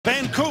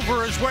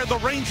Vancouver is where the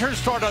Rangers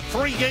start a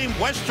 3-game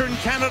Western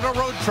Canada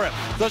road trip,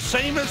 the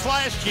same as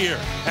last year,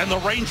 and the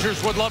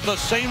Rangers would love the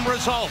same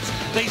results.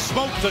 They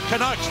smoked the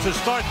Canucks to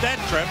start that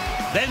trip,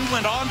 then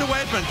went on to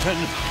Edmonton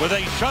where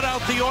they shut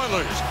out the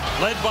Oilers,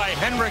 led by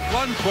Henrik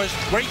Lundqvist,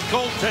 great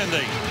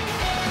goaltending.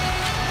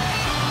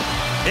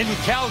 In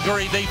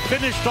Calgary, they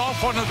finished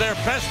off one of their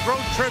best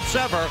road trips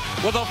ever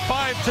with a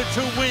 5-2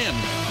 win.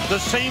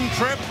 The same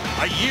trip,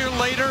 a year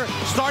later,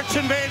 starts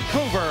in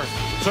Vancouver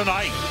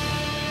tonight.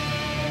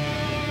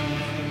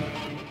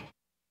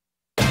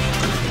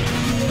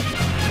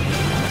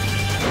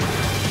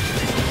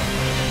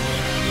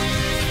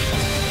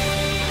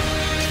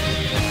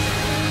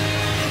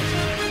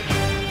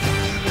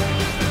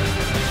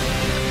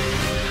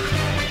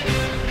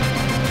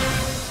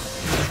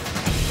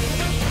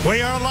 We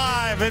are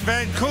live in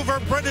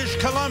Vancouver, British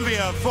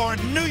Columbia for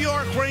New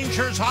York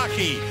Rangers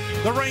hockey.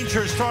 The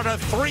Rangers start a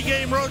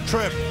 3-game road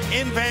trip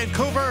in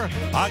Vancouver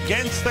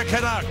against the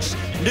Canucks.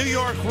 New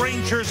York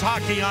Rangers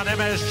hockey on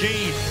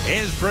MSG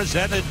is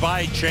presented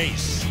by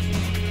Chase.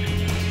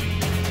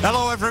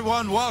 Hello,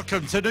 everyone.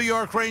 Welcome to New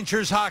York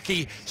Rangers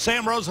hockey.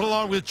 Sam Rosen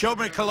along with Joe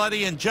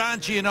Micheletti and John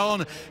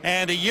Giannone.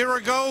 And a year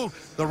ago,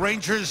 the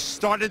Rangers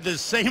started the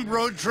same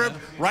road trip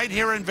right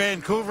here in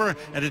Vancouver,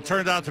 and it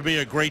turned out to be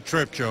a great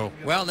trip, Joe.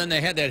 Well, then they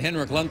had that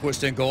Henrik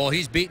Lundqvist in goal.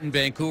 He's beaten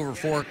Vancouver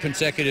 4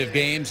 consecutive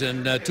games,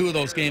 and 2 of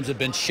those games have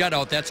been shut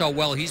out. That's how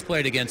well he's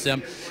played against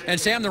them. And,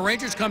 Sam, the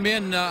Rangers come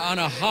in on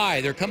a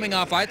high. They're coming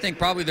off, I think,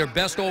 probably their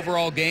best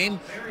overall game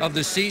of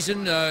the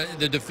season,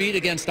 the defeat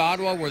against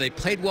Ottawa, where they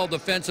played well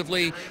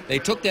defensively. They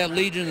took that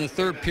lead in the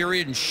third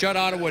period and shut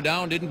Ottawa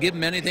down, didn't give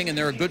them anything, and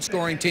they're a good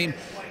scoring team.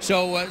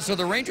 So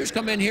the Rangers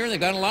come in here, and they've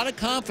got a lot of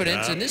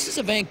confidence, and this is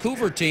a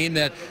Vancouver team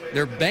that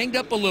they're banged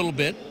up a little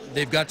bit.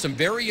 They've got some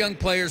very young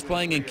players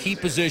playing in key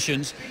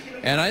positions,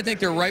 and I think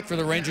they're right for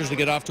the Rangers to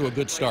get off to a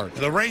good start.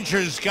 The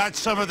Rangers got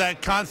some of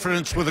that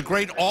confidence with a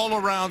great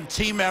all-around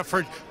team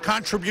effort,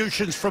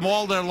 contributions from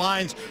all their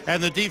lines,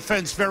 and the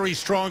defense very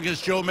strong,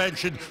 as Joe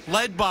mentioned,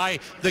 led by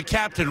the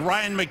captain,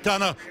 Ryan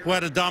McDonough, who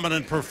had a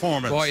dominant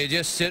performance. Boy, you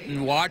just sit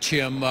and watch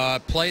him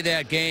play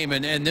that game,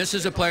 and this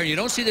is a player, you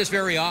don't see this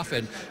very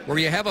often, where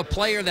you have a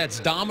player that's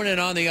dominant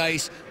on the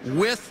ice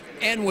with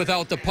and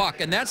without the puck,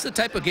 and that's the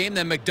type of game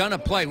that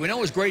McDonough played. We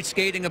know his great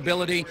skating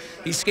ability.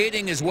 He's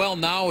skating as well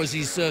now as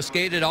he's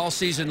skated all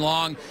season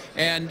long,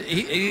 and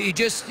he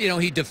just, you know,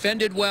 he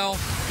defended well.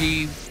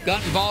 He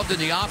got involved in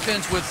the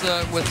offense with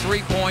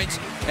 3 points,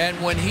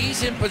 and when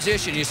he's in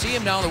position, you see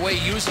him now the way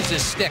he uses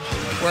his stick,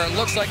 where it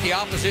looks like the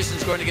opposition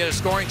is going to get a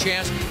scoring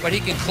chance, but he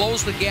can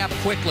close the gap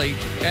quickly.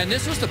 And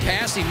this was the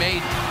pass he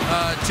made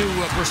to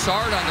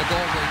Brassard on the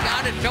goal, where he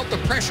got it, felt the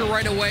pressure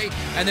right away,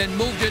 and then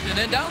moved it, and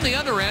then down the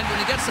other end, when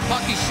he gets the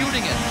puck, he's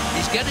shooting it.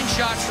 He's getting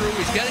shots through.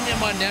 He's getting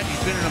them on net.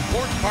 He's been an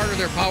important part of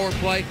their power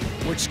play,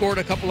 which scored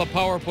a couple of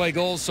power play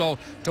goals. So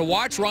to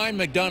watch Ryan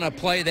McDonough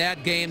play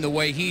that game the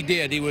way he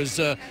did, he was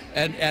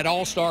at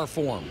all-star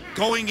form.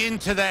 Going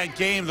into that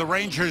game, the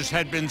Rangers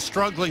had been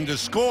struggling to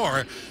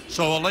score,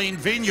 so Alain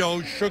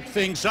Vigneault shook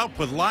things up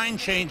with line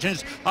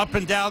changes up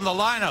and down the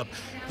lineup.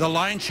 The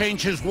line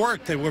changes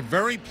worked. They were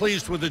very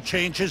pleased with the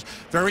changes,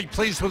 very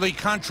pleased with the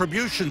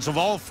contributions of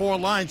all 4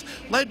 lines,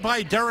 led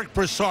by Derek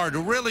Brassard,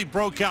 who really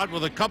broke out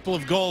with a couple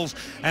of goals,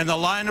 and the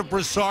line of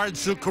Brassard,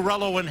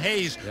 Zuccarello, and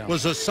Hayes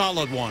was a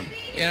solid one.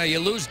 You know, you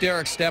lose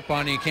Derek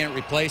Stepan, you can't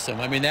replace him.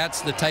 I mean,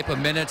 that's the type of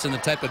minutes and the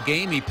type of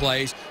game he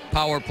plays.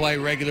 Power play,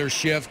 regular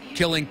shift,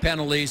 killing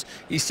penalties.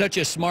 He's such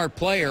a smart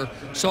player.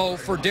 So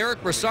for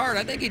Derek Brassard,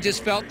 I think he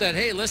just felt that,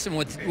 hey, listen,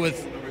 with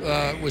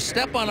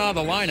Stepan out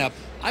of the lineup,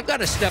 I've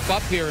got to step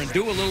up here and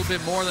do a little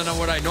bit more than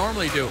what I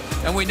normally do.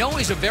 And we know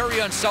he's a very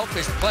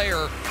unselfish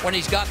player when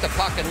he's got the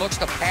puck and looks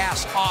to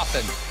pass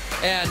often.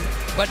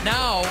 But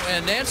now,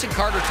 and Nancy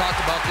Carter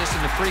talked about this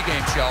in the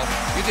pregame show,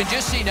 you can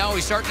just see now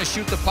he's starting to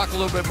shoot the puck a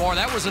little bit more. And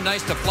that was a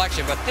nice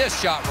deflection, but this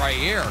shot right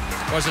here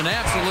was an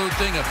absolute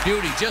thing of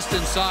beauty, just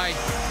inside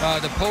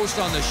the post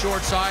on the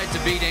short side to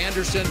beat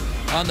Anderson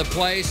on the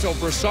play. So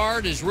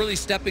Brassard is really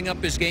stepping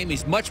up his game.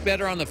 He's much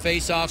better on the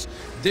faceoffs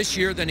this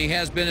year than he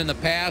has been in the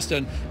past,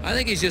 and I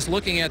think he's just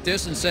looking at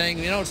this and saying,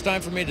 you know, it's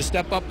time for me to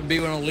step up and be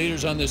one of the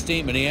leaders on this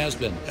team, and he has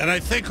been. And I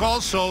think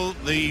also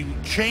the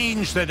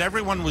change that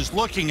everyone was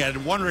looking at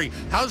and wondering,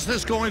 how's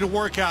this going to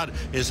work out,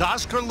 is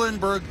Oscar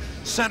Lindberg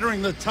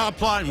centering the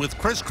top line with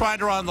Chris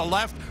Kreider on the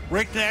left,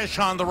 Rick Nash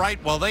on the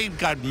right. Well, they've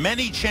got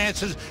many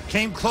chances,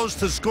 came close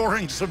to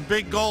scoring some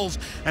big goals,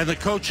 and the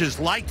coaches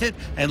liked it,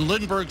 and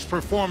Lindberg's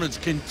performance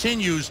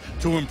continues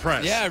to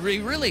impress. Yeah, he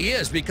really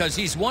is, because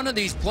he's one of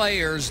these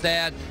players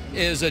that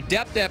is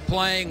adept at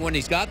playing when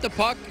he's got the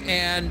puck,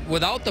 and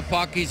without the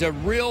puck, he's a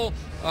real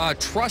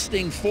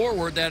trusting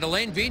forward that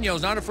Alain Vigneault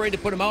is not afraid to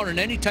put him out in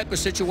any type of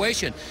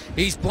situation.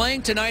 He's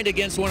playing tonight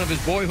against one of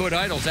his boyhood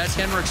idols. That's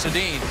Henrik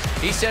Sedin.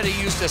 He said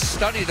he used to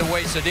study the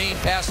way Sedin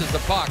passes the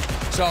puck.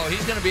 So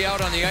he's going to be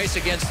out on the ice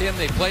against him.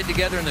 They played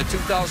together in the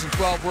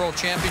 2012 World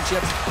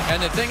Championships.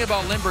 And the thing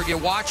about Lindberg, you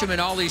watch him in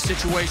all these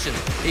situations.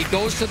 He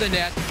goes to the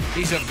net.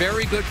 He's a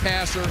very good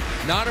passer,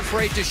 not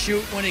afraid to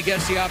shoot when he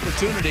gets the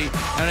opportunity.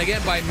 And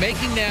again, by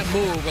making that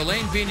move,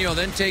 Alain Vigneault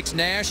then takes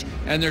Nash,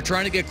 and they're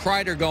trying to get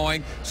Kreider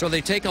going. So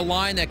they take a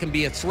line that can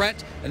be a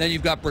threat, and then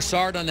you've got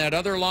Brassard on that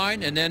other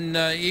line, and then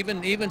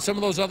even some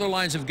of those other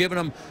lines have given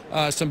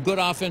them some good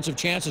offensive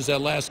chances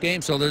that last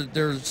game. So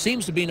there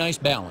seems to be nice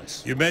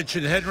balance. You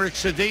mentioned Henrik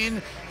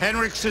Sedin.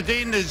 Henrik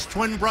Sedin, his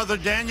twin brother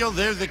Daniel,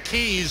 they're the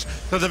keys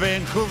to the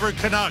Vancouver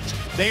Canucks.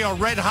 They are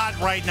red hot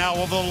right now.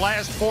 Over the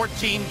last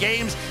 14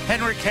 games,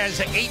 Henrik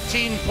has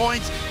 18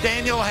 points.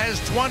 Daniel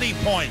has 20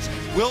 points.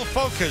 We'll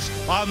focus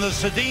on the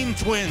Sedin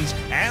twins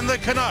and the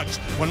Canucks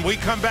when we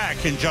come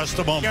back in just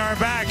a moment. We are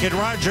back at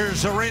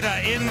Rogers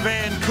Arena in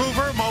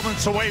Vancouver,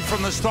 moments away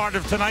from the start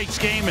of tonight's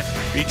game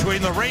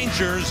between the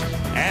Rangers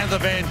and the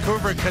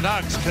Vancouver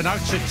Canucks.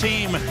 Canucks, a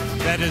team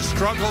that has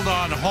struggled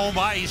on home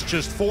ice,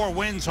 just 4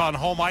 wins on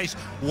home ice,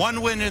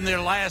 1 win in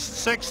their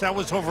last 6. That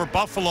was over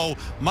Buffalo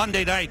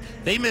Monday night.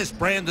 They missed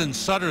Brandon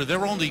Sutter.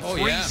 They're only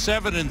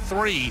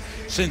 3-7-3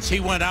 since he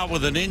went out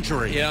with an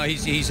injury. Yeah,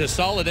 he's a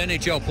solid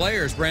NHL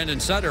player, is Brandon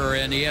Sutter,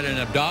 and he had an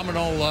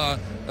abdominal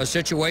a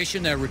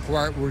situation that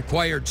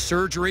required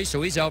surgery,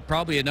 so he's out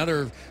probably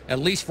another at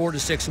least 4 to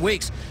 6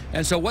 weeks.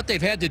 And so what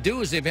they've had to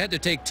do is they've had to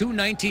take 2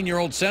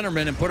 19-year-old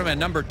centermen and put them at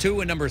number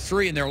 2 and number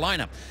 3 in their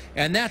lineup.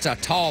 And that's a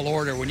tall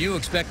order when you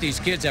expect these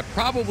kids that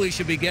probably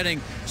should be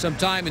getting some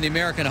time in the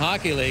American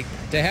Hockey League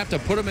to have to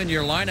put them in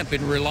your lineup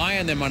and rely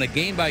on them on a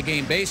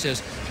game-by-game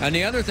basis. And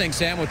the other thing,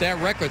 Sam, with that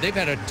record, they've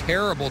had a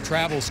terrible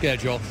travel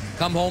schedule.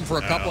 Come home for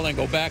a couple and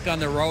go back on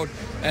the road.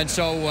 And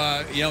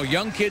so, you know,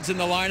 young kids in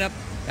the lineup,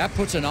 that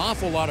puts an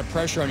awful lot of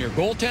pressure on your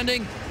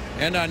goaltending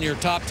and on your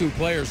top 2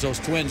 players, those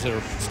twins that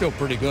are still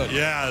pretty good.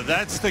 Yeah,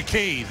 that's the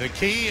key. The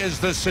key is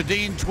the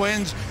Sedin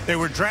twins. They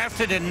were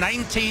drafted in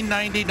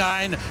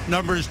 1999,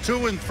 numbers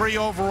 2 and 3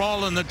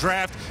 overall in the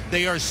draft.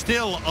 They are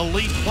still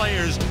elite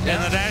players in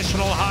the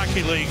National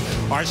Hockey League.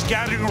 Our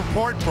scouting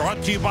report,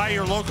 brought to you by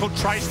your local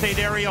tri-state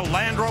area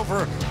Land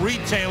Rover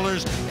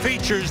retailers,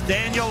 features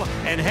Daniel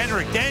and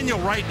Henrik. Daniel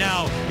right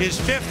now is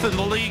 5th in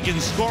the league in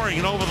scoring,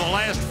 and over the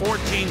last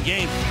 14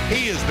 games,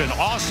 he has been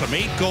awesome.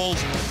 8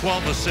 goals,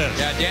 12 assists.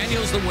 Yeah,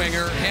 Daniel's the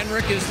winger.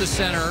 Henrik is the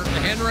center.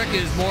 Henrik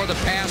is more the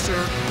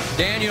passer.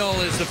 Daniel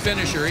is the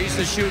finisher. He's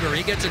the shooter.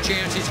 He gets a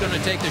chance, he's going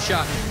to take the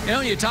shot. You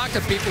know, you talk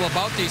to people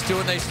about these two,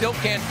 and they still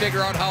can't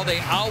figure out how they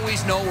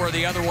always know where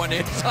the other one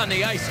is on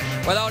the ice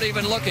without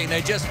even looking.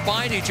 They just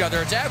find each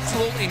other. It's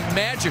absolutely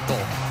magical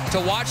to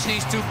watch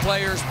these 2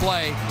 players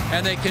play,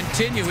 and they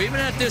continue,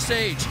 even at this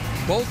age,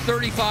 both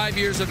 35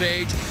 years of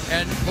age,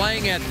 and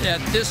playing at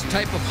this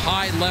type of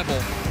high level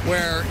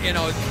where, you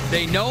know,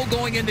 they know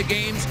going into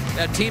games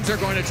that teams are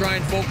going to try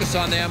and focus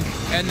on them,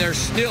 and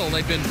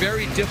they've been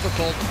very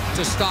difficult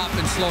to stop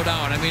and slow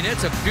down. I mean,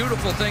 it's a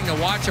beautiful thing to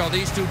watch all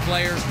these 2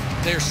 players.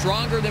 They're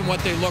stronger than what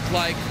they look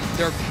like.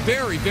 They're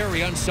very,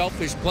 very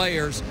unselfish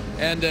players,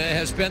 and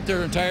have spent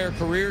their entire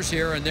careers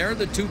here, and they're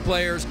the 2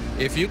 players.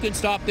 If you can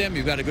stop them,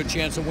 you've got a good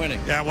chance of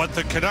winning. Yeah, what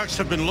the Canucks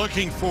have been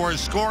looking for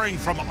is scoring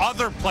from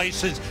other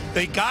places.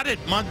 They got it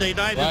Monday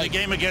night in the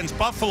game against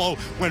Buffalo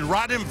when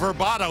Radim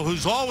Verbato,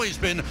 who's always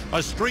been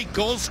a streak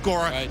goal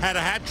scorer, had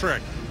a hat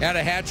trick. Had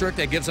a hat trick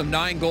that gives him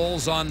 9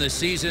 goals on the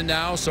season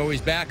now, so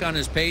he's back on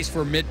his pace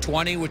for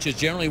mid-20, which is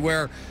generally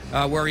where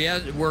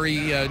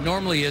he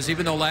normally is,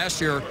 even though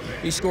last year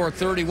he scored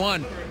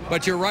 31.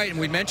 But you're right, and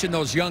we mentioned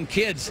those young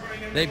kids.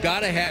 They've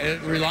got to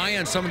rely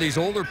on some of these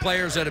older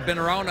players that have been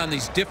around on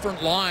these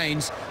different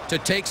lines to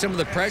take some of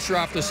the pressure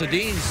off the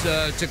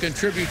Sedins to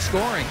contribute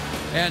scoring.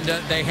 And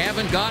they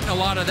haven't gotten a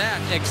lot of that,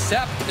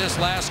 except this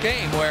last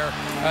game where,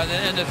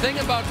 and the thing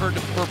about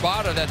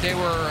Verbato that they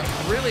were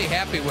really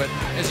happy with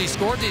is he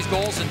scored these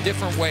goals in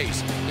different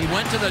ways. He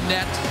went to the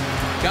net,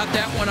 got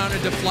that one on a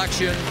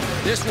deflection.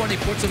 This one he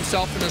puts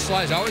himself in the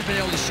slides. Always been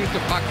able to shoot the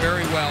puck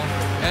very well.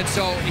 And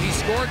so he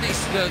scored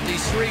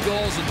these 3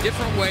 goals in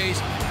different ways,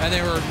 and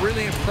they were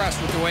really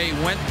impressed with the way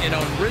he went, you know,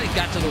 and really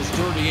got to those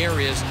dirty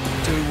areas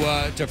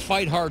to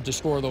fight hard to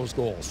score those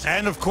goals.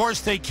 And of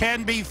course they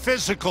can be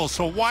physical,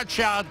 so watch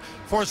out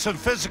for some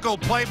physical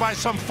play by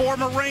some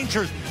former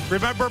Rangers.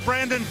 Remember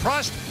Brandon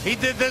Prust? He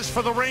did this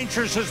for the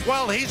Rangers as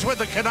well. He's with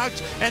the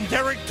Canucks, and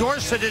Derek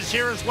Dorsett is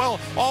here as well.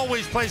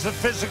 Always plays a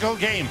physical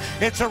game.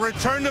 It's a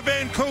return to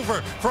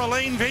Vancouver for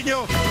Alain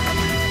Vigneault.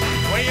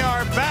 We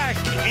are back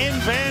in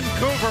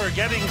Vancouver,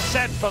 getting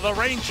set for the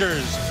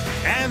Rangers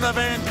and the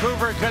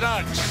Vancouver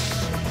Canucks.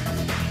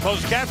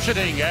 Closed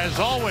captioning, as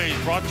always,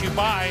 brought to you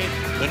by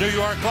the New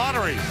York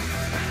Lottery.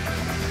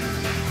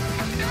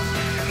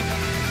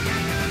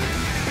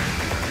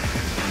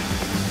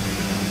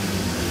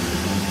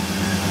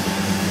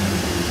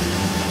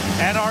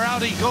 And our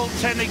Audi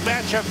goaltending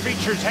matchup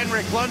features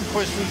Henrik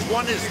Lundqvist, who's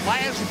won his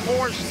last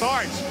 4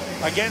 starts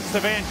against the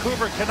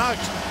Vancouver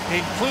Canucks,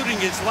 including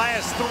his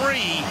last 3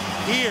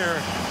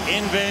 here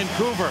in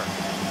Vancouver.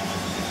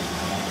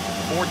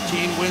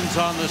 14 wins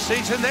on the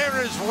season.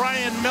 There is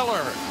Ryan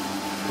Miller,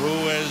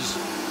 who has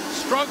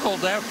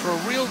struggled after a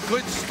real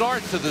good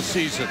start to the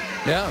season.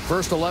 Yeah,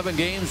 first 11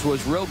 games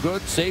was real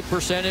good. Save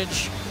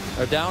percentage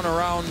down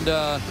around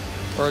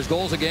or his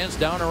goals against,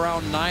 down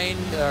around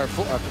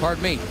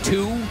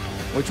 2,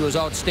 which was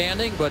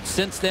outstanding. But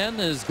since then,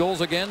 his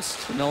goals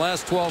against in the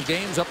last 12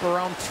 games up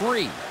around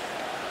 3.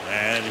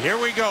 And here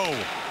we go.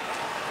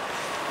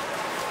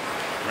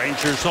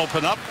 Rangers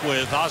open up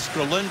with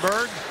Oscar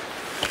Lindberg,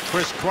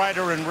 Chris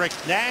Kreider and Rick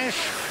Nash,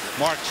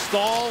 Mark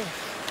Stahl,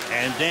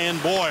 and Dan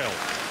Boyle.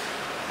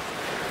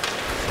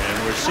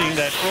 And we're seeing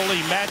that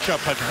early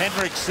matchup of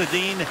Henrik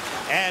Sedin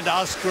and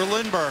Oscar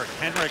Lindberg.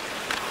 Henrik,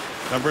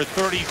 number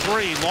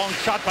 33, long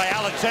shot by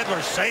Alex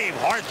Edler. Save,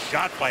 hard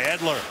shot by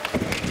Edler.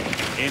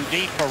 In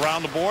deep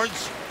around the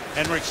boards.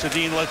 Henrik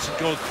Sedin lets it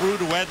go through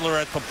to Edler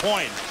at the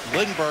point.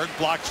 Lindberg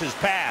blocks his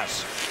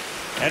pass.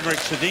 Henrik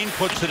Sedin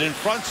puts it in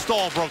front.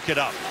 Stahl broke it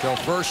up. So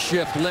first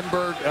shift,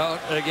 Lindberg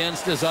out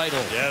against his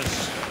idol.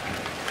 Yes.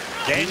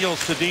 Daniel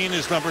Sedin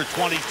is number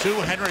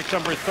 22. Henrik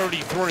number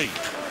 33.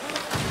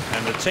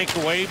 And the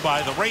takeaway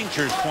by the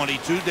Rangers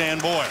 22, Dan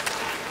Boyle.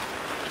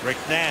 Rick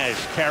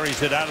Nash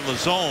carries it out of the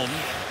zone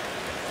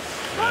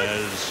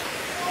as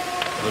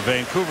the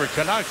Vancouver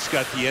Canucks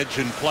got the edge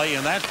in play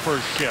in that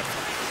first shift.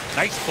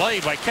 Nice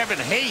play by Kevin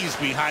Hayes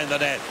behind the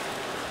net.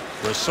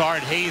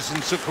 Brassard, Hayes, and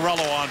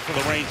Zuccarello on for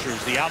the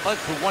Rangers. The outlet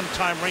for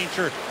one-time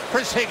Ranger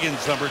Chris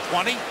Higgins, number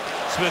 20.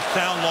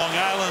 Smithtown, Long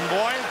Island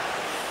boy.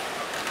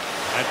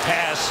 That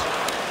pass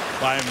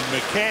by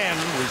McCann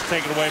was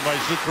taken away by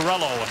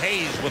Zuccarello.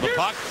 Hayes with a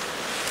puck.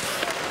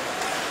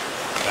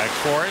 Back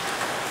for it.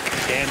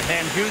 Dan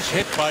Hamhuis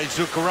hit by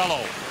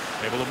Zuccarello.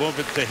 Able to move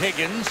it to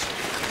Higgins.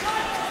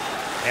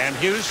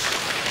 Hamhuis,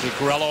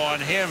 Zuccarello on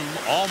him,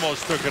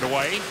 almost took it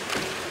away.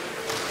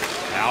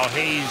 Now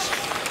Hayes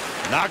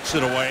knocks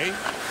it away.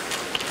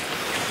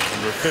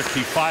 Number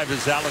 55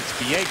 is Alex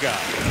Biega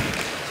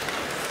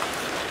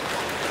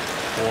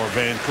for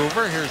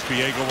Vancouver. Here's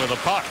Biega with a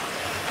puck.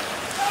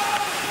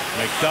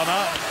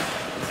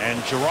 McDonough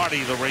and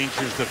Girardi, the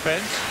Rangers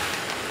defense.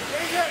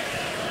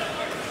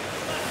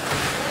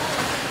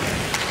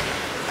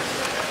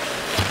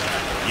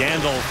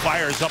 Yandel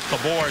fires up the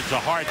boards. A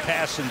hard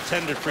pass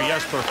intended for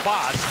Jesper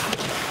Fast.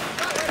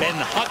 Ben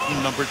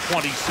Hutton, number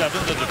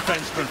 27, the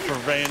defenseman for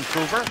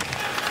Vancouver.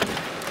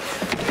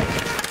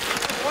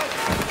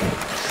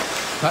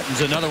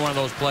 Hutton's another one of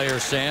those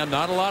players, Sam.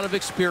 Not a lot of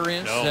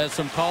experience. No. Has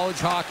some college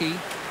hockey.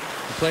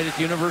 He played at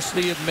the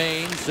University of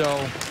Maine,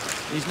 so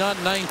he's not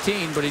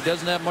 19, but he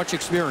doesn't have much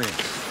experience.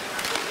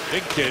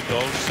 Big kid, though,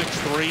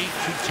 6'3",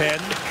 210.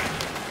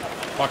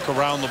 Puck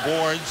around the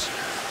boards.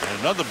 And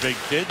another big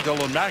kid,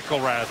 Dylan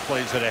McElrath,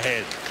 plays it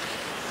ahead.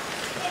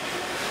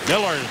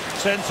 Miller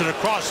sends it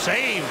across.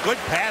 Save. Good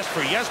pass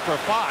for Jesper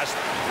Fast.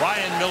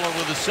 Ryan Miller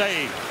with a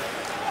save.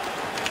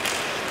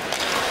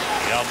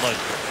 The outlet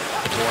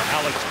for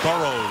Alex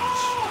Burrows.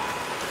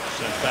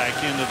 Sent back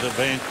into the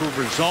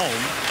Vancouver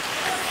zone.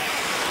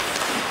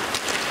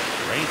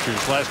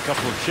 Rangers last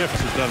couple of shifts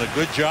have done a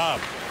good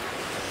job.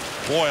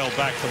 Boyle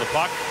back to the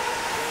puck.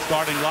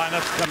 Starting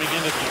lineups coming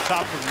in at the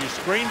top of your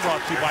screen,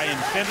 brought to you by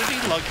Infinity,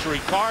 luxury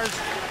cars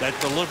that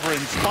deliver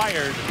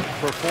inspired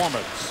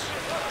performance.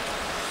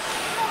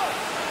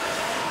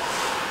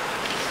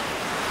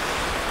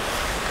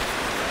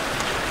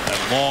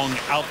 That long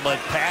outlet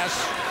pass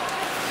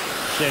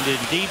sent in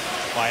deep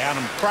by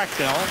Adam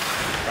Cracknell.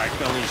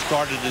 Cracknell, who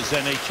started his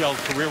NHL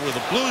career with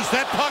the Blues.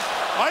 That puck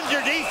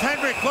underneath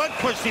Henrik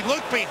Lundqvist. He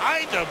looked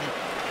behind him.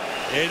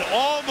 It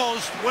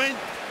almost went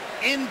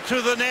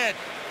into the net.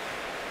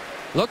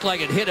 Looked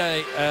like it hit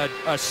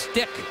a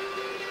stick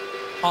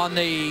on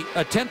the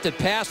attempted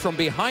pass from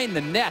behind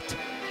the net. Boy,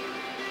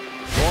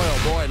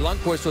 oh boy,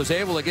 Lundqvist was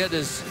able to get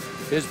his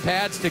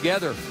pads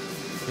together.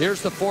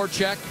 Here's the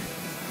forecheck.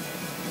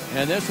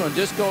 And this one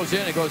just goes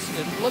in. It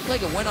looked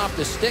like it went off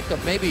the stick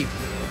of maybe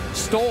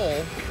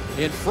Stoll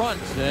in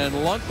front. And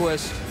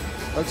Lundqvist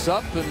looks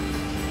up and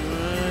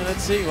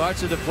let's see, watch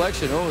the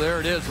deflection. Oh,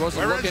 there it is.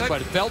 Wasn't looking,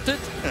 but felt it.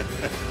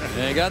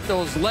 And he got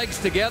those legs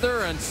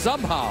together, and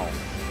somehow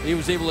he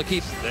was able to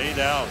keep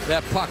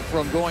that puck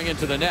from going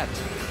into the net.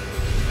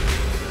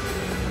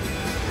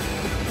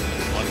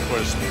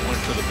 Lundqvist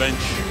went to the bench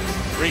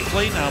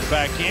briefly, now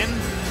back in.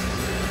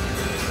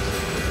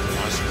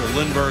 Oscar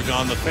Lindberg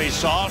on the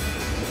face-off.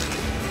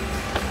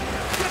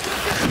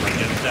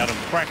 Against Adam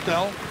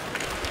Cracknell.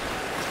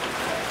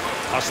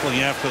 Hustling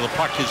after the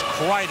puck is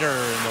Kreider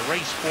in the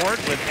race for it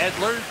with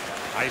Edler.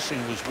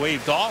 Icing was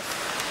waved off.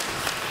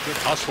 Good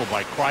hustle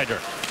by Kreider.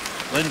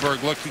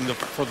 Lindberg looking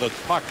for the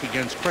puck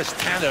against Chris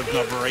Tanev,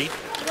 number 8,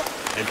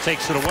 and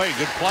takes it away.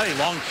 Good play.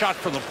 Long shot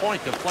from the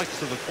point. Deflects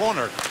to the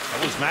corner.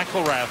 That was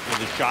McElrath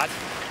with a shot.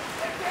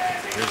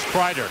 Here's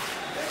Kreider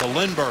to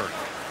Lindberg.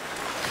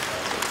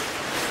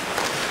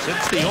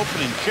 Since the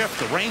opening shift,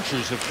 the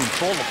Rangers have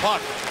controlled the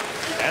puck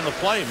and the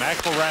play.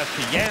 McElrath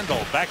to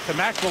Yandel. Back to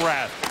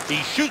McElrath.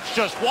 He shoots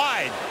just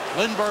wide.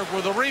 Lindberg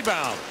with a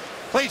rebound.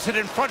 Plays it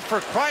in front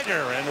for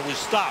Kreider, and it was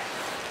stopped.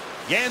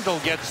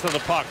 Yandel gets to the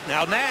puck.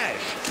 Now Nash.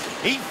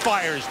 He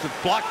fires to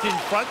blocked in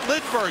front.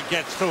 Lindberg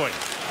gets to it.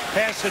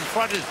 Pass in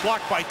front is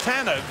blocked by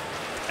Tanev.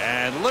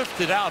 and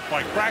lifted out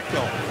by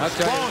Cracknell. I'll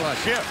tell you Strong what.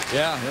 shift.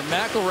 Yeah,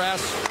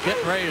 McElrath's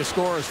getting ready to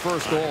score his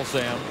first goal,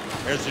 Sam.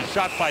 There's a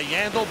shot by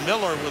Yandel.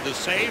 Miller with a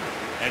save,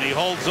 and he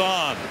holds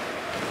on.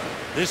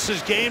 This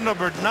is game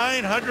number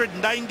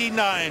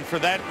 999 for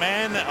that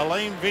man,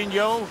 Alain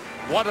Vigneault.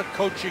 What a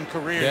coaching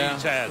career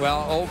he's had.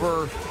 Well,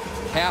 over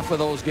half of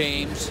those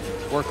games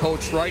were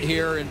coached right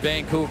here in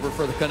Vancouver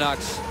for the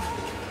Canucks.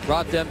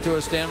 Brought them to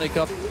a Stanley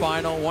Cup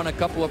final, won a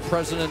couple of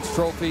President's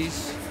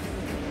trophies.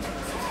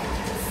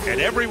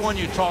 And everyone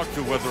you talk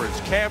to, whether it's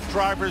cab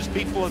drivers,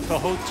 people at the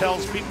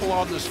hotels, people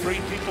on the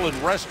street, people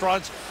in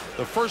restaurants,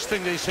 the first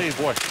thing they say,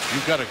 boy,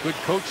 you've got a good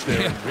coach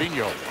there in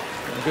Vigneault.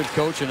 A good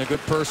coach and a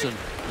good person.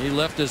 He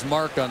left his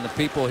mark on the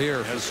people here,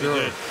 yes, for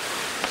sure.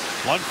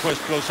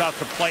 Lundqvist goes out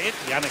to play it.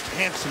 Jannik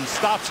Hansen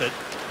stops it.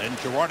 And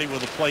Girardi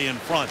with a play in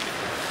front.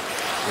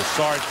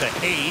 Brassard to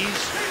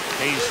Hayes.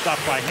 Hayes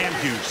stopped by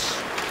Hamhuis.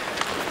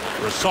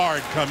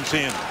 Brassard comes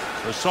in.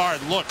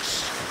 Brassard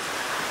looks.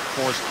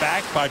 Forced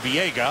back by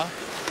Biega.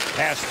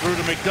 Pass through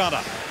to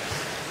McDonough.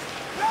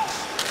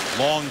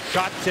 Long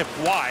shot tipped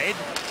wide.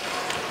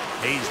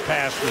 Hayes'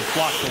 pass was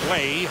blocked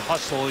away.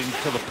 Hustling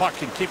to the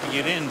puck and keeping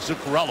it in.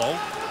 Zuccarello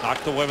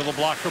knocked away with a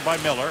blocker by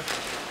Miller.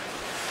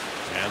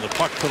 And the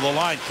puck to the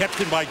line, kept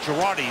in by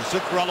Girardi.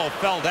 Zuccarello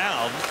fell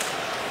down,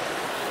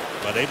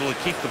 but able to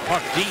keep the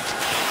puck deep.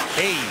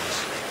 Hayes.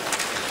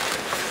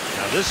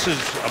 Now this is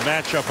a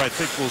matchup I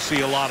think we'll see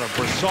a lot of.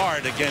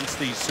 Brassard against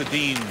the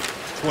Sedin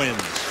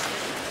twins.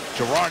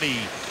 Girardi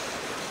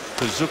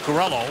to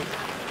Zuccarello.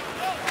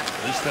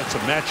 At least that's a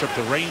matchup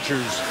the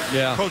Rangers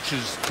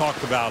coaches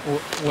talked about.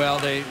 Well,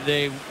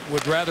 they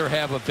would rather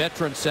have a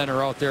veteran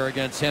center out there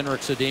against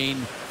Henrik Sedin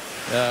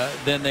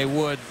than they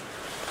would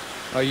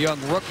a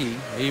young rookie,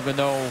 even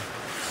though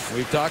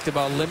we've talked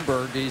about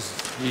Lindbergh.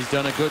 He's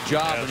done a good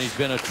job, and he's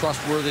been a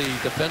trustworthy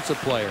defensive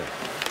player.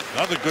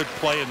 Another good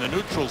play in the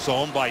neutral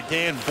zone by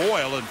Dan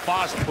Boyle, and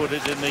Fost put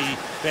it in the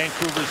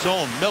Vancouver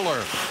zone.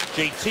 Miller,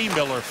 JT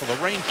Miller for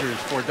the Rangers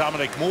for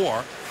Dominic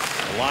Moore.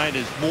 The line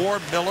is Moore,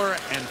 Miller,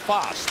 and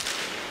Fost.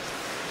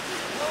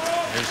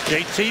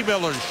 There's JT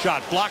Miller's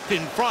shot blocked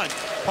in front.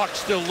 Puck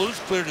still loose,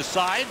 cleared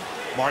aside.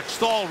 Mark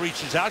Stahl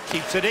reaches out,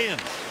 keeps it in.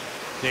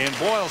 Dan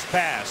Boyle's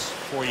pass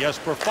for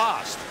Jesper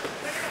Fost.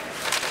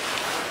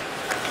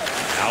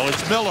 Now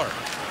it's Miller.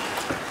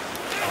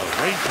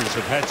 The Rangers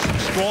have had some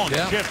strong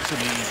shifts in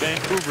the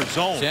Vancouver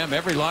zone. Sam,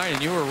 every line,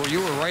 and you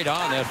were right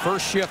on. That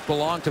first shift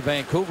belonged to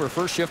Vancouver,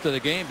 first shift of the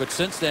game, but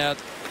since that,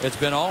 it's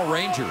been all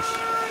Rangers.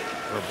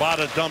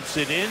 Rabada dumps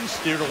it in,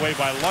 steered away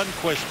by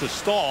Lundqvist to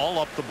Stahl,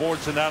 up the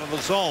boards and out of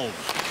the zone.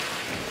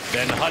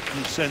 Then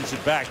Hutton sends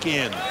it back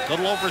in. A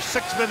little over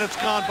 6 minutes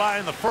gone by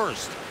in the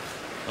first.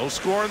 No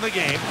score in the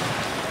game.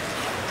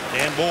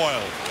 Dan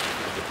Boyle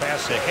with the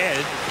pass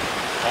ahead.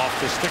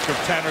 Off the stick of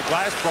Tanner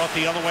Glass, brought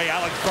the other way.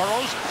 Alex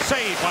Burrows,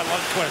 saved by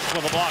Lundqvist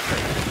with a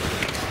blocker.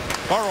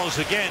 Burrows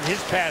again,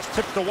 his pass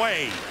tipped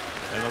away,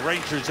 and the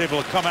Rangers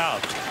able to come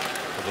out.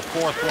 For the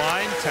fourth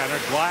line, Tanner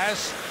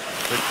Glass,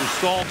 Victor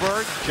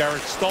Stolberg,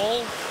 Jarrett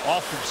Stoll,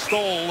 off of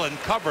Stoll and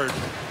covered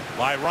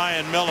by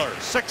Ryan Miller.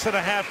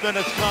 6.5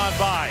 minutes gone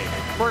by.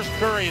 First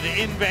period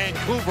in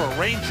Vancouver.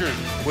 Rangers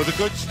with a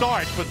good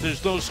start, but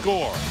there's no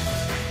score.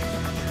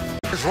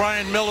 There's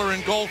Ryan Miller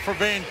in goal for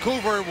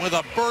Vancouver. With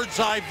a bird's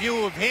eye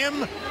view of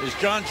him is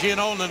John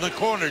Giannone in the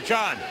corner.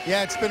 John.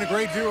 Yeah, it's been a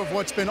great view of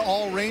what's been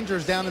all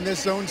Rangers down in this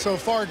zone so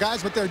far.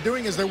 Guys, what they're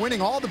doing is they're winning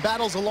all the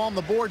battles along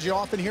the boards. You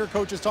often hear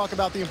coaches talk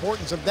about the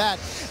importance of that.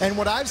 And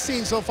what I've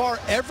seen so far,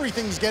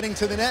 everything's getting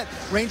to the net.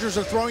 Rangers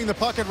are throwing the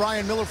puck at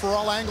Ryan Miller for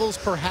all angles,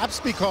 perhaps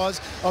because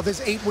of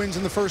his 8 wins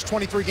in the first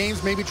 23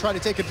 games. Maybe try to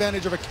take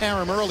advantage of a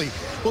carom early.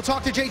 We'll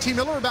talk to JT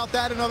Miller about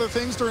that and other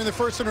things during the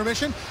first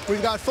intermission.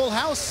 We've got full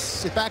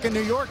house back in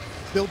New York.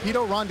 Bill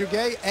Pito, Ron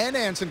Duguay, and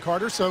Anson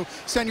Carter. So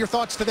send your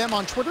thoughts to them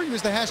on Twitter.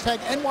 Use the hashtag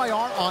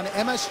NYR on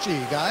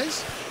MSG,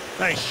 guys.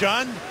 Thanks,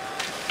 John.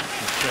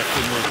 Check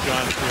in with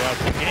John throughout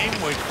the game.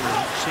 Wait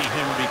to see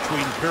him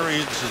between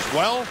periods as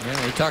well.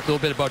 Yeah, we talked a little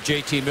bit about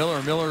JT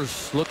Miller.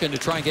 Miller's looking to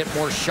try and get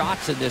more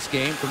shots in this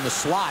game from the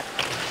slot.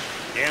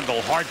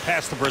 Yandel hard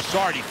pass to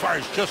Brassard. He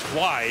fires just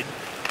wide.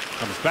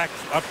 Comes back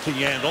up to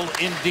Yandel.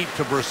 In deep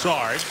to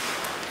Brassard.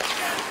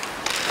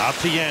 Out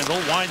to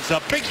Yandel. Winds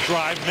up. Big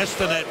drive. Missed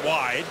the net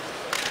wide.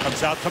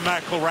 Comes out to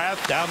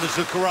McElrath. Down to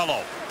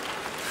Zuccarello.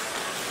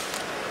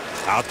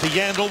 Out to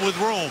Yandel with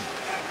room.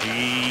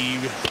 He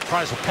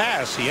tries a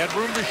pass. He had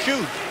room to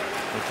shoot,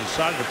 but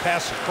decided to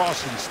pass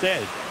across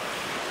instead.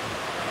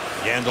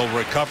 Yandel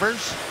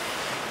recovers.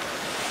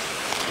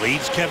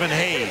 Leads Kevin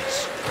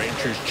Hayes.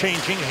 Rangers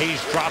changing. Hayes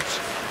drops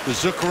to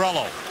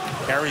Zuccarello.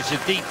 Carries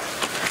it deep.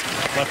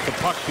 Left the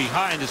puck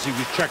behind as he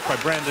was checked by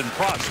Brandon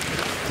Prost.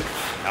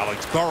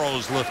 Alex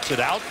Burrows lifts it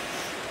out.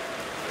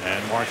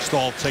 And Mark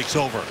Stahl takes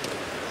over.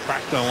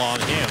 Cracknell on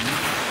him.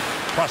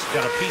 Prost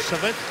got a piece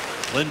of it.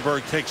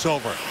 Lindbergh takes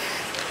over.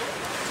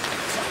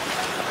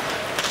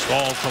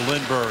 Stahl to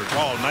Lindbergh.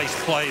 Oh, nice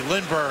play.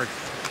 Lindbergh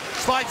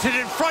slides it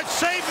in front.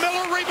 Save.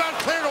 Miller. Rebound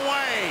cleared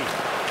away.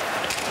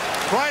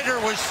 Ryder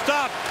was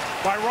stopped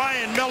by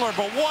Ryan Miller,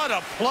 but what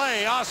a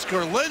play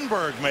Oscar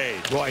Lindberg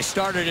made. Boy, he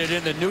started it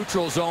in the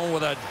neutral zone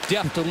with a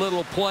deft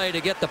little play to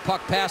get the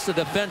puck past the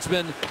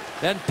defenseman,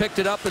 then picked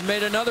it up and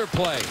made another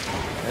play.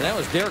 And that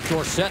was Derek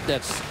Dorsett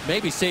that's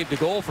maybe saved a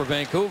goal for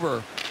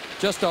Vancouver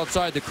just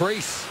outside the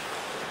crease.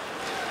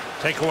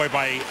 Takeaway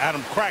by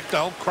Adam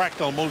Cracknell.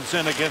 Cracknell moves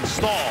in against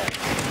Stahl.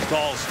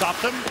 Stahl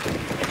stopped him.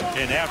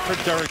 And after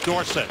Derek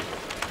Dorsett.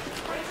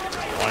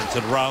 Winds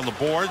it around the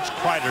boards.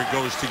 Kreider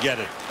goes to get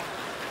it.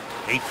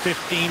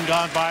 8:15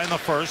 gone by in the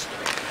first.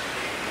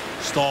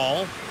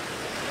 Stahl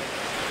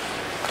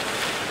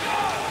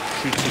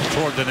shoots it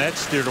toward the net,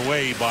 steered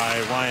away by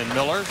Ryan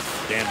Miller.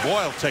 Dan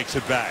Boyle takes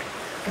it back.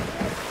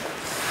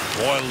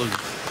 Boyle is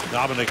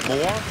Dominic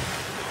Moore.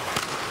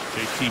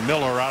 JT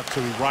Miller out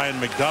to Ryan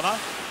McDonough.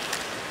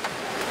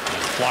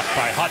 Blocked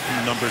by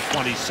Hutton, number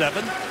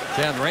 27.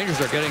 Yeah, the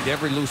Rangers are getting to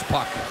every loose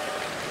puck.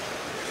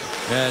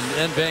 And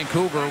in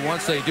Vancouver,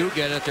 once they do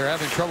get it, they're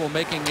having trouble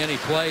making any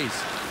plays.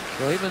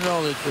 So even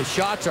though the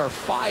shots are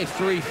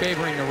 5-3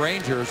 favoring the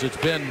Rangers, it's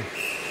been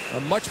a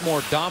much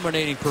more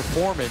dominating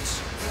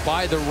performance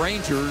by the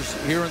Rangers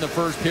here in the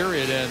first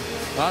period. And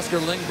Oscar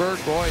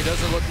Lindberg, boy, he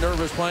doesn't look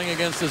nervous playing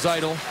against his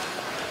idol.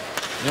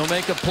 He'll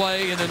make a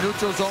play in the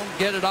neutral zone,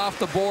 get it off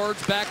the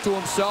boards, back to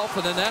himself,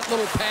 and then that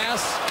little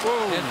pass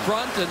in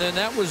front, and then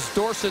that was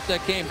Dorsett that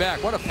came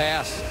back. What a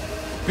pass.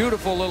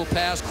 Beautiful little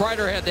pass.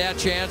 Kreider had that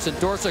chance, and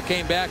Dorsett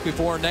came back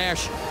before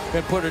Nash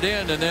can put it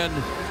in. And then,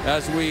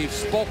 as we've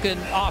spoken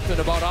often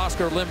about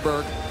Oscar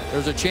Lindberg,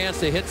 there's a chance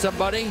to hit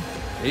somebody.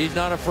 He's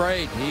not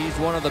afraid. He's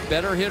one of the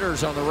better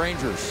hitters on the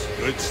Rangers.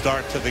 Good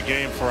start to the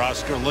game for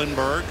Oscar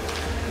Lindberg.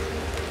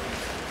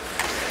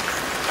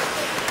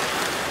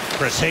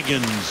 Chris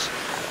Higgins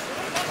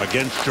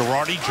against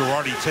Girardi.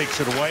 Girardi takes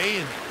it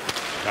away.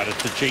 Got it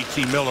to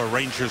JT Miller.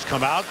 Rangers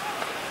come out.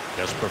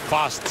 Jesper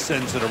Fast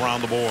sends it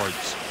around the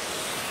boards.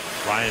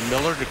 Ryan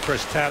Miller to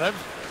Chris Tanev.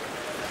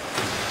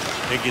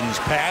 Higgins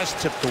pass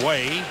tipped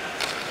away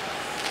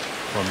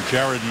from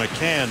Jared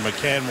McCann.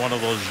 McCann, one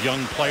of those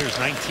young players,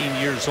 19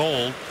 years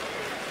old.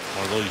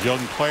 One of those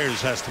young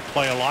players has to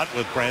play a lot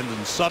with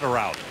Brandon Sutter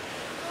out.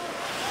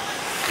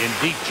 In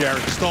deep,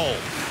 Jared Stoll.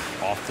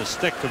 Off the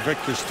stick to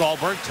Victor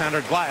Stahlberg.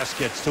 Tanner Glass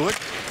gets to it.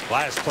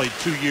 Glass played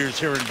 2 years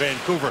here in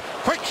Vancouver.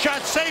 Quick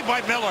shot saved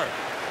by Miller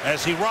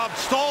as he robbed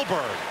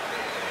Stahlberg.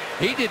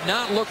 He did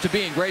not look to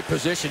be in great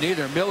position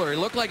either, Miller. He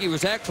looked like he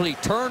was actually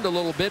turned a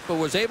little bit, but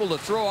was able to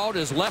throw out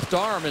his left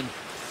arm and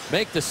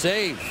make the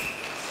save.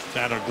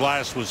 Tanner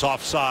Glass was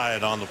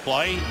offside on the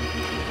play.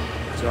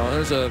 So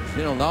there's a,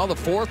 now the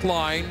fourth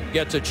line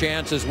gets a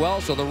chance as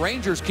well. So the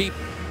Rangers keep,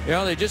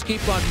 they just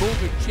keep on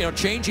moving,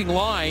 changing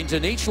lines,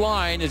 and each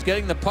line is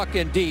getting the puck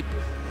in deep.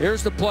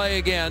 Here's the play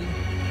again.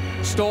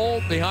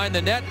 Stoll behind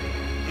the net.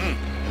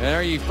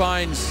 There he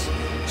finds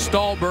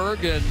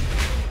Stahlberg, and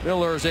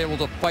Miller is able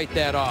to fight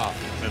that off.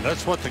 And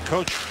that's what the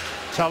coach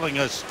telling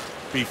us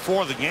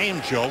before the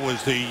game, Joe,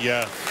 was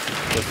the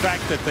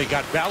fact that they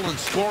got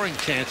balanced scoring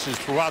chances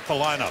throughout the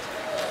lineup.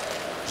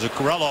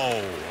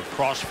 Zuccarello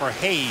across for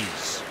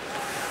Hayes.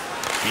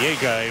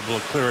 Viega able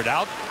to clear it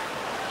out.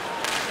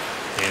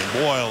 And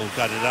Boyle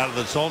got it out of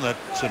the zone.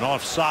 That's an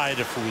offside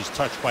if it was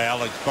touched by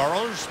Alex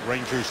Burrows.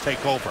 Rangers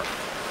take over.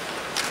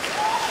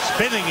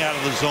 Spinning out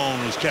of the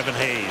zone was Kevin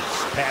Hayes.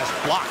 Pass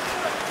blocked.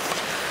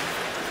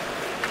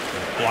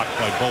 Blocked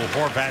by Bo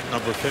Horvat,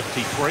 number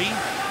 53.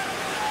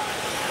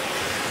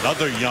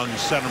 Another young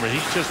centerman.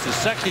 He's just a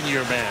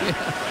second-year man.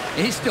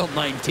 Yeah, he's still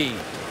 19.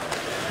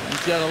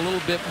 He's got a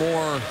little bit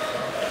more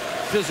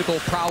physical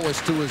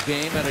prowess to his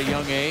game at a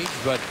young age,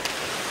 but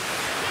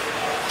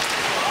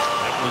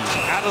that was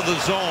out of the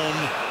zone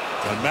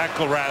when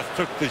McElrath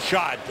took the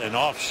shot, and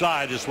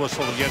offside is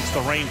whistled against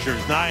the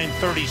Rangers.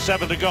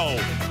 9:37 to go.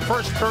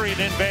 First period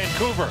in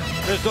Vancouver.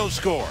 There's no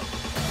score.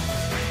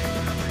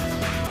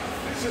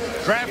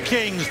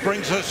 DraftKings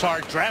brings us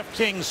our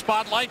DraftKings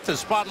Spotlight. The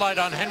spotlight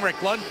on Henrik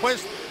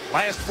Lundqvist.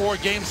 Last 4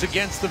 games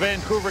against the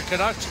Vancouver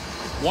Canucks.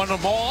 Won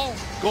them all.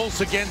 Goals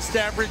against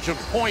average of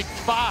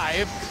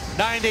 .5.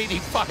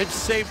 985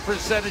 save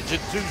percentage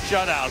and 2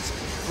 shutouts.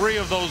 3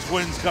 of those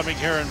wins coming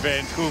here in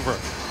Vancouver.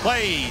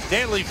 Play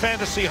daily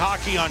fantasy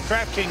hockey on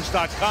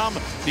DraftKings.com,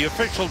 the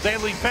official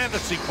daily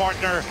fantasy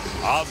partner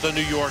of the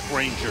New York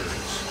Rangers.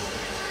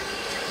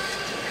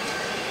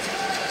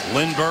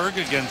 Lindberg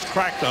against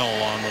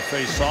Cracknell on the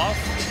face-off.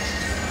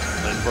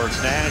 Lindberg,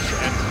 Nash,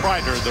 and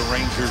Kreider, the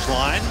Rangers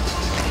line.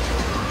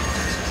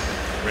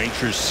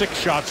 Rangers 6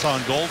 shots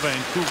on goal.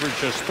 Vancouver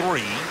just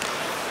 3.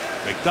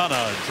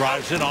 McDonough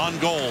drives in on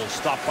goal.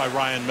 Stopped by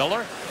Ryan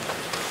Miller.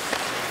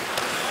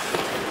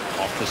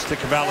 Off the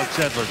stick of Alex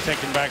Edler.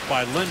 Taken back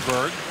by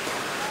Lindberg.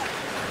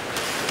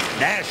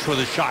 Nash with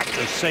a shot.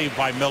 Saved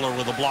by Miller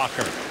with a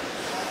blocker.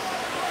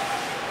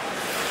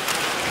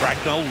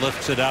 Cracknell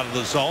lifts it out of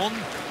the zone.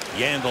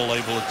 Yandel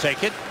able to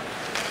take it.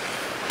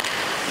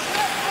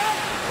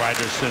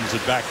 Kreider sends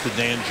it back to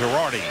Dan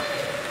Girardi.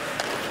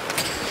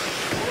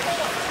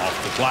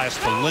 Off the glass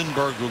to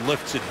Lindberg, who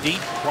lifts it deep.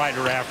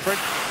 Kreider after it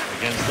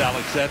against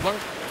Alex Edler.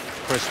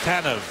 Chris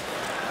Tanev.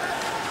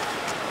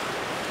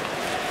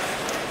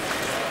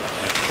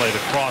 Played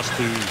across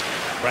to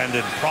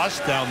Brandon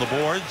Prost down the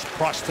boards.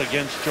 Prost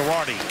against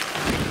Girardi.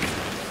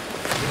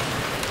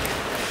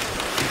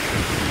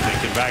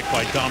 Taken back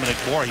by Dominic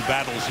Moore. He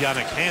battles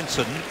Jannik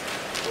Hansen.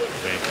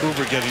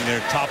 Vancouver getting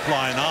their top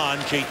line on.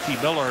 JT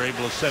Miller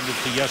able to send it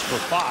to Jesper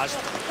Fast.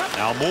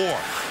 Now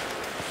Moore.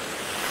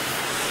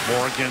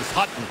 Moore against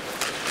Hutton.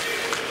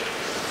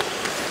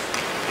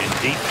 In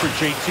deep for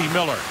JT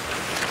Miller.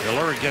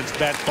 Miller against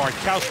Matt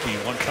Bartkowski,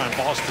 one-time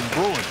Boston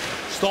Bruin.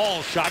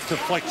 Stahl shot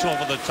deflects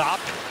over the top.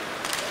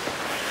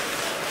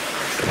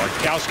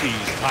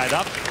 Bartkowski's tied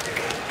up.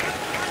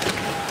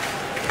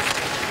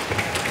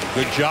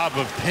 Good job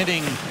of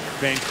pinning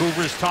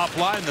Vancouver's top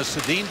line. The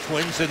Sedin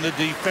twins in the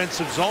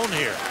defensive zone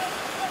here.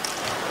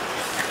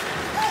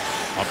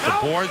 Up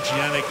the boards,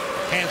 Jannik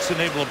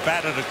Hansen able to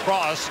bat it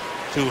across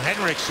to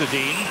Henrik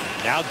Sedin.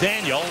 Now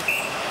Daniel,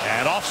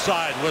 and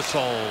offside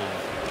whistle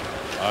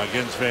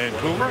against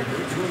Vancouver.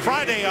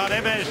 Friday on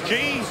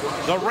MSG,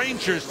 the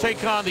Rangers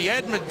take on the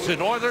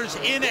Edmonton Oilers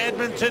in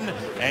Edmonton,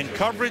 and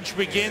coverage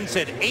begins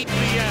at 8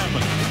 p.m.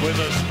 with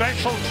a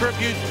special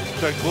tribute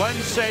to Glenn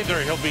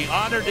Sather. He'll be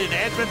honored in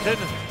Edmonton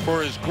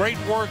for his great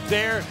work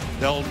there.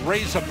 They'll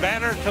raise a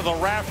banner to the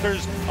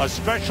rafters. A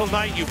special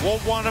night you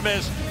won't want to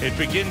miss. It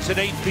begins at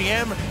 8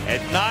 p.m. At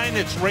 9,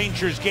 it's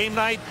Rangers game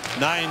night.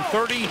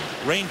 9:30,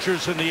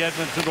 Rangers and the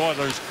Edmonton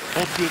Oilers.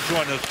 Hope you'll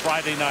join us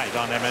Friday night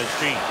on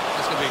MSG.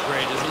 That's going to be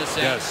great, isn't it,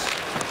 Sam?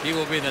 Yes. He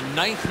will be the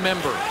 9th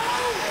member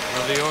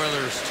of the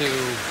Oilers to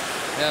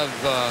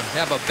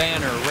have a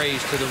banner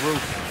raised to the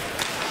roof.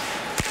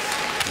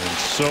 And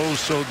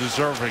so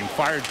deserving.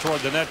 Fired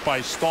toward the net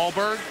by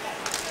Stallberg.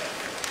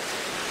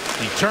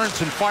 He turns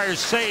and fires,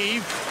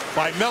 save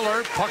by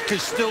Miller. Puck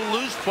is still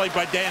loose. Played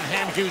by Dan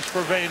Hamhuis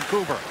for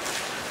Vancouver.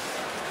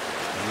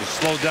 He was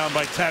slowed down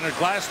by Tanner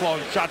Glaslow.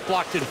 Shot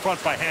blocked in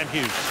front by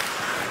Hamhuis.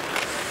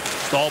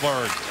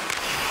 Stallberg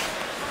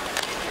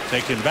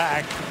taken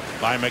back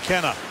by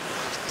McKenna.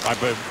 By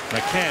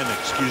McCann,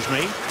 excuse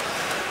me.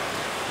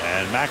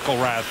 And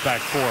McElrath back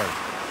forward.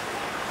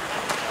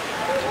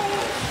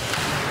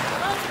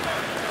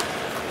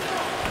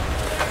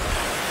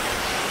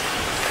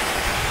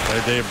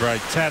 Played by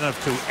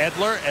Tanev to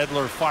Edler.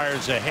 Edler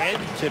fires ahead.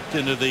 Tipped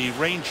into the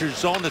Rangers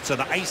zone. It's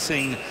an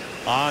icing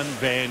on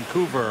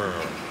Vancouver.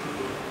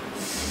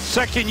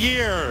 Second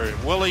year,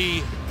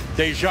 Willie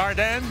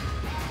Desjardins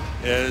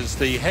is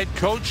the head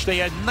coach. They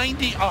had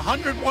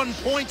 101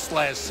 points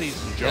last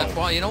season, Joe. Yeah,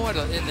 well, you know what?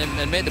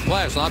 And made the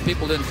playoffs. A lot of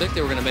people didn't think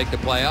they were going to make the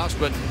playoffs,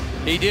 but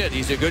he did.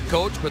 He's a good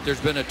coach, but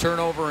there's been a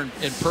turnover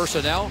in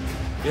personnel.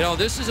 You know,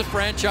 this is a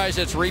franchise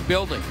that's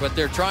rebuilding, but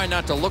they're trying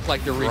not to look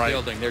like they're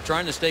rebuilding. Right. They're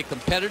trying to stay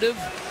competitive,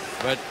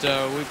 but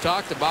we've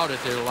talked about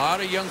it. There are a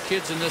lot of young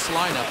kids in this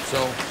lineup,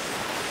 so.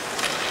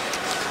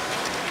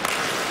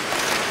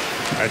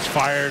 That's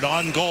fired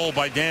on goal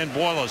by Dan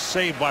Boyle,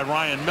 saved by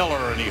Ryan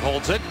Miller, and he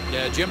holds it.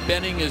 Yeah, Jim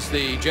Benning is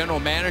the general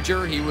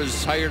manager. He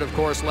was hired, of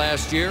course,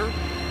 last year,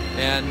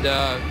 and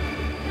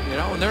you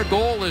know, and their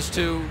goal is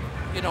to,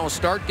 you know,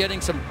 start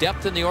getting some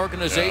depth in the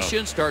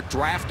organization, start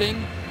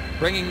drafting,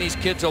 bringing these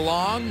kids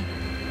along,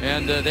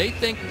 and they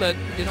think that,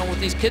 you know, with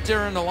these kids that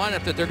are in the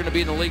lineup, that they're going to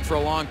be in the league for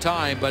a long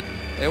time, but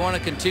they want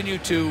to continue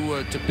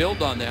to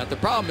build on that. The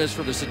problem is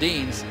for the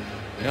Sedins,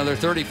 you know, they're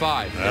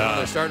 35. You know,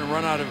 they're starting to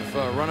run out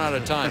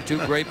of time. Two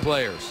great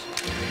players.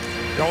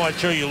 Joe, I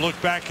show you look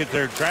back at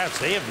their drafts.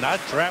 They have not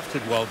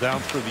drafted well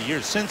down through the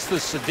years since the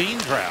Sedin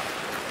draft,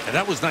 and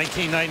that was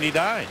 1999.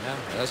 Yeah,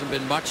 there hasn't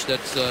been much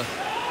that's that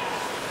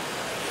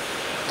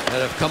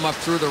have come up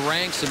through the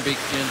ranks and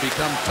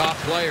become top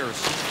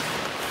players.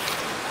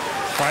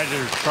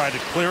 Kreider tried to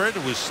clear it.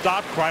 It was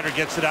stopped. Kreider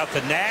gets it out to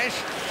Nash.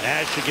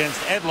 Nash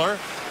against Edler.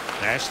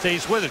 Nash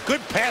stays with it.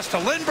 Good pass to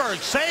Lindbergh.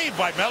 Saved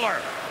by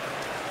Miller.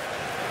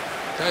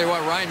 Tell you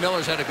what, Ryan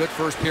Miller's had a good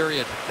first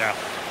period. Yeah.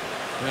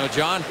 You know,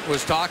 John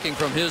was talking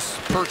from his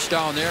perch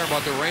down there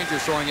about the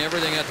Rangers throwing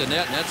everything at the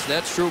net, and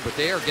that's true, but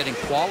they are getting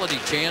quality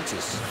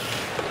chances.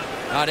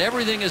 Not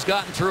everything has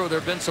gotten through. There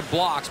have been some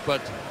blocks, but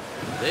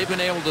they've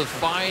been able to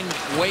find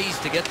ways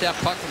to get that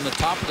puck from the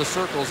top of the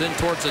circles in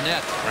towards the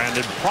net.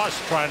 Brandon Prost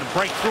trying to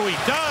break through. He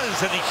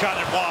does, and he shot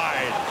it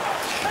wide.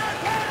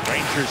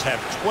 Rangers have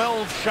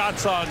 12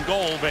 shots on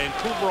goal.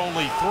 Vancouver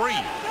only 3.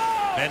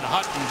 Ben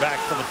Hutton back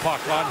for the puck.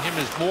 On him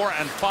is Moore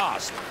and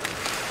Fost.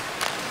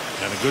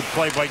 And a good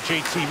play by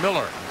JT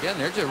Miller.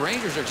 Again, the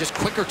Rangers are just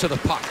quicker to the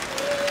puck.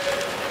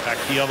 Back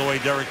the other way,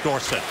 Derek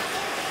Dorsett.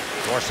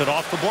 Dorsett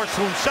off the boards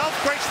to himself.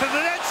 Breaks to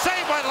the net.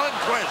 Saved by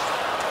Lundqvist.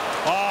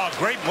 Oh,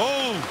 great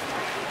move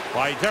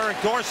by Derek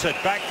Dorsett.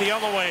 Back the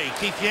other way.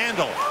 Keith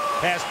Yandel.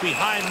 Pass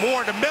behind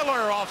Moore to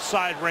Miller.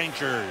 Offside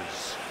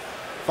Rangers.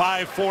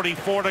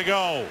 5:44 to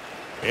go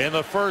in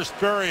the first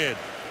period.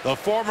 The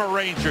former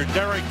Ranger,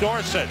 Derek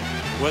Dorsett,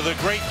 with a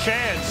great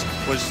chance,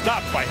 was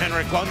stopped by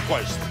Henrik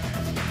Lundqvist.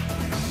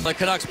 The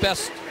Canucks'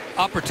 best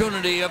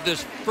opportunity of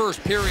this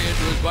first period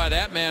was by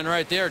that man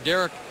right there,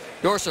 Derek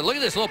Dorsett. Look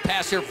at this little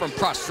pass here from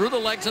Prost. Through the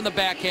legs and the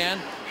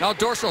backhand. Now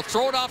Dorsett will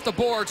throw it off the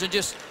boards and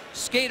just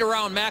skate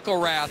around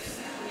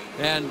McElrath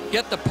and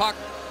get the puck.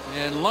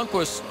 And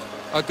Lundqvist,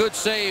 a good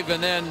save,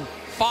 and then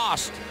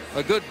Fost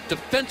a good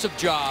defensive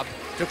job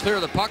to clear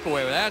the puck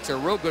away. That's a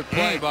real good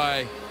play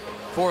by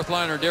fourth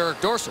liner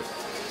Derek Dorsett.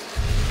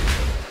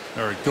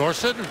 Derek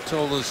Dorsett, who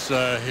told us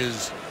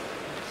his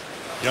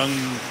young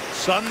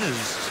son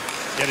is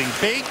getting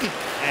big,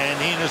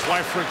 and he and his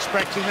wife are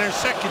expecting their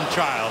second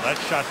child. That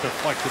shot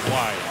deflected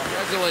wide.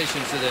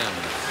 Congratulations to them.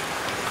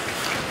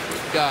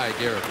 Good guy,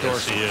 Derek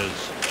Dorsett. Yes, he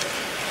is.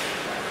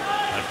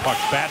 That puck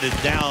batted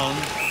down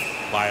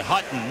by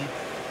Hutton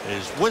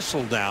is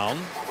whistled down.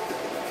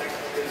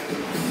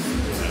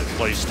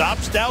 Play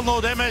stops.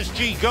 Download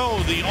MSG Go,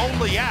 the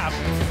only app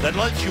that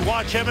lets you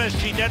watch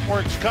MSG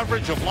Network's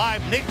coverage of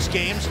live Knicks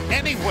games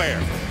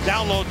anywhere.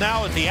 Download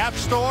now at the App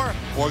Store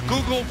or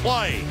Google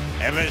Play.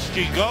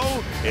 MSG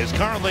Go is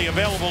currently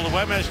available to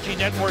MSG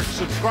Network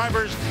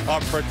subscribers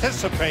of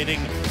participating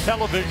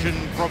television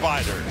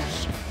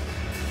providers.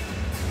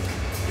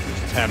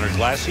 Tanner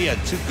Glass, he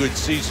had 2 good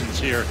seasons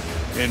here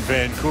in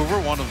Vancouver.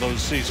 One of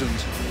those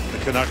seasons, the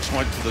Canucks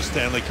went to the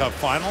Stanley Cup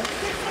final.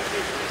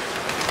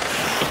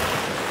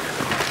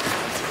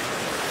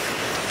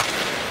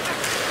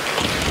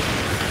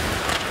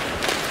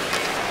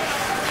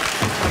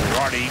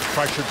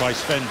 Pressured by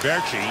Sven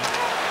Berchi.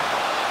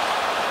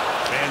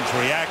 Fans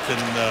reacting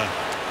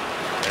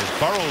as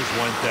Burrows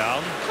went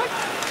down.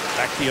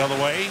 Back the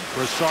other way.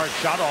 Broussard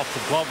shot off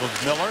the glove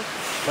of Miller.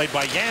 Played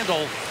by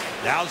Yandel.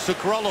 Now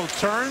Zuccarello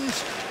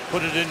turns.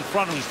 Put it in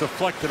front. It was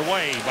deflected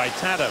away by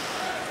Tanev.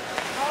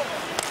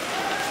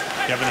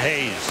 Kevin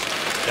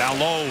Hayes down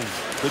low.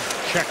 Good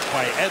check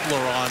by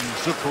Edler on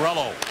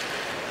Zuccarello.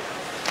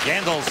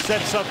 Yandel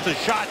sets up the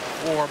shot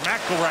for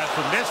McElrath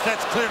from this.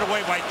 That's cleared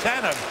away by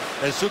Tanev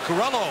as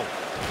Zuccarello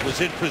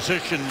was in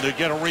position to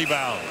get a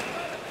rebound.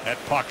 That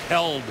puck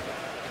held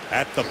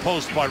at the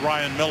post by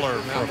Ryan Miller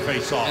for a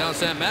face-off. Now,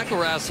 Sam,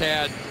 McElrath's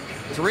had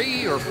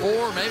 3 or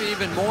 4, maybe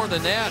even more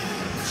than that,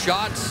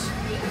 shots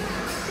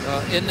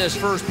in this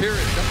first period.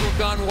 A couple have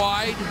gone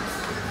wide,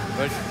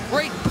 but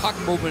great puck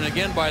movement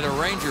again by the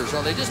Rangers.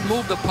 So they just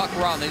move the puck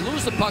around. They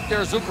lose the puck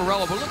there,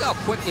 Zuccarello, but look how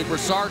quickly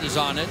Broussard is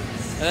on it.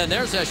 And then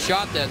there's that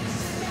shot that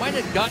might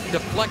have gotten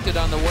deflected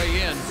on the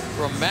way in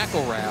from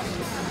McElrath.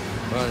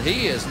 But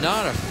he is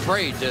not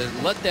afraid to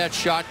let that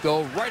shot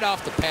go right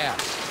off the pass.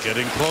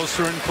 Getting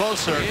closer and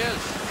closer. He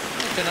is.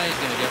 Tonight he's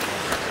going to get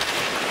one.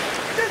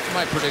 That's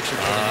my prediction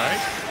for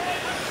tonight.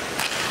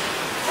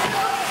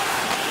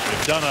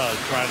 McDonough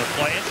trying to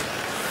play it.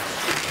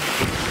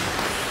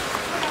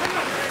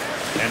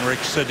 Henrik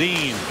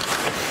Sedin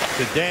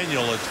to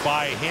Daniel. It's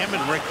by him,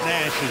 and Rick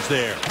Nash is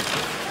there.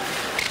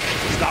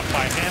 Stopped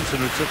by Hansen,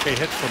 who took a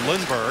hit from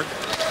Lindbergh.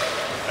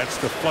 That's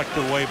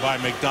deflected away by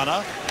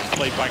McDonough and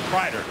played by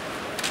Kreider.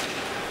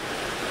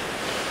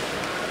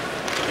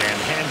 And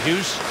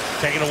Handhus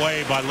taken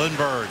away by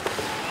Lindbergh.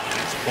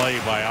 It's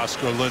played by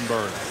Oscar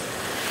Lindbergh.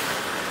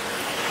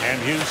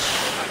 Handhus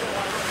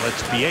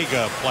lets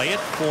Biega play it.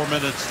 4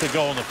 minutes to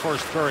go in the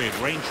first period.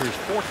 Rangers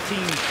 14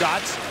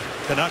 shots,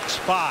 Canucks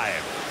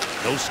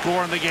 5. No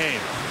score in the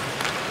game.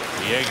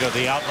 Biega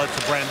the outlet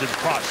to Brandon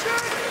Prost.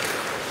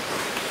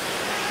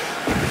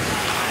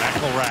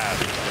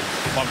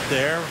 McElrath bumped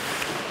there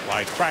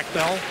by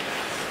Cracknell.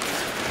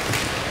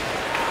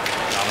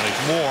 Dominic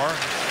Moore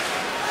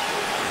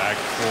back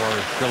for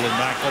Dylan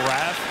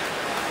McElrath.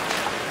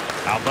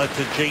 Outlet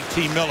to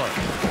JT Miller.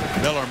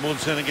 Miller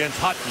moves in against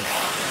Hutton.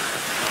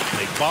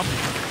 They bump.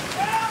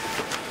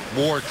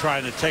 Moore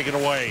trying to take it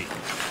away.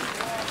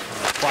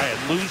 Pry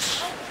it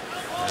loose,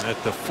 and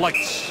it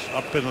deflects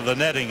up into the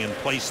netting, and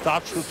play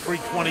stops with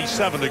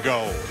 3:27 to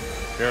go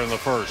here in the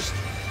first.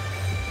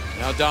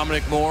 Now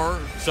Dominic Moore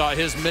saw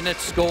his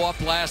minutes go up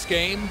last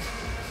game.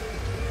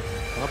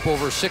 Up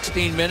over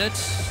 16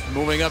 minutes.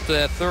 Moving up to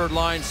that third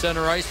line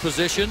center ice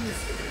position.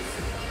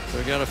 So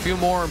we got a few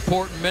more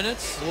important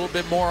minutes. A little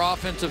bit more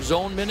offensive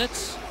zone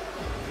minutes.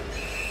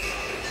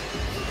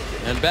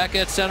 And back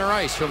at center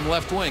ice from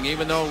left wing.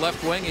 Even though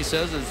left wing, he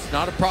says, is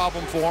not a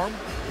problem for him.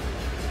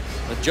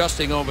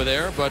 Adjusting over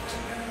there, but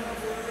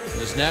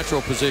his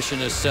natural position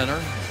is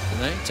center.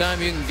 And anytime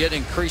you can get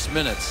increased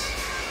minutes.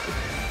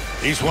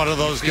 He's one of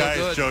those guys,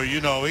 good. Joe,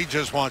 you know, he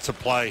just wants to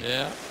play.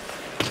 Yeah.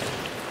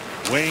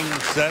 Wing,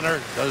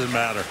 center, doesn't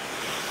matter.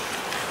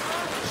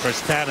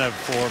 Chris Tanev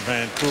for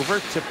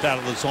Vancouver, tipped out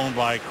of the zone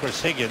by Chris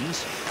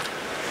Higgins.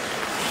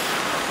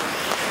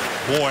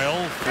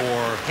 Boyle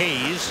for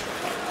Hayes.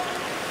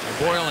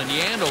 Boyle and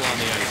Yandel on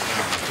the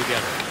ice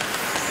together.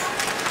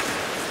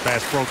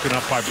 Pass broken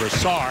up by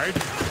Broussard.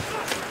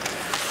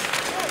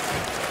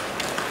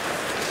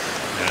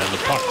 And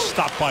the puck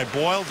stopped by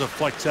Boyle,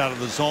 deflects out of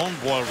the zone.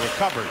 Boyle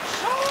recovers.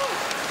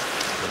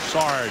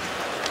 Broussard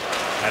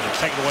had it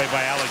taken away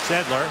by Alex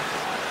Edler.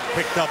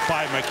 Picked up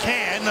by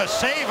McCann. A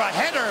save, a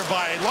header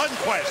by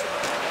Lundqvist.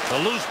 The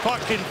loose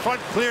puck in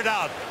front cleared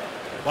out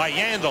by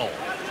Yandel.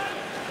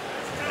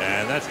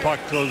 And that puck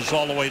goes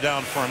all the way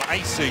down for an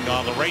icing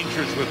on the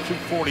Rangers with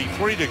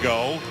 2:43 to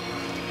go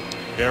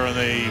here in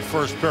the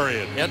first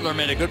period. Edler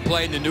made a good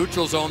play in the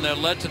neutral zone that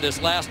led to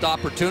this last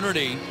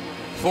opportunity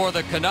for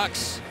the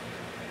Canucks.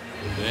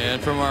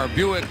 And from our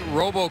Buick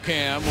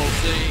RoboCam, we'll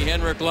see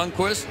Henrik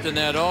Lundqvist and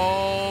that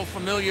all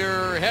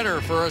familiar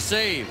header for a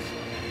save.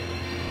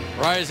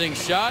 Rising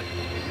shot,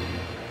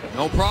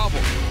 no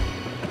problem.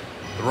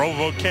 The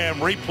RoboCam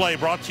replay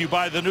brought to you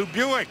by the new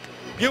Buick.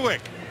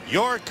 Buick,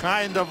 your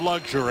kind of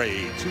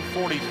luxury.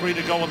 2:43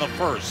 to go in the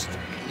first.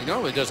 He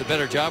normally does a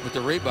better job with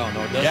the rebound,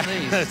 though, doesn't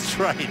he? That's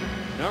right.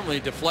 Normally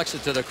deflects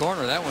it to the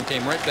corner. That one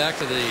came right back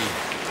to the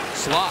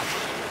slot.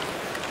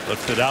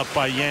 Lifted out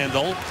by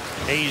Yandel.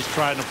 Hayes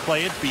trying to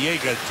play it.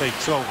 Biega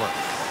takes over.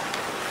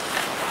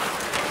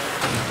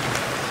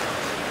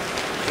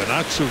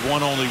 Canucks have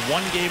won only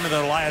one game in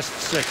their last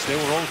 6. They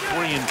were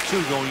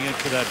 0-3-2 going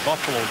into that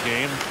Buffalo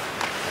game.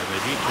 And they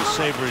beat the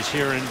Sabres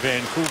here in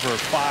Vancouver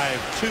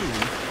 5-2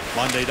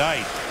 Monday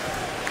night.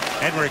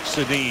 Henrik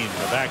Sedin,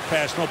 the back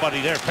pass,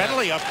 nobody there.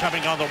 Penalty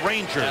upcoming on the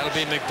Rangers. That'll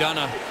be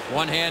McDonough.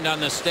 One hand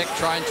on the stick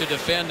trying to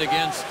defend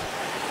against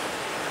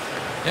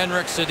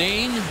Henrik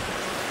Sedin.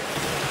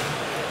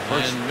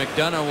 And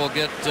McDonough will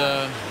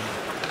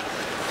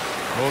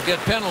get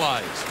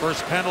penalized.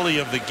 First penalty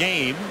of the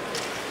game.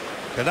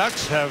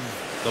 Canucks have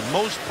the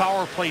most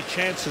power play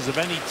chances of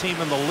any team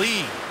in the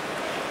league.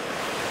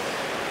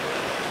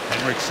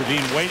 Henrik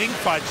Sedin waiting,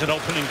 finds an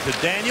opening to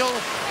Daniel.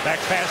 Back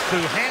pass to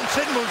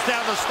Hansen, moves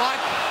down the slot,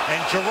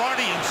 and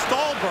Girardi and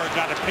Stallberg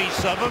got a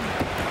piece of him.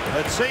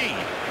 Let's see.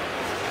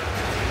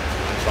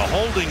 It's a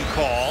holding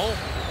call.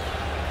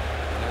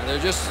 They're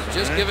just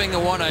giving the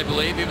one, I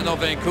believe, even though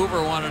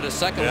Vancouver wanted a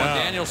second one.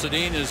 Daniel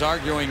Sedin is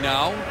arguing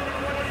now.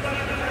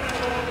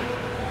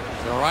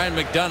 So Ryan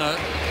McDonough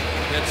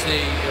gets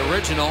the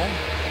original,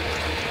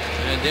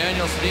 and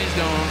Daniel Sedin's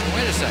going,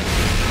 wait a second,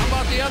 how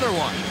about the other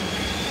one?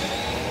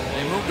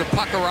 They move the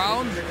puck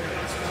around.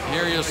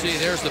 Here you'll see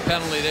there's the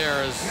penalty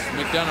there as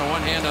McDonough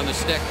one hand on the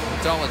stick.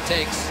 That's all it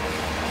takes.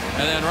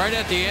 And then right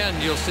at the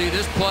end you'll see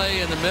this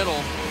play in the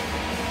middle.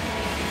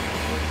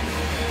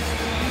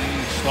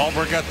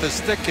 Stallberg got the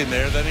stick in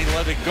there, then he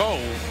let it go.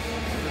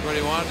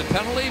 Everybody wanted the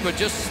penalty, but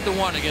just the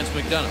one against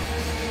McDonough.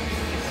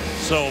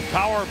 So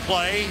power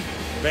play,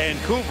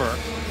 Vancouver.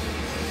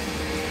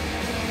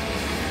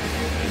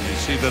 And you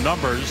see the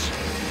numbers.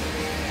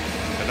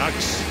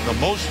 Canucks the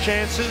most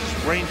chances,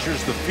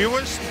 Rangers the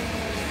fewest.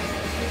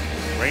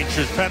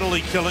 Rangers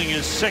penalty killing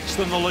is 6th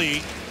in the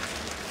league.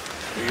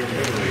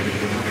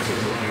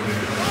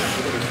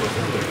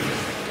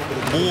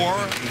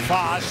 Moore,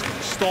 Fost,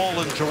 Stahl,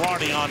 and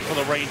Girardi on for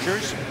the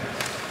Rangers.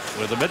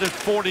 With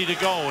 1:40 to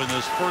go in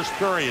this first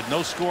period.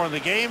 No score in the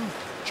game.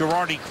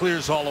 Girardi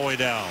clears all the way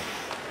down.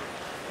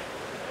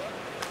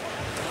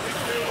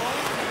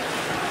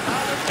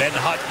 Ben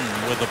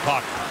Hutton with the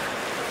puck.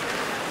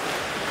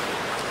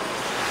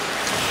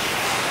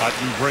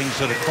 Hutton brings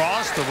it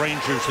across. The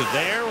Rangers are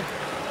there.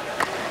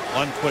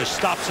 Lundqvist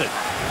stops it.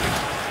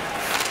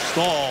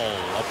 Stahl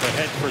up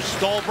ahead for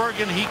Stallberg,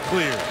 and he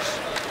clears.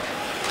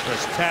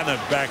 Chris Tanev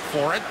back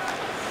for it.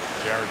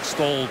 Jared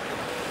Stoll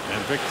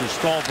and Victor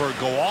Stallberg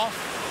go off.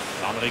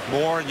 Dominic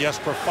Moore and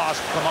Jesper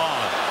Fast come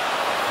on.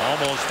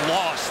 Almost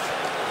lost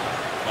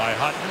by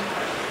Hutton.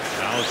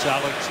 Now it's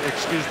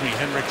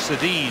Henrik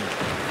Sedin.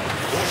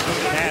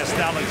 Past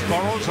Alex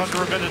Burrows,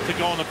 under a minute to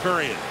go in the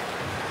period.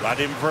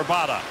 Radim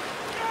Vrbata.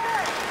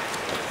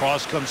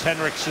 Across comes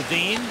Henrik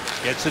Sedin.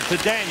 Gets it to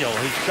Daniel.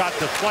 His shot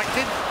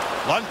deflected.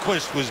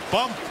 Lundqvist was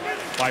bumped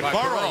by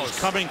Burrows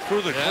coming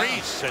through the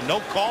crease, and no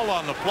call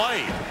on the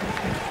play.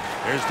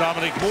 Here's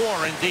Dominic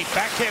Moore in deep.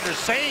 Backhander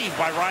saved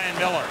by Ryan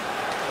Miller.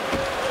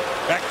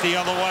 Back the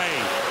other way.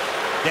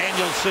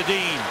 Daniel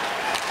Sedin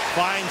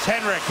finds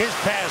Henrik. His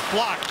pass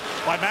blocked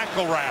by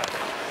McElrath.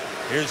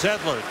 Here's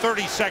Edler.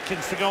 30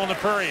 seconds to go in the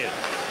period.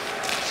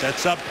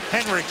 Sets up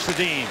Henrik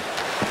Sedin.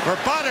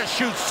 Vrbata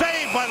shoots.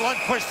 Saved by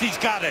Lundqvist. He's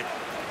got it.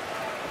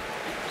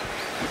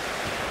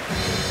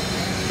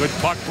 Good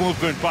puck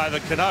movement by the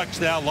Canucks.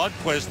 Now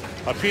Lundqvist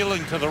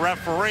appealing to the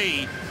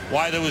referee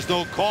why there was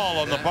no call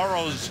on the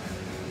Burrows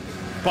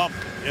bump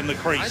in the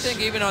crease. I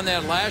think even on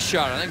that last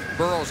shot, I think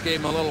Burrows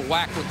gave him a little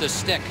whack with the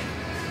stick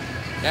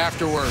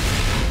afterward.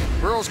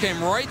 Burrows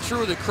came right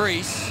through the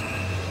crease,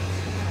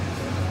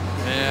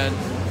 and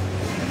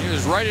he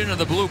was right into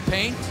the blue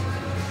paint.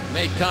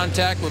 Made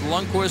contact with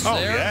Lundqvist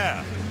there.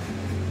 Yeah.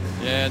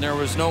 And there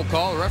was no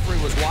call. The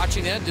referee was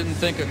watching that, didn't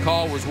think a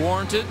call was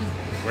warranted.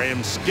 Graham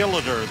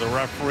Skilleter, the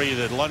referee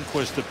that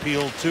Lundqvist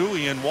appealed to.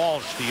 Ian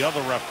Walsh, the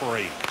other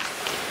referee.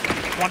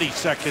 20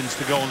 seconds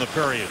to go in the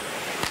period.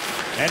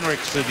 Henrik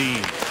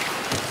Sedin.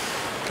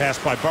 Pass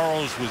by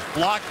Burrows was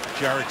blocked.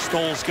 Jared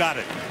Stoll's got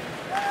it.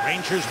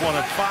 Rangers one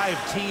of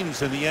 5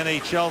 teams in the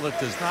NHL that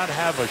does not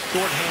have a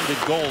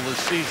shorthanded goal this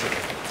season.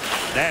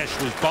 Nash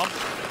was bumped.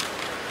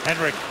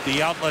 Henrik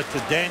the outlet to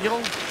Daniel.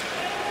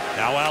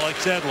 Now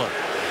Alex Edler.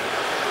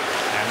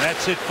 And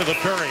that's it for the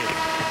period.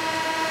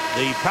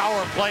 The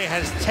power play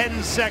has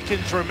 10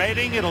 seconds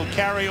remaining. It'll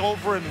carry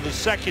over into the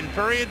second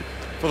period.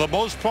 For the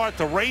most part,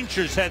 the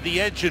Rangers had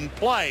the edge in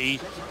play.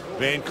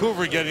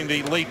 Vancouver getting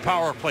the late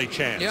power play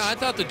chance. Yeah, I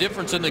thought the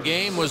difference in the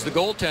game was the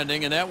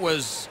goaltending, and that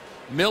was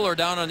Miller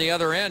down on the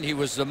other end, he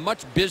was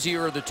much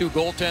busier of the two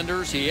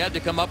goaltenders. He had to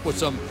come up with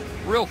some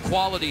real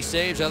quality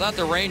saves. I thought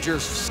the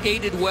Rangers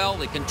skated well.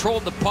 They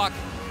controlled the puck.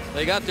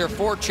 They got their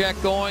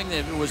forecheck going.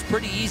 It was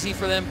pretty easy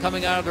for them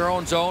coming out of their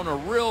own zone. A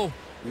real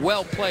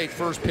well-played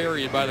first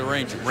period by the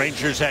Rangers.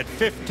 Rangers had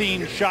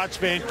 15 shots,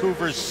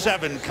 Vancouver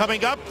 7.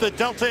 Coming up, the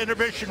Delta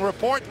Intermission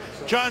Report.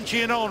 John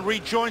Giannone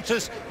rejoins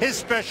us. His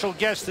special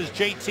guest is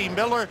JT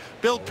Miller.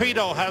 Bill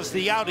Pito has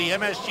the Audi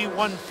MSG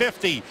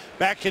 150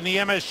 back in the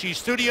MSG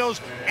studios.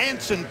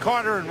 Anson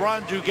Carter and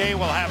Ron Duguay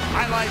will have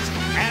highlights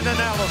and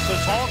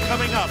analysis all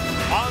coming up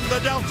on the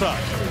Delta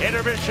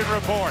Intermission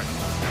Report.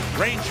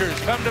 Rangers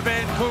come to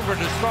Vancouver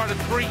to start a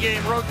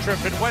 3-game road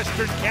trip in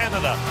Western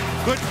Canada.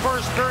 Good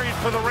first period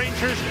for the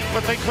Rangers,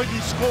 but they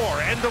couldn't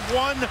score. End of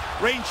 1,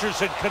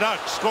 Rangers and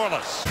Canucks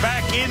scoreless.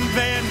 Back in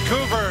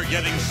Vancouver,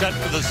 getting set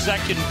for the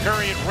second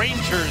period.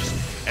 Rangers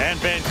and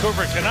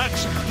Vancouver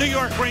Canucks. New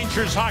York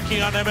Rangers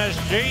hockey on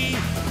MSG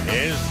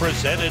is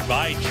presented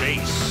by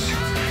Chase.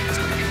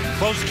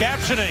 Closed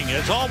captioning,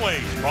 as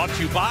always, brought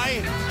to you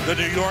by the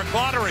New York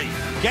Lottery.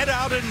 Get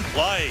out and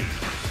play.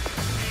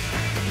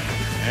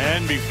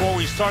 And before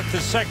we start the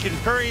second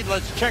period,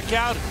 let's check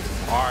out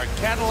our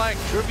Cadillac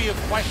trivia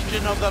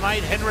question of the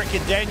night. Henrik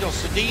and Daniel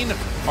Sedin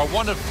are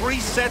one of 3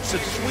 sets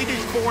of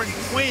Swedish-born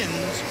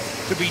twins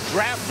to be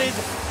drafted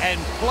and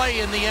play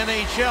in the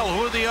NHL.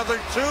 Who are the other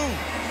 2?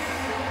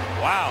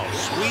 Wow,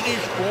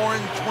 Swedish-born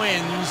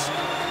twins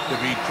to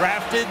be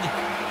drafted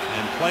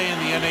and play in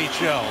the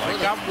NHL. I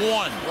got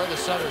one. Where the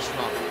Sutters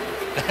from?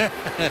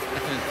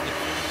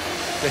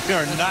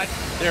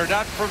 They're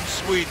not from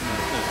Sweden.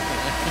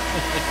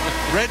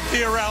 Red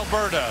Deer,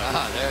 Alberta.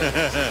 There it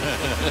is.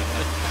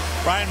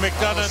 Brian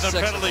McDonough in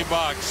the penalty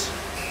box.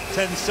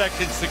 10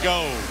 seconds to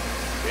go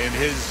in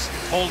his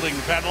holding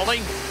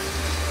penalty.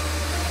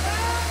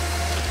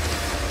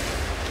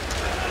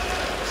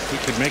 We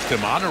could make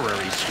them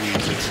honorary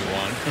Swedes if you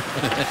want.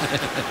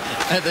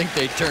 I think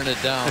they turn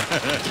it down.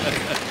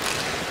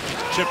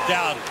 Chipped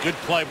out. Good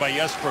play by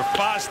Jesper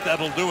Fast.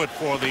 That'll do it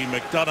for the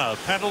McDonough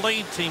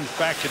penalty. Team's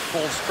back at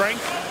full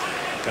strength.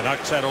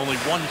 Canucks had only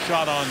 1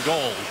 shot on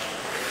goal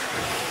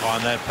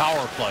on that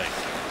power play.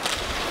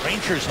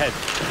 Rangers had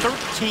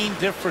 13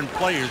 different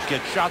players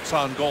get shots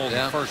on goal in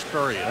the first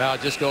period. Well,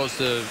 it just goes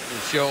to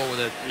show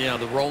that, you know,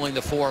 the rolling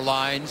the 4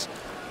 lines.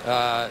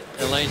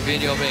 Alain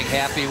Vigneault being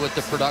happy with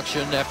the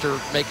production after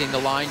making the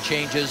line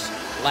changes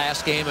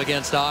last game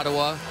against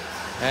Ottawa.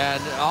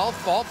 And all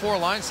 4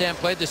 lines, Sam,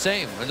 played the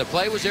same. When the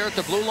play was there at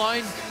the blue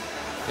line,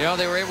 you know,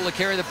 they were able to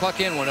carry the puck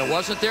in. When it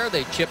wasn't there,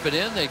 they chip it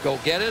in, they go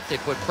get it, they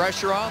put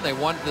pressure on, they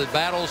won the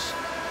battles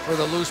for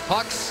the loose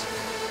pucks.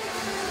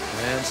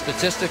 And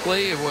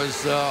statistically, it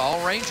was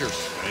all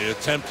Rangers. They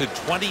attempted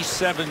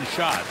 27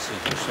 shots,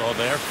 as you saw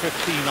there,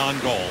 15 on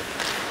goal.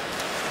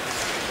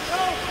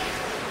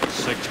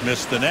 6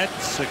 missed the net,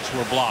 6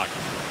 were blocked.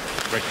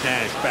 Rick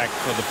Nash back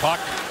for the puck.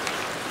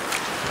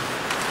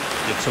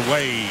 Gets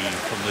away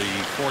from the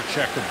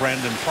forecheck of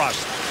Brandon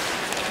Prost.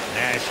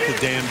 Nash to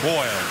Dan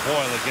Boyle.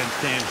 Boyle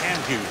against Dan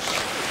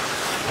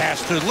Handhughes.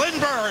 Pass to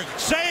Lindbergh.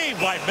 Saved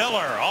by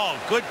Miller. Oh,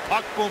 good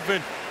puck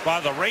movement by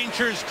the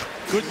Rangers.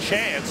 Good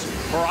chance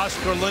for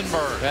Oscar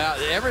Lindbergh. Yeah,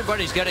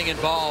 everybody's getting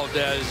involved,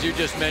 as you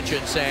just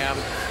mentioned, Sam.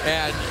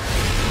 And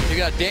you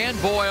got Dan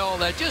Boyle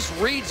that just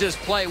reads his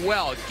play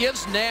well. It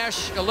gives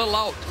Nash a little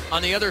out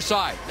on the other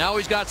side. Now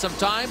he's got some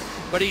time,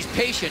 but he's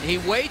patient. He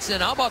waits,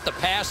 and how about the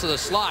pass to the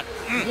slot?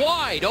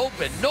 Wide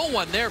open. No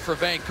one there for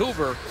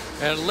Vancouver.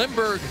 And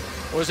Lindbergh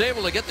was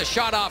able to get the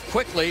shot off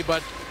quickly,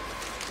 but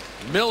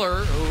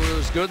Miller, who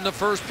was good in the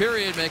first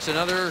period, makes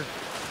another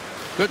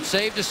good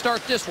save to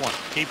start this one.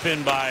 Keep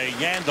in by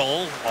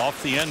Yandel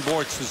off the end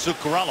boards to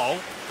Zuccarello.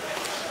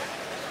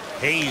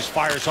 Hayes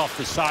fires off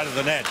the side of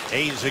the net.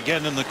 Hayes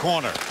again in the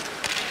corner.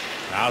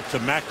 Out to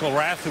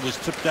McElrath, who was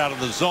tipped out of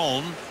the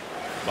zone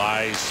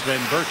by Sven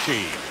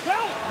Berchi.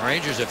 The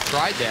Rangers have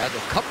tried that a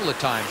couple of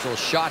times. Those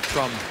shots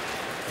from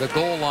the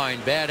goal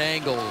line, bad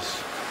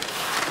angles.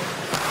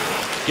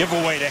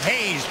 Giveaway to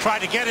Hayes. Tried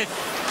to get it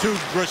to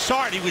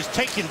Brassard. He was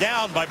taken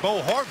down by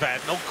Bo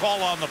Horvat. No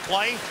call on the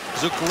play.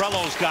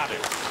 Zuccarello's got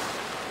it.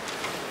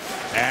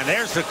 And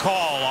there's the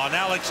call on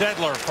Alex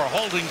Edler for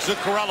holding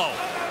Zuccarello.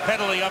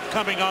 Penalty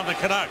upcoming on the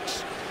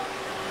Canucks.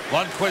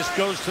 Lundqvist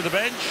goes to the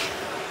bench.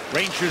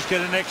 Rangers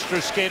get an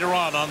extra skater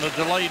on the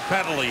delayed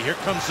penalty. Here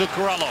comes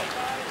Zuccarello.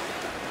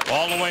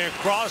 All the way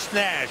across.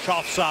 Nash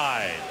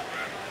offside.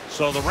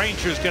 So the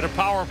Rangers get a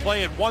power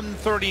play at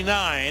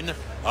 1:39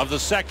 of the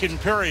second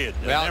period.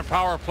 And their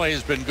power play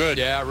has been good.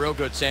 Yeah, real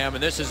good, Sam.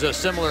 And this is a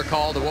similar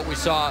call to what we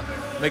saw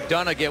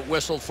McDonough get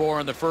whistled for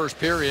in the first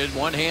period.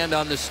 One hand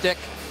on the stick.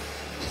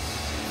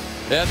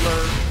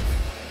 Edler.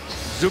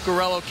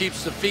 Zuccarello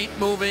keeps the feet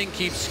moving,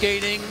 keeps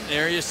skating.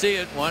 There you see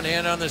it. One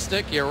hand on the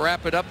stick. You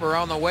wrap it up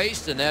around the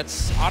waist, and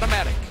that's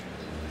automatic.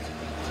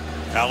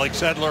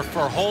 Alex Edler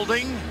for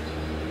holding.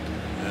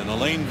 And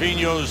Alain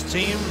Vigneault's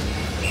team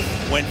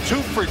went 2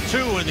 for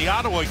 2 in the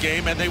Ottawa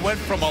game, and they went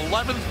from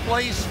 11th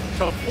place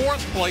to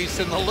 4th place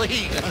in the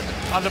league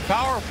on the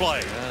power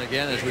play. And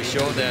again, as we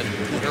showed that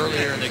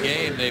earlier in the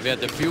game, they've had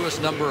the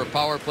fewest number of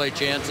power play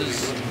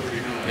chances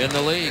in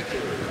the league.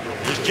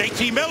 There's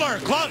JT Miller,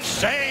 glove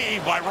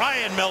save by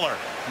Ryan Miller.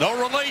 No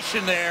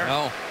relation there.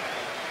 No.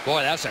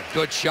 Boy, that's a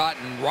good shot,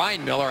 and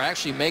Ryan Miller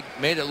actually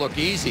made it look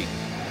easy.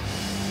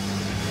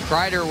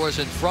 Kreider was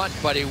in front,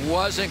 but he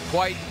wasn't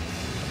quite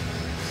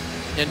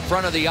in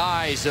front of the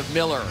eyes of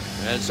Miller,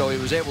 and so he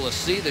was able to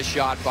see the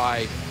shot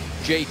by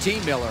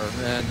JT Miller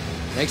and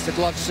makes the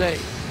glove save.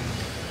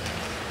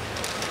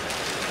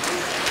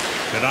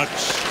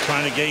 Canucks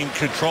trying to gain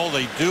control.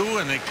 They do,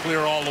 and they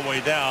clear all the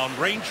way down.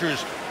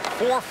 Rangers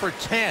 4 for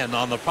 10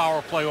 on the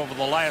power play over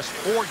the last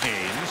 4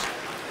 games.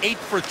 8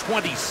 for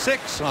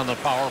 26 on the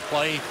power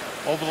play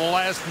over the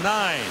last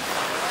 9.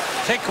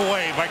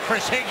 Takeaway by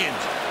Chris Higgins.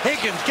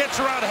 Higgins gets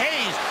around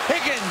Hayes.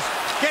 Higgins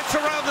gets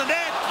around the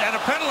net, and a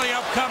penalty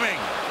upcoming.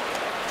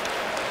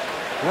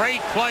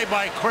 Great play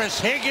by Chris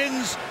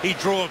Higgins. He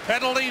drew a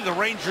penalty. The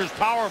Rangers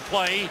power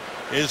play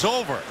is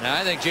over. Now,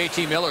 I think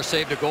JT Miller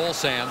saved a goal,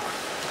 Sam.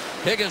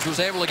 Higgins was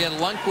able to get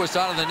Lundqvist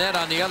out of the net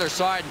on the other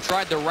side and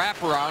tried the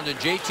wraparound, and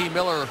JT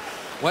Miller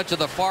went to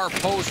the far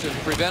post and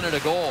prevented a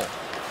goal.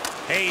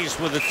 Hayes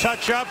with a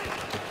touch-up,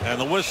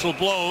 and the whistle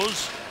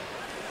blows.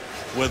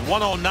 With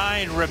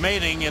 1:09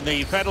 remaining in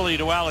the penalty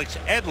to Alex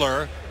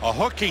Edler, a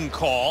hooking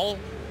call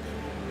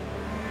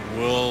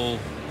will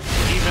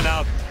even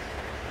out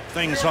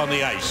things on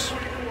the ice.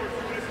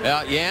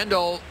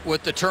 Yandel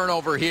with the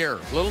turnover here.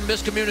 Little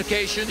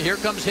miscommunication. Here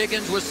comes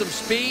Higgins with some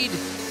speed.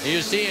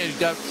 You see it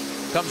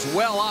comes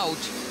well out,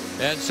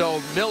 and so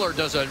Miller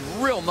does a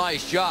real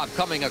nice job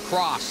coming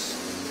across.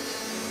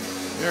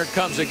 Here it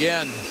comes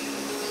again.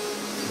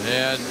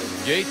 And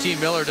JT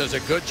Miller does a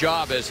good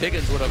job, as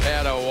Higgins would have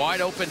had a wide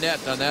open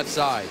net on that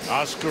side.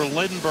 Oscar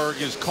Lindberg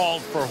is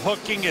called for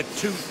hooking at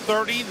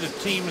 2:30. The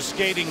team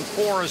skating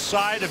 4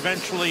 aside.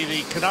 Eventually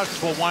the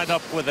Canucks will wind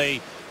up with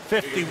a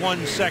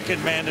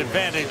 51-second man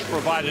advantage,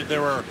 provided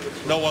there are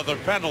no other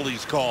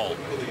penalties called.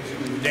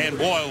 Dan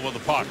Boyle with the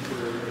puck.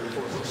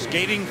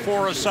 Skating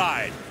 4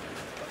 aside.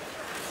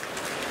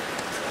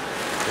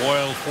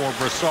 Boyle for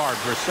Brassard.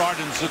 Brassard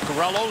and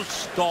Zuccarello,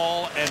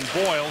 Stahl and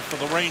Boyle for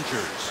the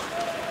Rangers.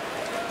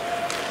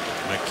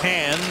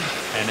 McCann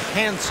and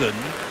Hansen,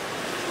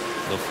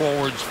 the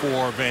forwards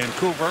for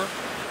Vancouver,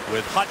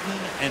 with Hutton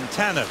and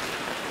Tanev.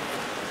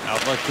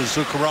 Outlet to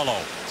Zuccarello.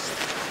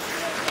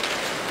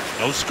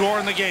 No score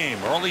in the game.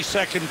 Early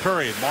second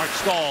period. Mark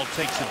Stahl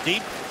takes it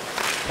deep.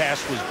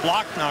 Pass was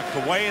blocked, knocked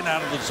away, and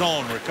out of the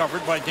zone.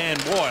 Recovered by Dan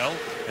Boyle,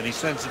 and he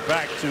sends it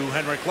back to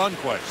Henrik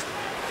Lundqvist.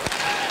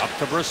 Up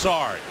to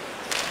Brassard.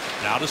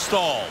 Now to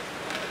Stahl.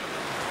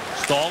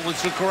 Stahl with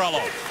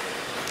Zuccarello.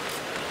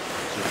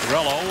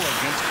 Zuccarello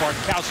against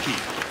Bartkowski.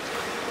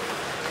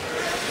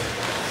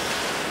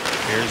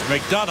 Here's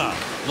McDonough.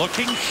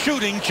 Looking,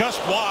 shooting just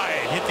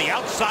wide. Hit the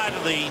outside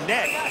of the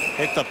net.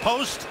 Hit the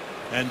post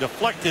and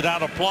deflected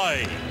out of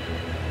play.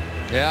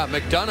 Yeah,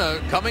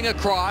 McDonough coming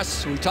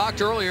across. We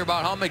talked earlier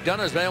about how McDonough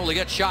has been able to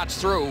get shots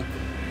through,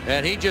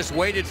 and he just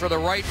waited for the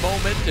right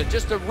moment, and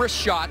just a wrist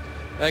shot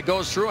that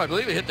goes through. I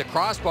believe it hit the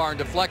crossbar and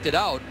deflected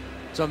out.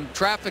 Some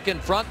traffic in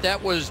front.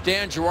 That was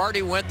Dan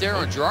Girardi went there,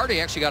 and Girardi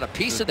actually got a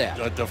piece of that.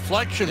 A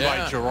deflection by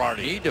Girardi.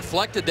 He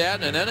deflected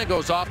that, and then it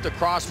goes off the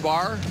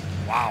crossbar.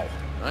 Wow.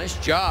 Nice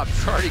job.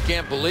 Girardi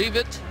can't believe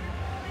it.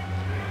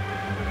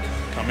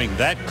 Coming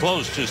that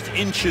close, just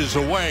inches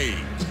away.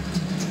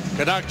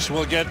 Canucks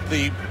will get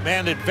the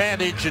man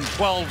advantage in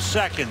 12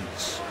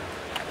 seconds.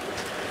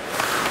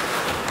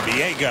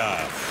 Biega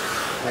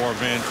for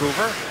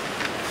Vancouver.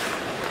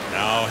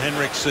 Now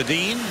Henrik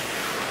Sedin.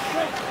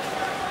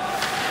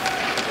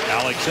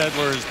 Alex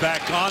Edler is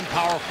back on.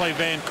 Power play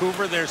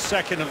Vancouver, their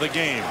second of the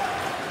game.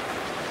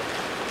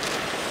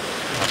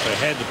 Up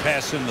ahead to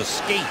pass in the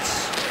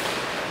skates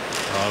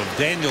of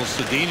Daniel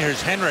Sedin. Here's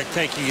Henrik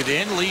taking it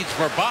in. Leads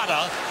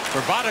Verbata.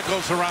 Verbata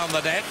goes around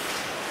the net.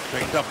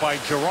 Picked up by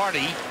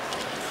Girardi.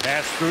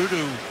 Pass through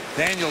to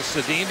Daniel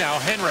Sedin. Now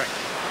Henrik.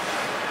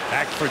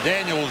 Back for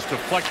Daniels.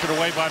 Deflected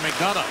away by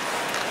McDonough.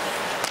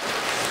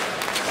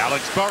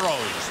 Alex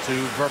Burrows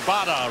to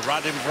Verbata.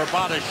 Radim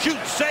Verbata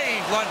shoots,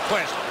 save,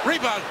 Lundqvist.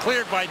 Rebound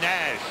cleared by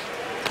Nash.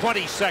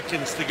 20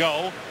 seconds to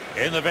go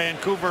in the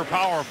Vancouver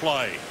power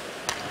play.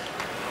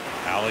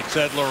 Alex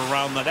Edler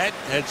around the net,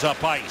 heads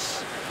up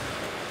ice.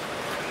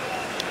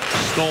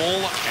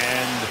 Stoll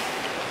and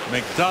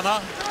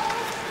McDonough,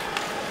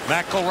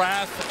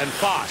 McElrath and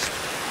Fost.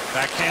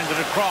 Backhanded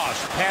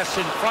across, pass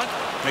in front.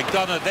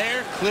 McDonough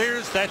there,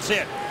 clears, that's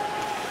it.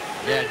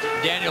 Yeah,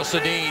 Daniel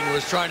Sedin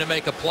was trying to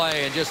make a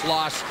play and just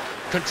lost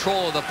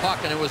control of the puck,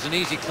 and it was an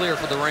easy clear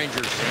for the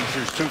Rangers.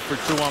 Rangers 2 for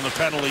 2 on the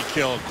penalty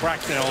kill.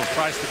 Cracknell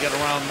tries to get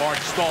around Mark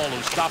Stahl,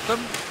 who stopped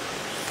him.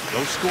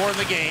 No score in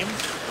the game.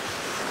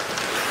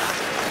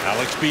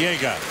 Alex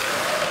Biega.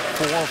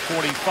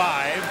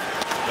 4:45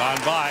 gone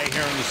by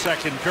here in the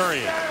second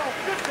period.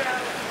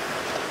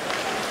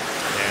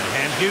 And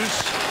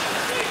Handhus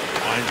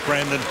finds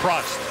Brandon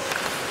Prost.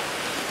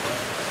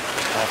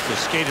 Off the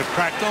skate of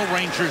Cracknell,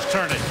 Rangers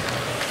turn it.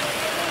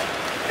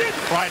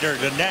 Kreider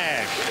to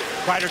Nash.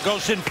 Kreider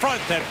goes in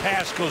front. That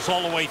pass goes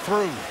all the way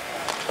through.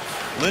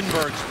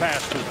 Lindbergh's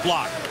pass was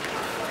blocked.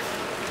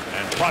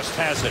 And Prost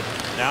has it.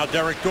 Now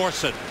Derek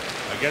Dorsett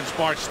against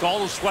Mark Stahl,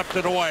 who swept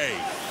it away.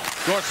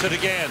 Dorsett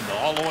again,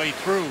 all the way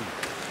through.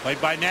 Played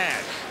by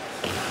Nash.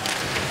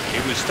 He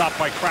was stopped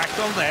by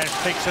Cracknell. Nash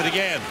takes it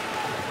again.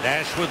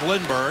 Nash with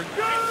Lindbergh.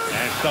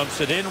 Nash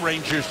dumps it in.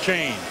 Rangers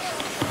change.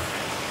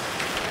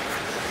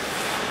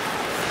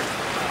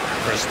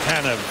 Chris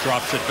Tanev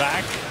drops it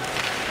back.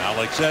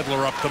 Alex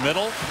Edler up the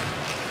middle.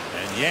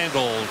 And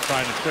Yandel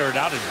trying to clear it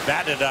out. Is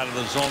batted out of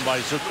the zone by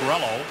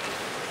Zuccarello.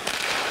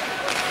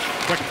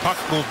 Quick puck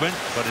movement,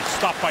 but it's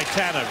stopped by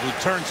Tanev, who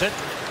turns it.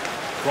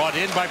 Brought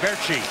in by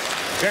Berchi.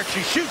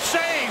 Berchi shoots,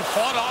 save,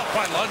 fought off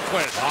by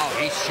Lundqvist. Oh,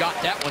 he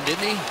shot that one,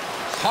 didn't he?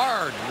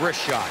 Hard wrist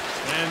shot.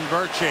 And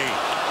Berchi,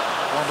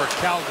 former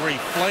Calgary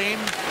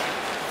Flame,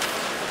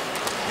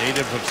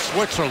 native of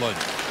Switzerland.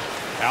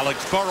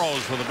 Alex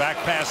Burrows with a back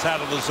pass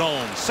out of the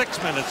zone. 6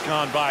 minutes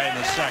gone by in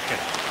the second.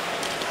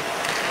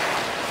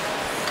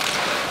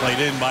 Played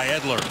in by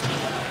Edler.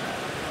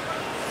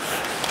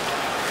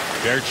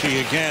 Berchi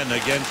again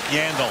against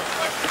Yandel.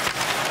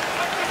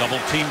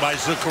 Double team by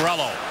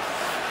Zuccarello.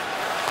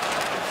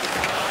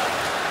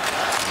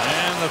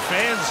 And the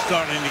fans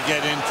starting to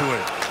get into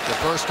it. The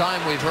first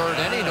time we've heard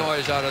any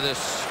noise out of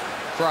this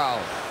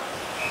crowd.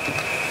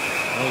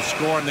 No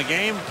score in the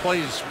game.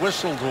 Plays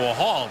whistle to a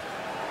halt.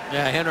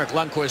 Yeah, Henrik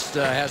Lundqvist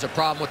has a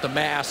problem with the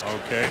mask.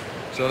 Okay.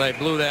 So they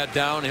blew that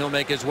down. He'll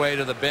make his way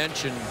to the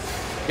bench and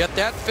get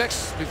that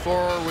fixed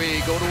before we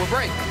go to a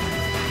break.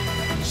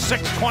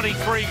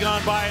 6:23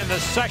 gone by in the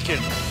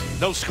second.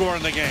 No score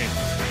in the game.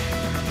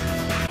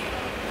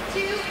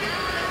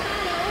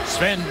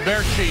 Sven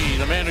Berchi,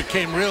 the man who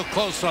came real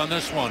close on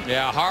this one.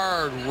 Yeah,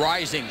 hard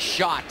rising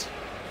shot.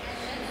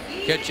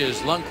 Catches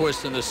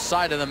Lundqvist in the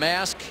side of the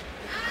mask.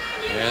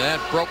 And that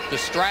broke the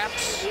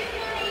straps.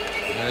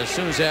 And as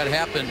soon as that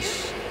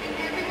happens,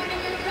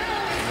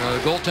 the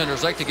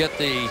goaltenders like to get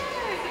the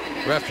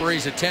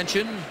referee's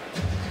attention.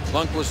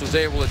 Lundqvist was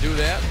able to do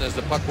that. As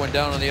the puck went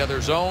down in the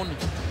other zone,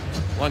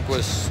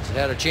 Lundqvist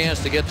had a chance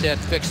to get that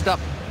fixed up.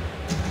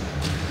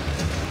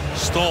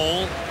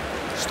 Stoll,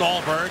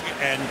 Stallberg,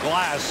 and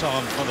Glass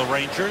on for the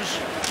Rangers.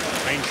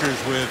 Rangers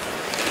with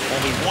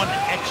only one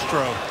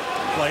extra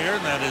player,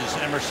 and that is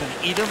Emerson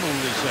Edom,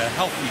 who is a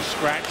healthy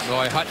scratch.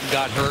 Roy Hutton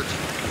got hurt.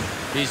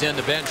 He's in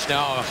the bench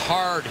now. A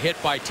hard hit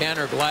by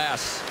Tanner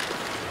Glass.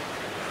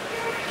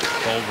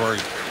 Goldberg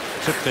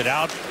tipped it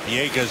out.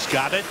 Viegas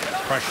got it.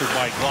 Pressured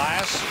by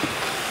Glass.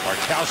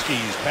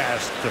 Barkowski's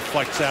pass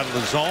deflects out of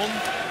the zone.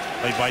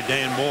 Played by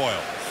Dan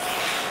Boyle.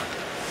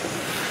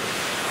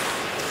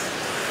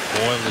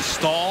 Boyle to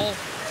Stahl.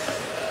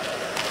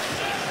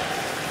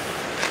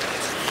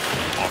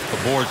 Off the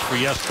boards for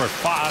Jesper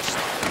Fast.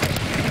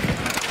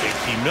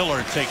 JT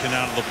Miller taken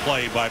out of the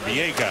play by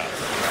Biega.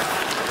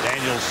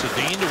 Daniel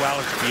Sedin to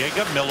Alex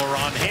Biega. Miller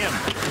on him.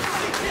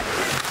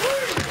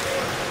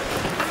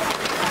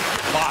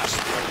 Fast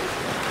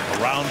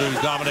around to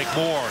Dominic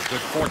Moore.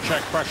 Good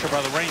forecheck pressure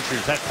by the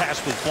Rangers. That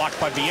pass was blocked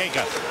by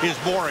Biega. Here's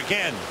Moore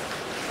again.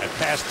 That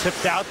pass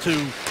tipped out to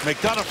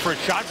McDonough for a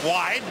shot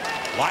wide.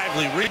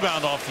 Lively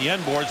rebound off the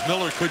end boards.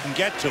 Miller couldn't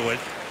get to it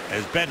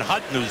as Ben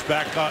Hutton, who's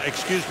back.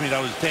 Excuse me,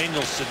 that was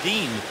Daniel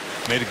Sedin,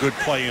 made a good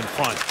play in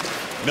front.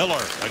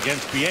 Miller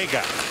against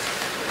Biega.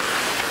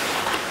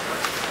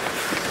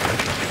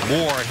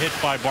 Moore hit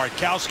by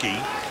Bartkowski.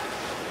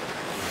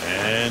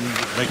 And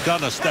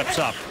McDonough steps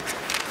up.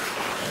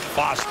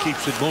 Foss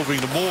keeps it moving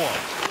to Moore.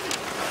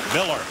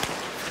 Miller.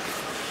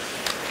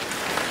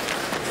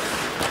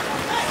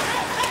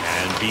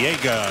 And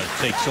Biega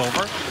takes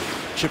over.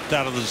 Chipped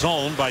out of the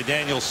zone by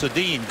Daniel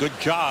Sedin. Good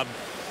job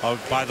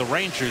by the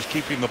Rangers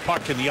keeping the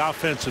puck in the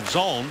offensive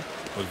zone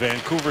with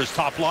Vancouver's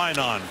top line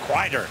on.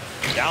 Kreider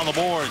down the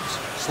boards.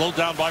 Slowed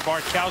down by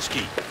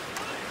Bartkowski.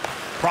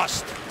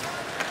 Prost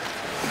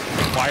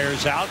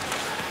fires out.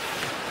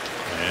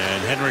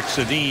 And Henrik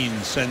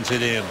Sedin sends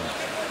it in.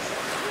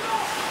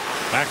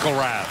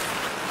 McElrath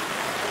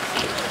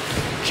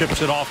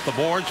chips it off the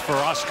boards for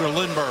Oscar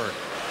Lindbergh.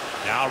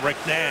 Now Rick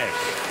Nash.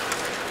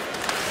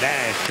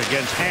 Nash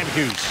against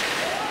Hamhuis.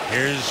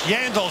 Here's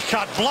Yandel,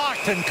 shot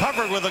blocked and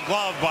covered with a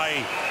glove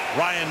by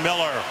Ryan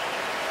Miller.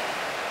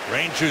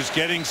 Rangers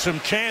getting some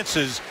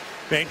chances.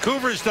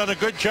 Vancouver's done a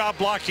good job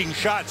blocking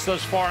shots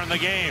thus far in the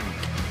game.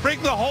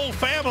 Bring the whole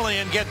family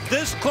and get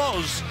this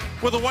close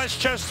with the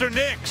Westchester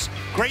Knicks.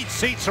 Great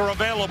seats are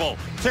available.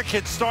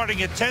 Tickets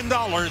starting at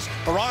 $10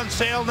 are on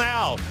sale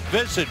now.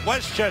 Visit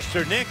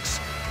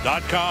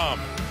westchesterknicks.com.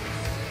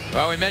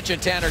 Well, we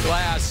mentioned Tanner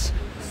Glass.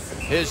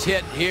 His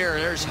hit here.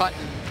 There's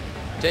Hutton.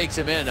 Takes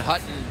him in.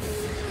 Hutton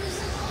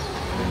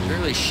is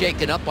really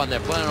shaken up on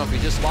that play. I don't know if he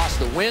just lost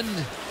the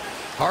wind.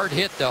 Hard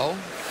hit, though.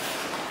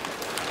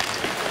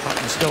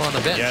 Hutton's still on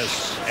the bench.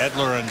 Yes,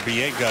 Edler and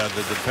Biega,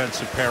 the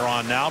defensive pair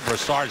on now.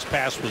 Brassard's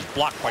pass was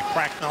blocked by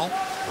Cracknell.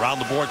 Around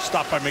the board,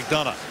 stopped by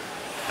McDonough.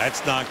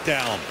 That's knocked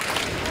down.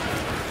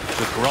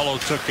 Zuccarello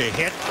took a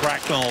hit.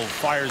 Cracknell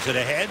fires it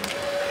ahead.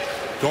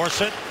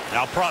 Dorsett,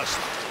 now Prust.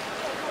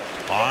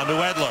 On to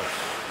Edler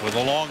with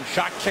a long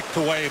shot kicked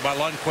away by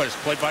Lundqvist.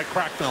 Played by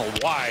Cracknell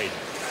wide.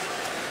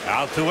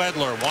 Out to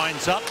Edler,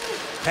 winds up.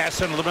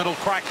 Pass into the middle,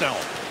 Cracknell.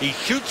 He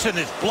shoots and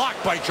is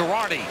blocked by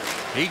Girardi.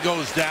 He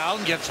goes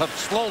down, gets up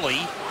slowly,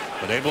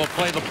 but able to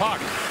play the puck.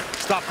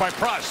 Stopped by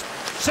Prust.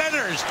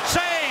 Centers,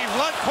 save,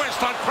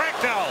 Lundqvist on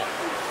Cracknell.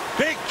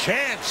 Big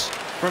chance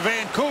for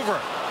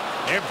Vancouver.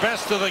 Their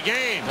best of the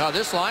game. Now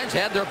this line's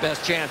had their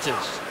best chances.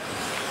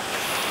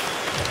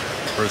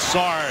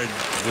 Brassard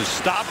was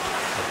stopped.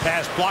 The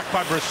pass blocked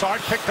by Brassard,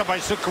 picked up by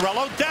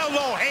Zuccarello. Down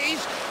low,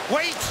 Hayes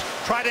waits,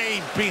 tried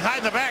a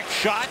behind the back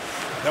shot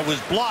that was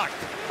blocked.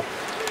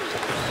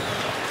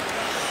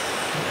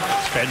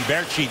 Sven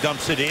Berchi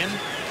dumps it in,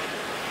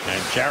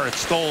 and Jarrett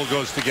Stoll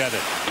goes to get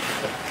it.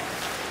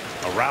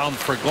 Around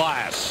for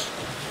Glass.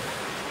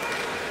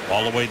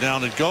 All the way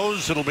down it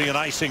goes. It'll be an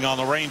icing on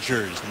the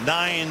Rangers.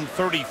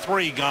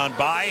 9:33 gone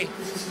by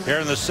here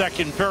in the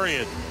second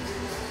period.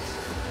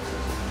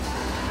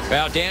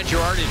 Well, Dan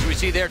Girardi, as we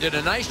see there, did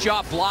a nice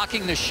job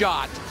blocking the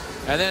shot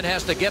and then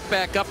has to get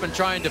back up and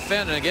try and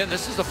defend. And again,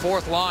 this is the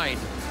fourth line.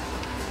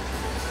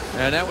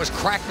 And that was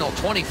Cracknell,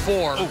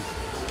 24. Ooh.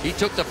 He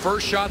took the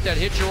first shot that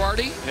hit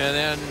Girardi, and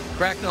then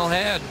Cracknell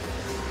had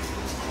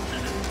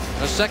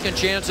a second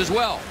chance as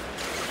well.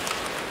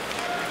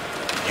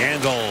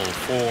 Yandel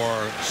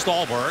for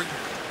Stallberg.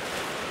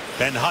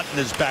 Ben Hutton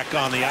is back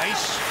on the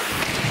ice.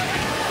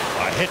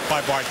 A hit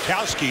by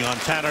Bartkowski on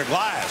Tanner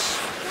Glass.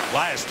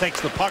 Glass takes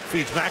the puck,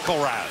 feeds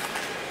McElrath.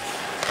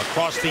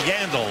 Across to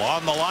Yandel.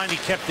 On the line, he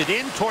kept it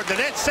in toward the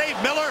net.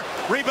 Save Miller.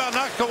 Rebound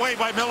knocked away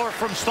by Miller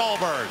from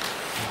Stallberg.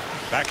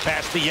 Back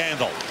pass to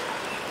Yandel.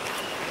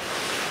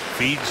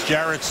 Feeds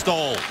Jarrett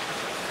Stoll.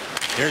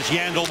 Here's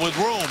Yandel with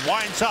room.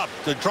 Winds up.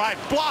 The drive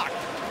blocked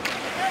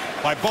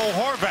by Bo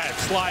Horvat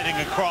sliding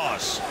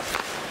across.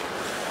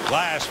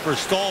 Glass for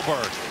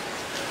Stallberg.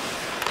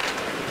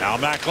 Now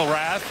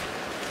McElrath.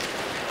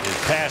 His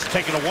pass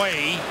taken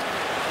away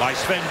by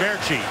Sven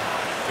Berchi.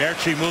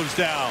 Berchi moves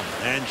down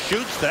and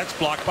shoots. That's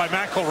blocked by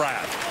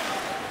McElrath.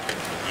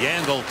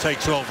 Yandel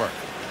takes over.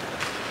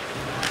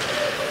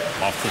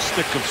 Off the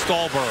stick of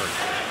Stallberg.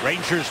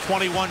 Rangers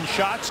 21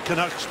 shots,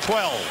 Canucks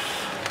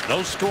 12.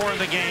 No score in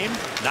the game.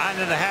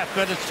 9.5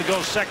 minutes to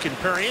go second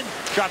period.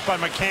 Shot by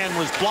McCann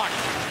was blocked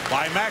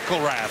by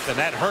McElrath, and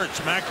that hurts.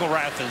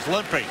 McElrath is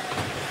limping.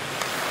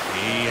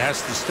 He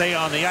has to stay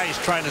on the ice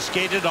trying to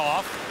skate it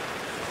off.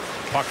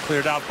 Puck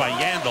cleared out by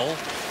Yandel.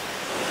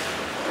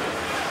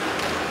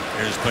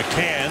 Here's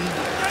McCann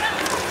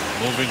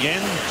moving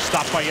in,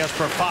 stopped by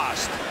Jesper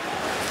Fast.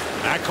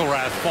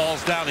 McElrath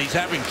falls down. He's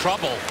having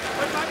trouble.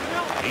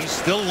 He's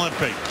still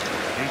limping.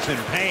 He's in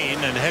pain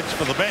and heads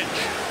for the bench.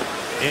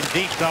 In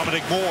deep,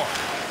 Dominic Moore.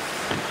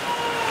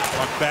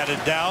 Puck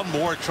batted down.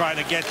 Moore trying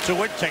to get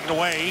to it. Taken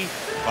away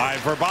by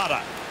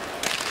Verbata.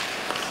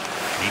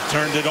 He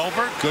turned it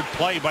over. Good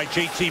play by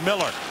JT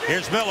Miller.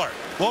 Here's Miller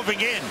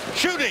moving in.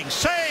 Shooting.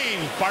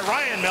 Saved by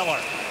Ryan Miller.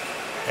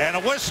 And a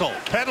whistle.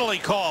 Penalty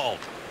called.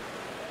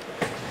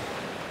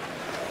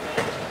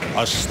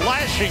 A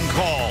slashing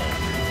call.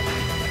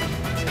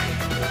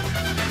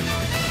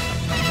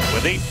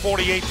 With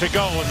 8:48 to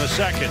go in the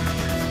second.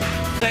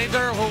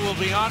 Sather, who will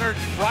be honored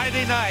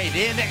Friday night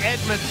in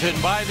Edmonton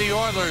by the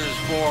Oilers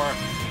for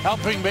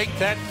helping make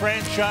that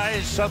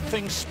franchise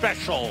something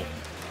special.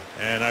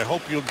 And I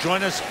hope you'll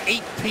join us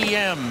 8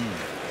 p.m.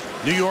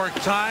 New York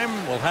time.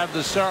 We'll have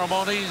the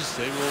ceremonies.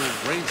 They will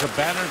raise a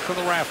banner to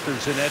the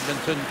rafters in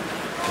Edmonton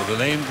with the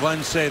name Glenn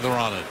Sather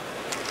on it.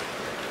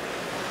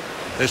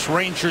 This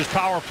Rangers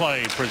power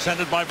play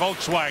presented by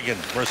Volkswagen.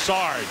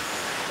 Brassard.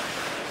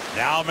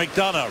 Now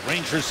McDonough,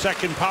 Rangers'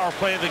 second power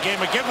play of the game.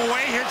 A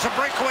giveaway. Here's a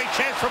breakaway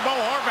chance for Bo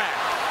Horvat.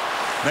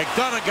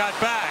 McDonough got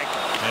back,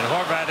 and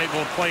Horvat able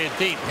to play it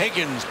deep.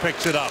 Higgins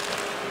picks it up.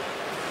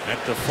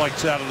 That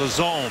deflects out of the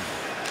zone.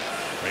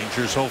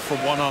 Rangers 0 for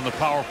 1 on the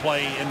power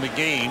play in the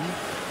game.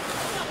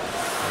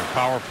 Their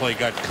power play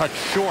got cut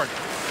short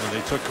when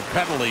they took a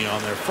penalty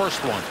on their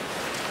first one.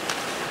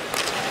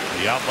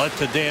 The outlet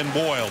to Dan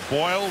Boyle.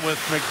 Boyle with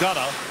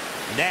McDonough,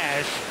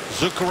 Nash,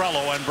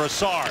 Zuccarello, and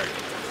Brassard.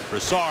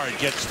 Brassard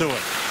gets to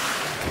it.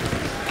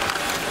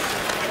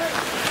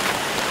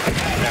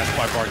 Pass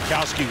by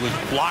Bartkowski was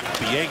blocked.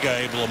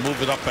 Biega able to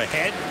move it up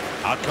ahead.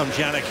 Out comes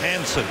Jannik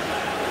Hansen.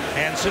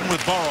 Hansen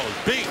with Burrows.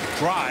 Big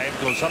drive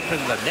goes up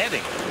in the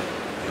netting.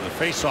 And the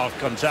faceoff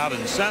comes out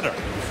in center.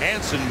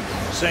 Hansen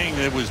saying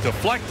it was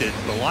deflected.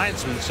 The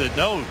linesman said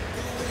no. It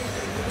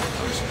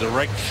was a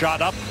direct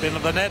shot up into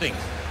the netting.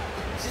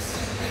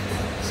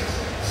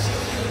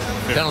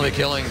 Penalty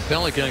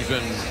killing's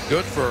been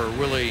good for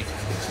Willie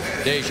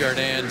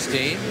Desjardins'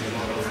 team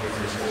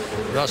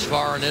thus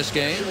far in this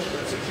game.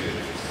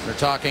 They're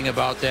talking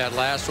about that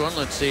last one.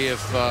 Let's see if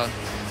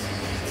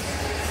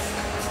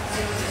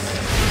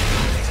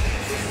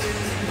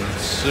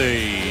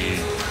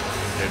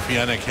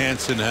Jannik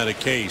Hansen had a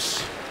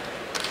case.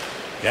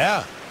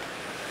 Yeah,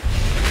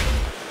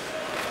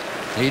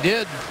 he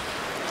did.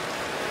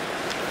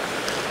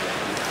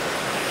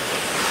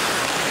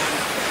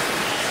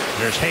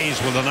 There's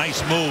Hayes with a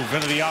nice move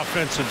into the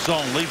offensive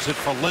zone. Leaves it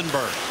for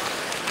Lindbergh.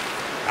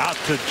 Out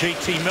to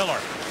JT Miller.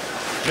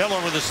 Miller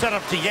with a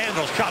setup to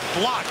Yandel. Shot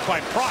blocked by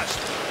Prost.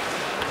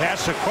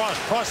 Pass across.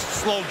 Prost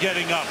slow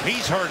getting up.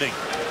 He's hurting.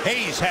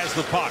 Hayes has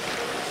the puck.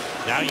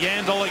 Now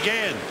Yandel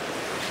again.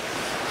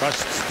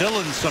 Prost still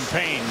in some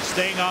pain.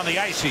 Staying on the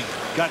ice. He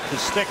got the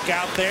stick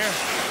out there.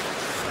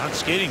 Not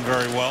skating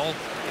very well.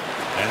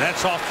 And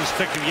that's off the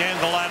stick of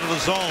Yandel out of the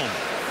zone.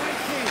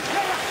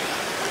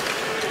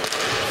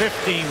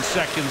 15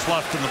 seconds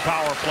left in the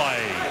power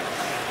play.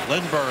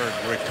 Lindbergh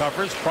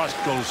recovers. Prost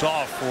goes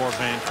off for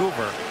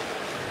Vancouver.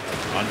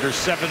 Under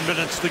 7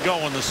 minutes to go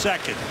in the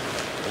second.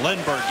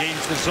 Lindbergh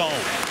gains the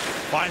zone.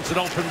 Finds an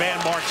open man,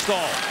 Mark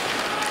Stahl.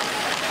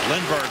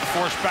 Lindbergh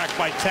forced back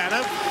by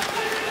Tanev.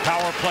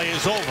 Power play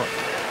is over.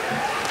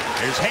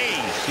 Here's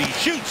Hayes. He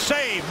shoots,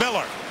 save,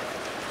 Miller.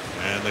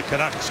 And the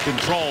Canucks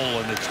control,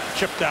 and it's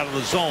chipped out of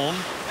the zone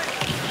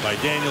by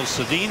Daniel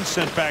Sedin,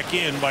 sent back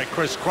in by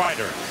Chris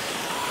Kreider.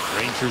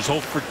 Rangers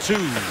 0 for 2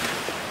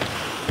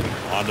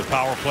 on the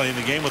power play in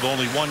the game with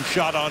only one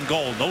shot on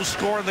goal. No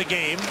score in the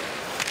game.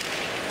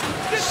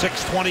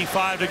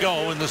 6:25 to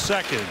go in the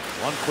second.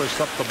 Lundqvist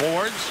up the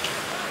boards.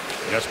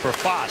 Jesper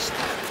Fast.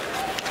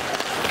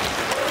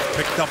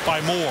 Picked up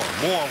by Moore.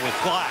 Moore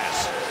with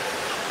glass.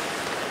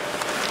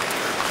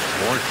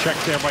 Moore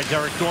checked there by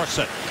Derek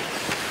Dorsett.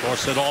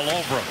 Dorsett all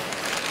over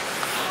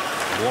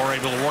him. Moore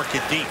able to work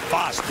it deep.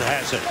 Fast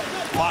has it.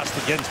 Fast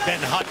against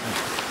Ben Hutton.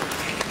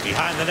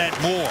 Behind the net,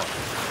 Moore.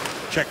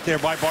 Checked there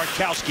by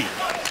Bartkowski.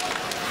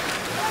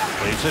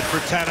 Leaves it for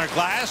Tanner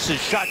Glass. His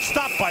shot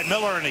stopped by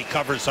Miller, and he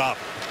covers up.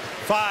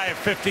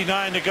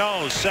 5:59 to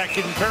go,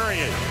 second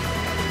period.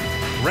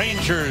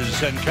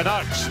 Rangers and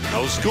Canucks,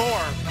 no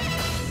score.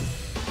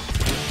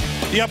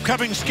 The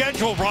upcoming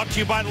schedule brought to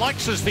you by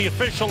Lexus, the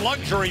official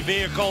luxury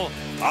vehicle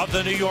of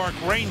the New York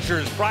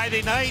Rangers.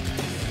 Friday night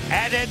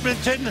at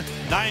Edmonton,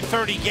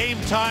 9:30 game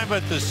time,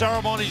 but the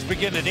ceremonies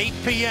begin at 8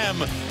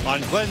 p.m.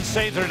 on Glenn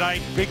Sather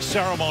night, big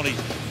ceremony.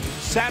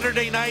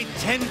 Saturday night,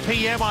 10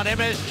 p.m. on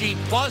MSG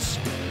Plus.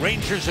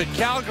 Rangers at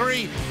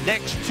Calgary.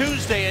 Next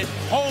Tuesday at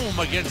home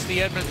against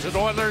the Edmonton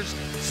Oilers.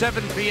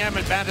 7 p.m.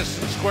 at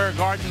Madison Square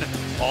Garden.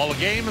 All the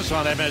games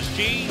on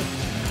MSG.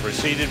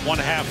 Preceded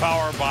 1/2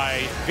 hour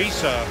by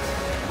Visa.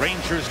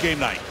 Rangers game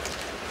night.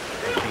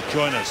 You can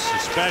join us,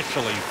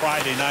 especially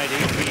Friday night,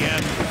 8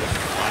 p.m.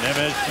 on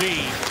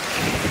MSG.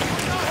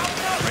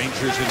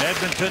 Rangers in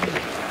Edmonton.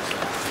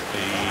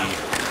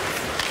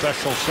 The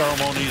special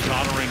ceremonies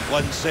honoring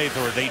Glenn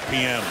Sather at 8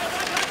 p.m.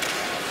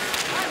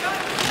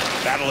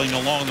 Battling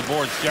along the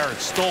boards,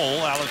 Garrett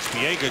Stoll. Alex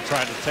Biega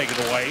trying to take it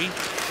away.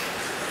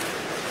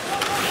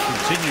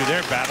 Continue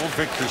their battle.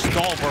 Victor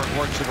Stahlberg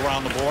works it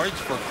around the boards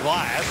for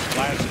Glass.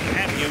 Glass and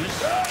Matthews.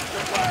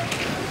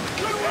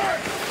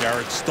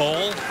 Garrett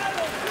Stoll.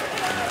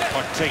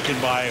 Puck taken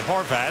by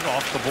Horvat.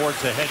 Off the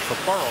boards ahead for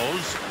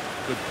Burrows.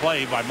 Good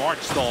play by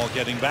Mark Stahl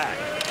getting back.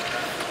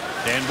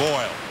 Dan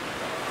Boyle.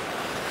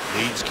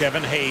 Leads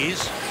Kevin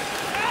Hayes.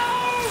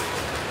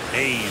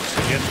 Hayes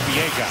against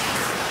Biega.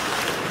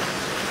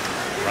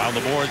 Around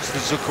the boards to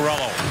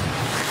Zuccarello.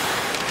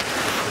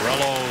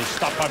 Zuccarello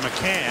stopped by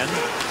McCann.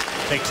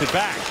 Takes it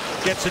back.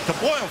 Gets it to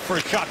Boyle for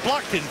a shot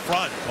blocked in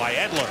front by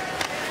Edler.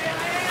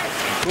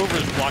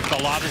 Vancouver's blocked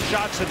a lot of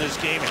shots in this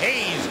game.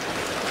 Hayes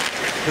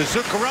to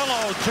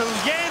Zuccarello to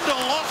Yandel.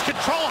 Lost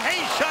control.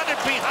 Hayes shot it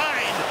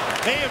behind.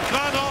 They have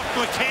gone off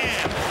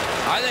McCann.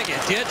 I think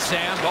it did,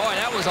 Sam. Boy,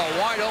 that was a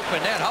wide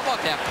open net. How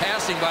about that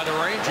passing by the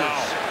Rangers?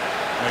 Wow.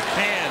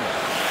 McCann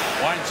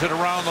winds it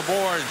around the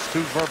boards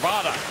to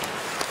Verbata.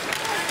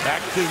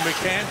 Back to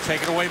McCann,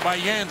 taken away by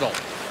Yandel.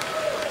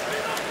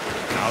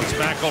 Now it's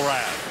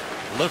McElrath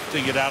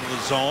lifting it out of the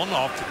zone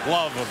off the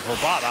glove of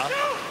Verbata.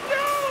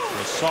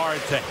 Brassard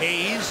to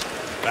Hayes.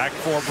 Back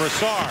for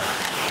Brassard.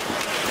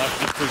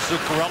 Left it for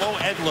Zuccarello.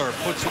 Edler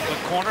puts it in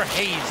the corner.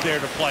 Hayes there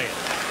to play it.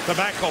 To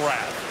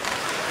McElrath.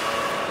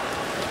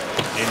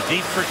 In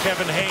deep for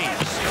Kevin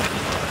Hayes.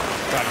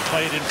 Trying to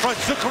play it in front.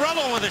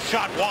 Zuccarello with a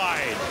shot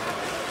wide.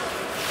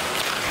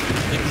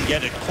 Didn't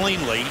get it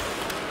cleanly.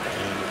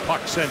 And the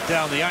puck sent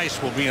down the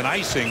ice will be an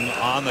icing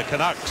on the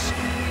Canucks.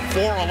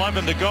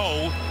 4:11 to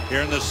go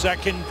here in the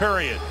second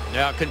period.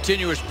 Now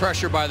continuous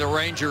pressure by the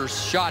Rangers.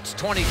 Shots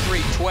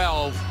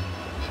 23-12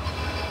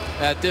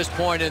 at this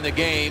point in the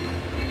game.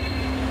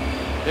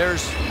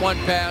 There's one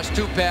pass,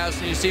 two passes,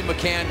 and you see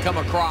McCann come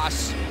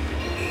across.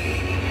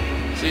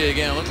 See it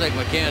again. It looks like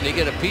McCann. Did he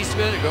get a piece of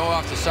it or go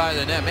off the side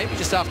of the net? Maybe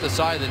just off the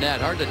side of the net.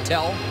 Hard to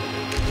tell.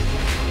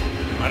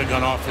 Might have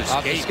gone off his skate.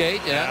 Off the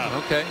skate,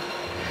 yeah. Okay.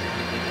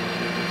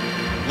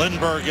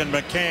 Lindbergh and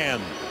McCann.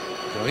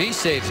 So he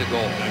saves a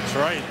goal. That's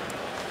right.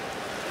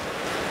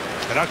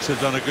 Canucks have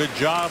done a good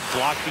job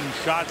blocking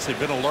shots. They've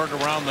been alert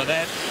around the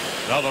net.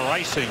 Another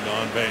icing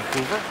on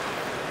Vancouver.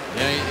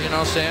 Yeah, you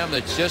know, Sam,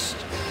 it's just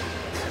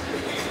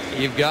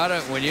you've got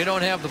to, when you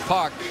don't have the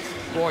puck,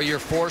 boy, you're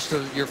forced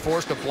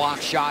to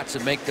block shots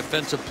and make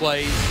defensive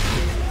plays,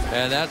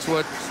 and that's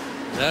what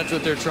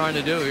they're trying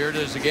to do. Here it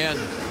is again.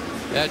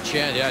 That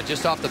chance, yeah,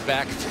 just off the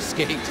back of the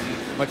skate.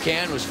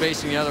 McCann was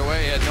facing the other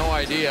way. He had no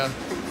idea.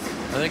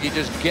 I think he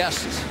just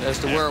guessed as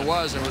to where it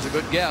was, and it was a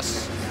good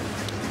guess.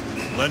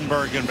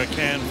 Lindbergh and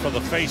McCann for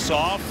the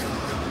face-off.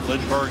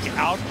 Lindbergh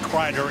out,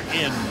 Kreider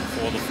in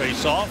for the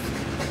face-off.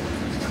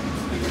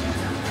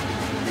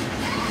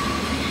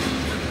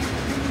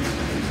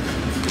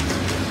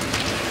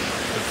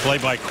 Good play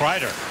by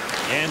Kreider.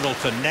 Handle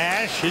to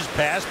Nash. His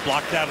pass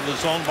blocked out of the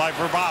zone by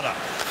Vrbata.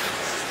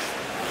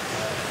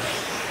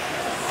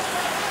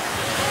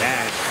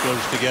 Nash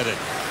goes to get it.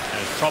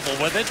 Has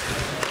trouble with it.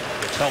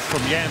 Gets help from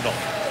Yandel.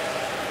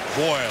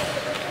 Boyle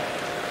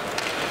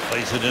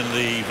plays it in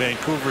the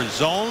Vancouver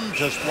zone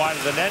just wide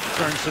of the net.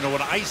 Turns into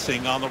an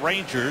icing on the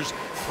Rangers.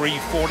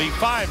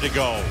 3:45 to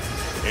go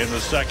in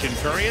the second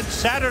period.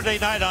 Saturday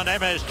night on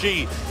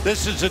MSG.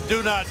 This is a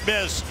do not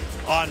miss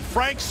on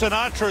Frank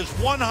Sinatra's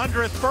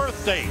 100th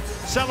birthday.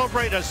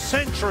 Celebrate a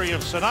century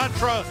of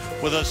Sinatra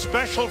with a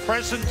special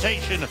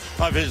presentation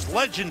of his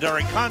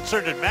legendary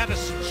concert at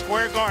Madison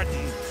Square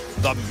Garden.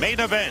 The main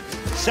event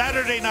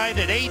Saturday night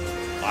at 8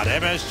 on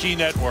MSG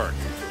Network.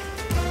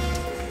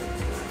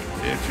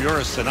 If you're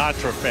a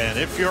Sinatra fan,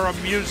 if you're a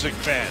music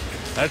fan,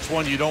 that's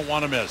one you don't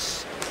want to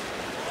miss.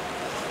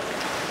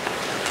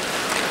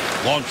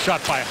 Long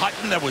shot by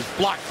Hutton that was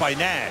blocked by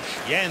Nash.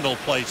 Yandel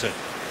plays it.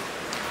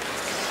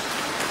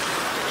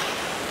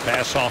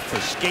 Pass off the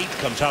skate,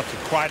 comes out to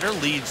Kreider,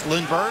 leads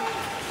Lindbergh.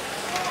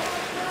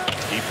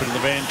 Deep into the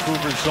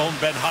Vancouver zone,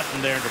 Ben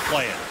Hutton there to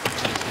play it.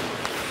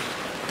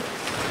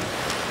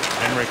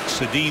 Henrik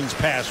Sedin's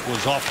pass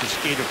was off the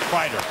skate of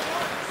Kreider.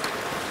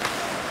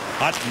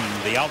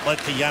 Hutton, the outlet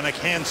to Jannik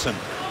Hansen.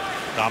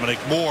 Dominic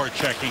Moore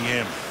checking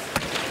him.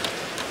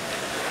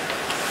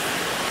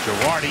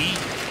 Girardi,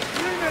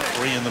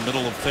 free in the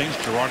middle of things.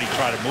 Girardi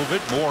tried to move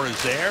it. Moore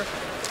is there.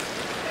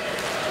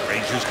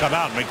 Rangers come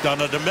out.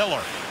 McDonough to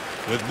Miller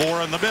with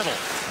Moore in the middle.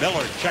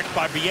 Miller checked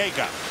by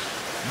Biega.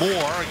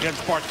 Moore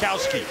against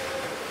Bartkowski.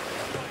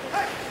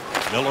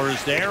 Miller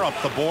is there up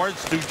the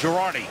boards to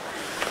Girardi.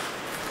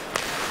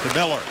 To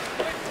Miller.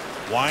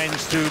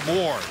 Winds to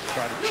Moore.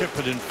 Try to chip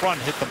it in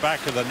front, hit the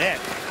back of the net.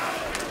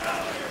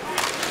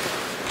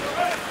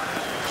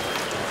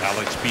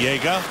 Alex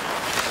Biega.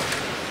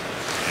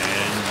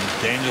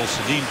 And Daniel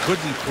Sedin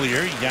couldn't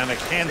clear.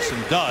 Jannik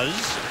Hansen does.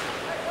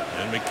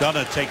 And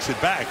McDonough takes it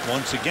back.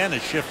 Once again, a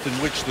shift in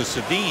which the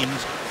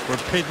Sedins were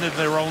pinned in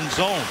their own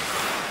zone.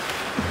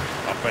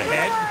 Up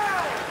ahead.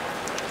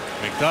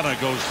 McDonough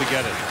goes to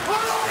get it.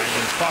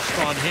 Brandon Fust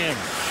on him.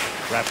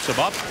 Wraps him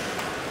up.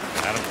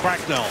 Adam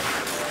Cracknell.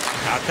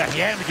 Out to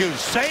Hamhuis.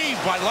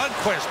 Saved by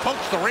Lundqvist.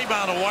 Pokes the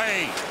rebound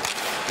away.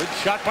 Good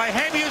shot by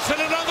Hamhuis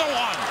and another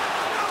one.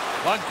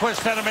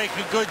 Lundqvist had to make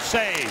a good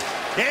save.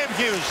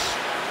 Hamhuis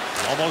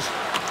almost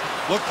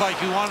looked like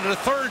he wanted a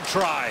third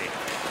try.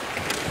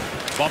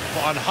 Bump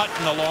on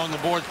Hutton along the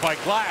boards by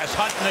Glass.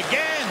 Hutton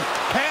again.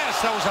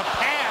 Pass. That was a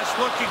pass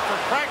looking for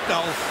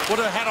Cracknell. Would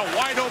have had a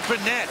wide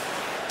open net.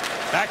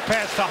 Back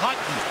pass to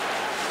Hutton.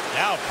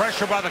 Now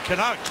pressure by the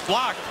Canucks.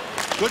 Blocked.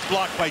 Good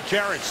block by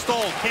Jarrett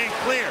Stoll. Can't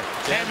clear.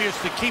 Hamhuis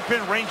to keep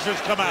in. Rangers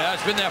come out. Yeah,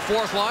 it's been that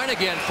fourth line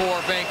again for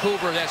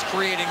Vancouver that's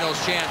creating those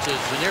chances.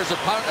 And there's a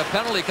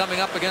penalty coming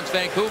up against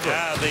Vancouver.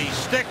 Yeah, the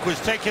stick was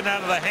taken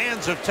out of the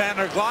hands of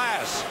Tanner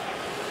Glass.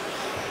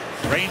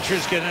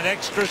 Rangers get an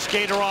extra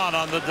skater on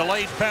the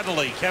delayed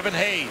penalty. Kevin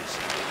Hayes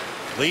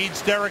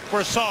leads Derek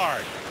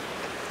Brassard.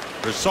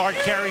 Brassard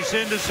carries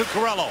into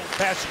Zuccarello.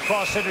 Pass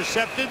across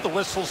intercepted. The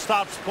whistle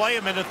stops play.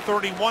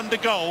 1:31 to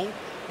go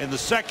in the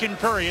second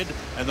period,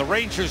 and the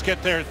Rangers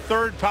get their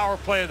third power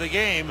play of the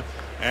game,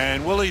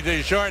 and Willie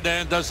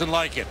Desjardins doesn't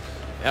like it.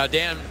 Now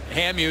Dan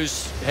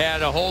Hamhuis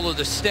had a hold of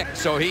the stick,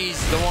 so he's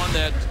the one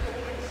that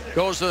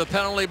goes to the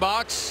penalty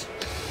box.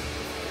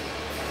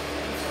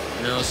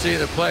 You'll see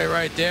the play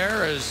right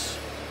there is,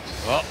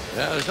 well,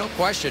 yeah, there's no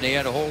question he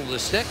had a hold of the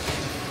stick,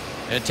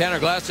 and Tanner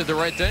Glass did the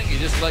right thing. He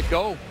just let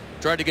go,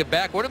 tried to get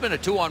back. Would have been a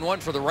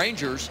 2-on-1 for the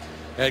Rangers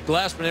had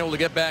Glass been able to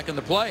get back in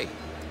the play.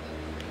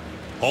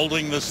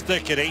 Holding the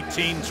stick at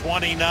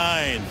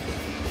 18:29.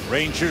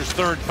 Rangers'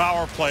 third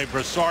power play.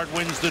 Brassard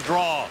wins the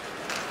draw,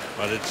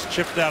 but it's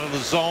chipped out of the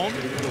zone.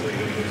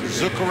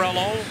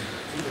 Zuccarello,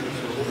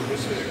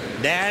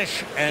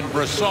 Nash, and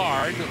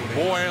Brassard,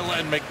 Boyle,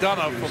 and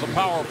McDonough for the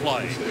power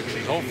play, which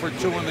is 0 for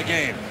 2 in the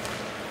game.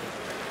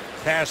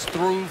 Pass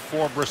through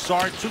for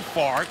Brassard, too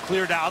far,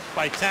 cleared out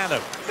by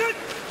Tanev.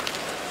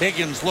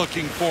 Higgins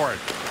looking for it.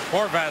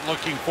 Horvat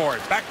looking for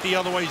it. Back the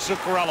other way,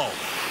 Zuccarello.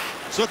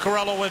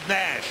 Zuccarello with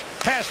Nash.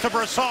 Pass to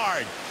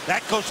Brassard.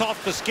 That goes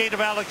off the skate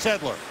of Alex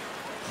Edler.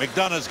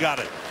 McDonough's got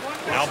it.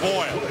 Now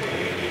Boyle.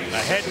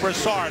 Ahead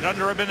Brassard.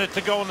 Under a minute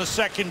to go in the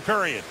second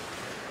period.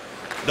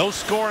 No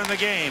score in the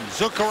game.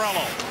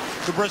 Zuccarello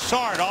to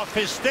Brassard. Off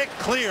his stick.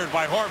 Cleared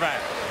by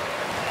Horvat.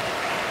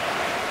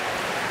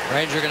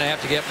 Rangers are going to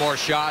have to get more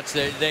shots.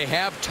 They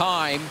have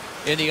time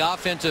in the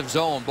offensive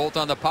zone, both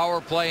on the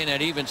power play and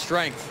at even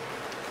strength.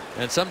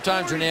 And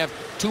sometimes when they have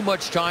too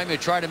much time, they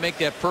try to make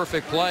that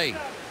perfect play.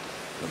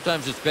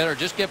 Sometimes it's better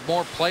just get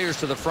more players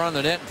to the front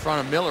of the net in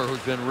front of Miller, who's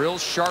been real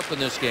sharp in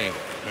this game.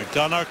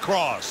 McDonough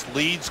cross,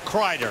 leads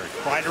Kreider.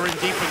 Kreider in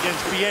deep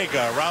against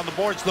Viega. Around the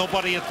boards,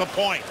 nobody at the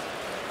point.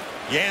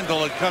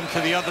 Yandel had come to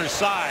the other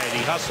side.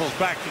 He hustles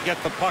back to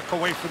get the puck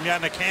away from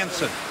Jannik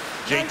Hansen.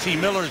 JT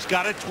Miller's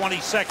got it. 20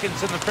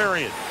 seconds in the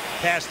period.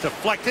 Pass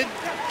deflected.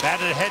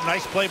 Batted ahead.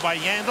 Nice play by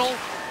Yandel.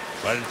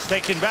 But it's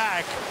taken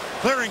back.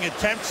 Clearing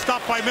attempt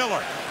stopped by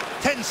Miller.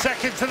 10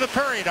 seconds in the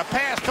period. A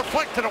pass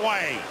deflected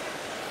away.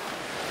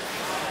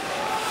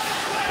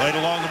 Played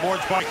along the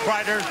boards by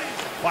Kreider.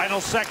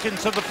 Final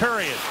seconds of the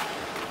period.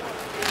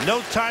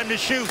 No time to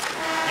shoot.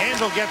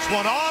 Yandel gets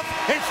one off.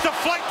 It's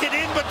deflected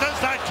in but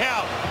does not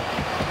count.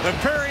 The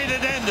period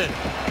had ended.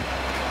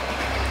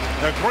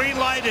 The green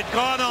light had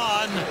gone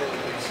on.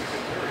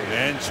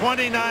 And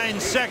 29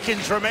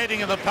 seconds remaining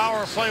in the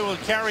power play will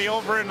carry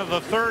over into the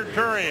third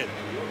period.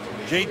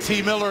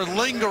 JT Miller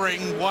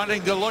lingering,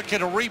 wanting to look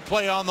at a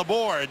replay on the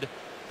board.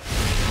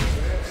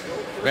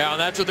 Yeah,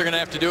 and that's what they're going to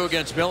have to do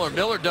against Miller.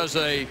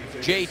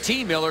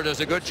 JT Miller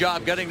does a good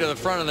job getting to the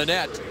front of the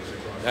net.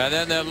 And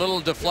then that little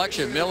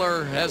deflection.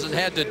 Miller hasn't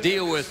had to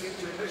deal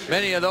with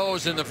many of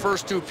those in the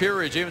first two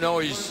periods, even though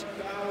he's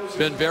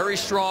been very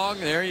strong.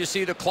 There you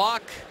see the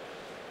clock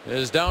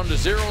is down to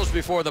zeros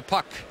before the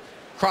puck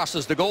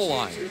crosses the goal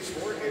line.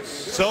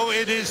 So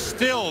it is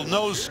still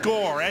no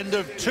score. End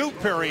of two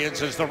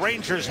periods as the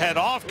Rangers head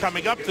off.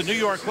 Coming up, the New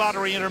York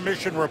Lottery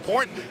intermission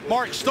report.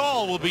 Mark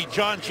Stahl will be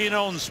John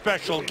Gianone's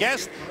special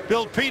guest.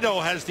 Bill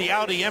Pito has the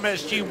Audi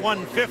MSG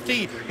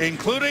 150,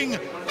 including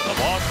the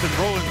Boston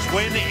Bruins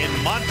win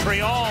in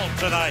Montreal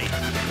tonight.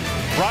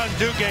 Ron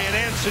Duguay and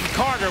Anson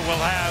Carter will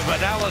have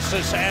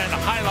analysis and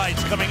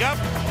highlights coming up.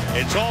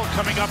 It's all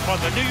coming up on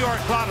the New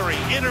York Lottery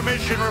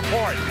intermission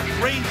report.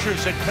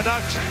 Rangers and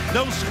Canucks,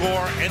 no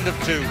score, end of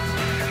two.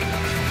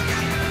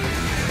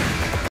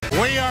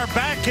 We are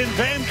back in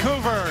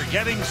Vancouver,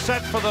 getting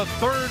set for the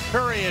third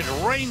period.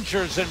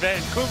 Rangers and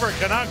Vancouver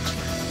Canucks.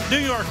 New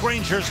York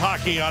Rangers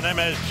hockey on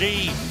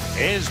MSG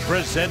is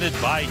presented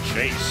by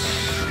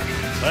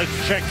Chase.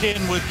 Let's check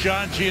in with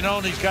John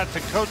Gianone. He's got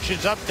the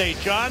coach's update.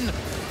 John,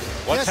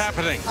 what's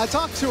happening? I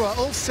talked to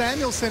Ulf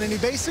Samuelsson, and he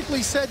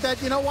basically said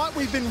that, you know what,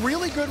 we've been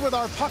really good with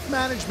our puck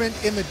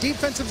management in the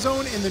defensive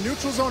zone, in the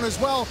neutral zone as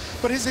well.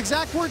 But his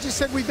exact words, he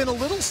said, we've been a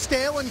little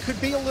stale and could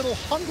be a little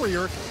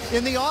hungrier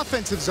in the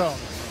offensive zone.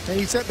 And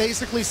he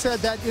basically said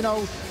that, you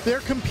know,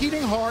 they're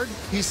competing hard.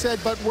 He said,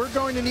 but we're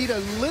going to need a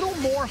little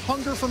more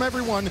hunger from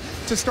everyone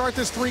to start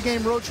this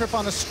three-game road trip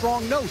on a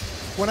strong note.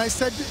 When I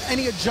said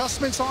any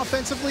adjustments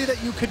offensively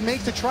that you could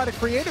make to try to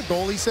create a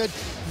goal, he said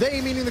they,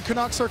 meaning the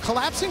Canucks, are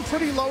collapsing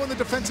pretty low in the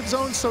defensive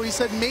zone. So he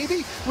said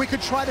maybe we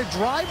could try to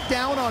drive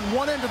down on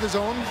one end of the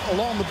zone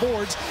along the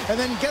boards and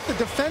then get the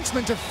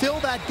defenseman to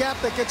fill that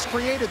gap that gets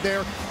created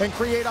there and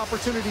create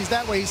opportunities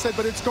that way. He said,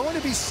 but it's going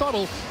to be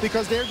subtle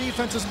because their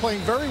defense is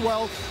playing very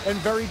well and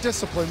very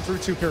disciplined through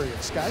two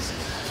periods. Guys?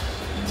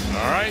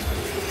 All right.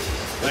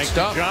 Thanks,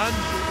 John.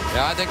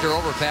 Yeah, I think they're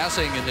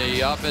overpassing in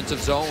the offensive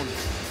zone.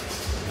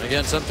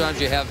 Again,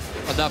 sometimes you have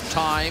enough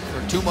time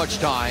or too much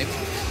time,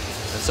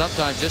 and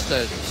sometimes just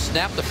to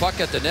snap the puck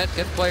at the net,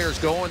 get players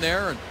going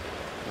there, and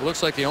it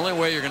looks like the only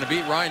way you're going to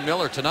beat Ryan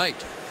Miller tonight.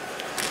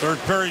 Third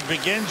period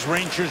begins.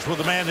 Rangers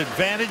with a man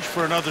advantage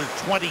for another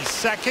 20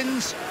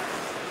 seconds.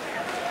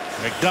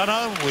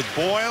 McDonough with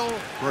Boyle,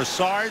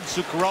 Brassard,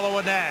 Zuccarello,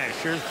 and Nash.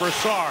 Here's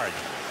Brassard.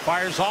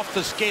 Fires off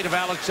the skate of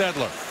Alex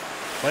Edler.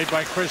 Played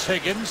by Chris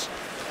Higgins.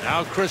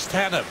 Now Chris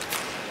Tanev.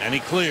 And he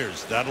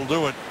clears. That'll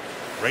do it.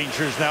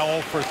 Rangers now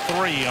 0 for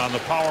 3 on the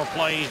power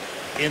play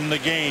in the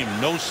game.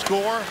 No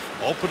score.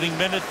 Opening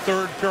minute,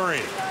 third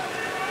period.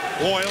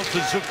 Boyle to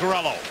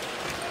Zuccarello.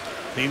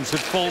 Teams at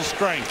full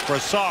strength.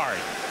 Brassard.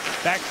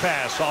 Back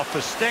pass off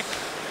the stick.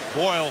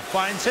 Boyle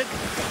finds it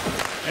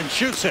and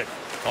shoots it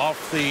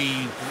off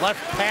the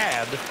left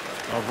pad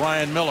of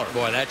Ryan Miller.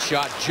 Boy, that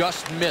shot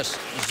just missed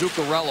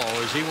Zuccarello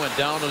as he went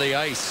down to the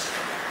ice.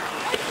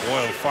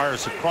 Boyle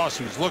fires across.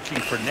 He was looking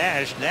for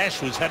Nash.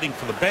 Nash was heading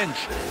for the bench,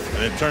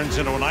 and it turns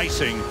into an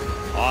icing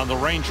on the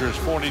Rangers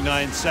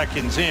 49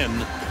 seconds in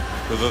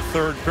to the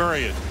third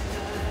period.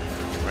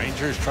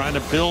 Rangers trying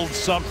to build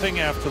something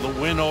after the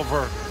win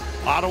over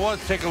Ottawa.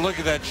 Take a look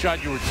at that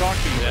shot you were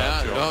talking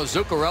about, Joe. No,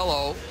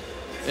 Zuccarello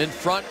in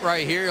front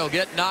right here. He'll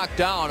get knocked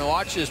down.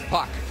 Watch his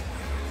puck.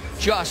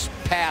 Just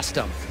past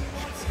him.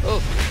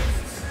 Oh,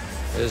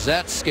 is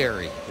that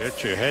scary?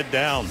 Get your head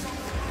down.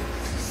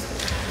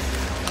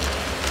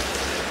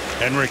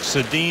 Henrik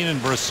Sedin and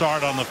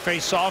Brassard on the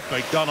faceoff.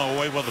 McDonough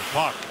away with the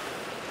puck.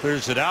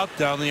 Clears it out.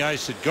 Down the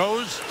ice it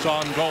goes. It's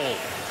on goal.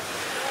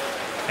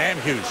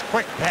 Hamhuis,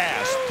 quick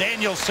pass.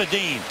 Daniel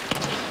Sedin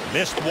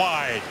missed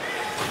wide.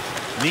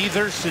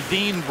 Neither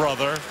Sedin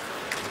brother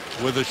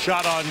with a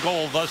shot on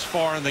goal thus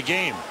far in the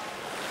game.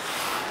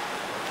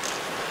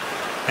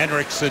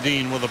 Henrik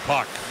Sedin with the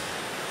puck.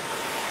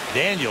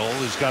 Daniel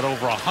has got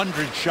over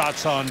 100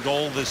 shots on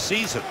goal this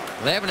season.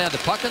 They haven't had the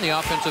puck in the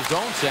offensive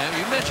zone, Sam.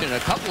 You mentioned a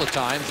couple of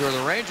times where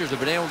the Rangers have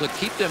been able to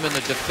keep them in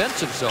the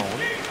defensive zone.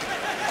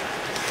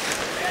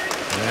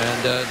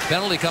 And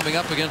penalty coming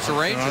up against the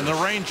Rangers. On the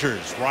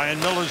Rangers, Ryan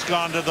Miller's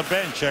gone to the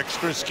bench.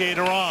 Extra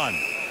skater on.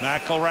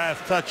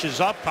 McElrath touches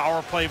up.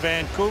 Power play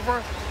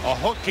Vancouver. A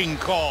hooking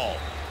call.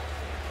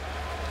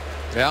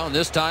 Well, and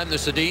this time the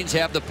Sedins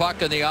have the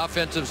puck in the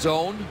offensive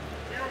zone.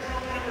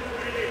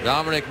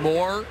 Dominic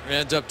Moore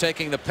ends up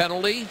taking the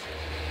penalty.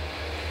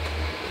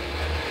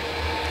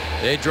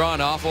 They draw an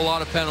awful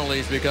lot of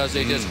penalties because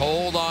they just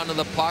hold on to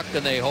the puck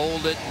and they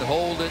hold it and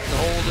hold it and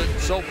hold it.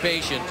 So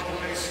patient.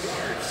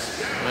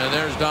 And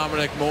there's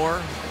Dominic Moore.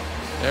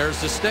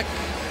 There's the stick.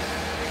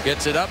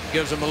 Gets it up,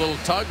 gives him a little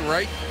tug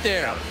right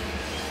there.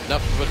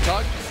 Enough of a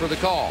tug for the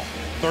call.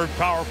 Third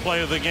power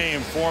play of the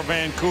game for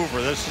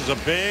Vancouver. This is a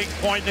big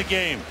point in the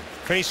game.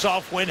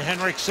 Face-off win,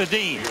 Henrik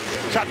Sedin.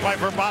 Shot by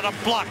Verbata,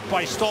 blocked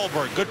by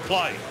Stolberg. Good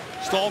play.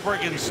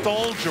 Stolberg and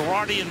Stoll,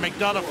 Girardi and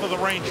McDonough for the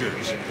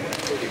Rangers.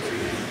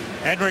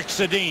 Henrik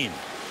Sedin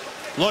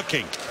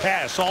looking,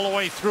 pass all the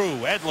way through.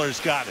 Edler's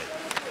got it.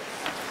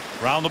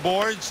 Round the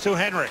boards to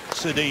Henrik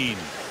Sedin.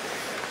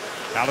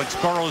 Alex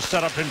Burrows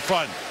set up in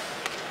front.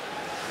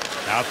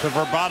 Out to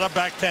Verbata,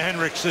 back to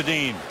Henrik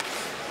Sedin.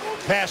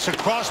 Pass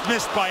across,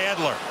 missed by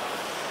Edler.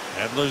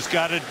 Edler's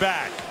got it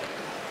back.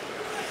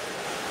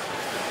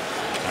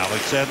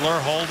 Alex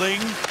Edler holding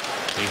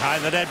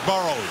behind the net.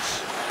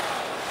 Burrows.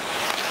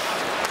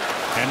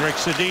 Henrik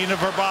Sedin to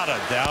Verbata,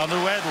 down to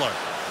Edler.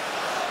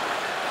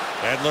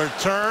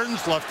 Edler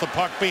turns, left the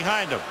puck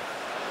behind him.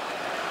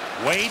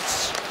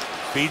 Waits,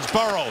 feeds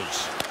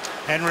Burrows.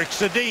 Henrik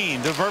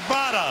Sedin to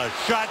Verbata.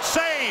 Shot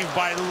saved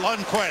by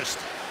Lundqvist.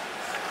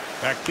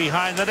 Back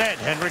behind the net.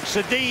 Henrik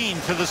Sedin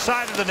to the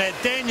side of the net.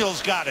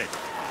 Daniels got it.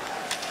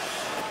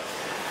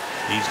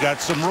 He's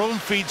got some room,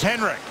 feeds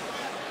Henrik.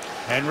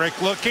 Henrik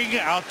looking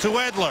out to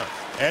Edler.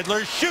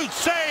 Edler shoots,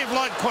 save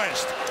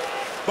Lundqvist.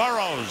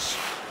 Burrows.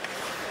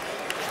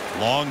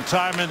 Long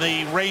time in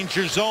the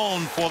Ranger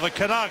zone for the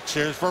Canucks.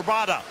 Here's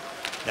Verbata.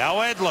 Now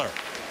Edler.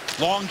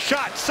 Long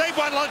shot. Saved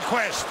by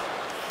Lundqvist.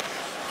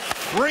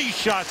 3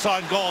 shots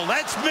on goal.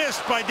 That's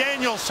missed by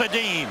Daniel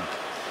Sedin.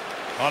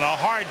 On a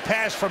hard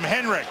pass from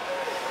Henrik.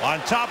 On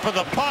top of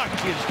the puck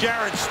is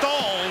Jarrett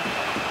Stoll.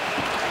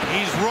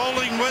 He's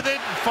rolling with it.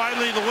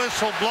 Finally the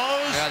whistle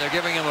blows. Yeah, they're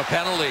giving him a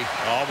penalty.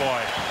 Oh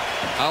boy.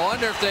 I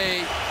wonder if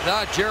they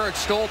thought Jarrett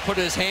Stoll put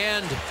his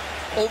hand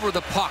over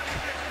the puck.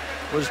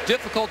 It was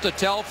difficult to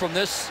tell from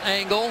this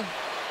angle.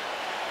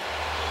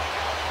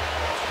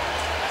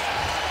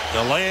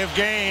 Delay of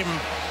game.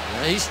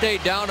 He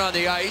stayed down on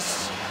the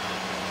ice.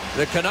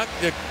 The Canuck,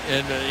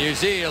 and you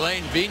see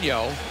Alain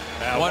Vigneault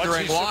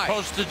wondering what's he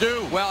supposed to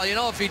do? Well, you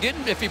know, if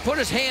he put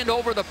his hand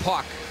over the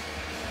puck,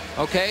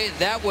 okay,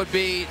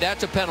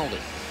 that's a penalty.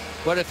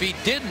 But if he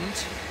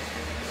didn't,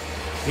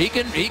 he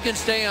can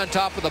stay on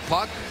top of the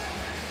puck.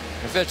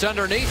 If it's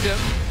underneath him,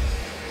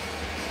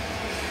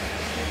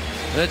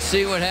 let's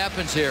see what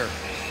happens here.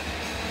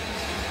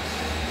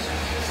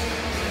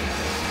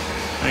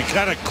 He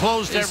kind of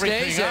closed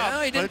everything up. No,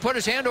 he didn't put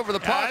his hand over the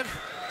puck.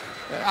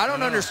 I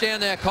don't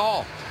understand that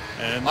call.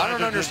 I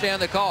don't understand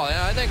the call.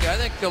 I think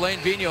Alain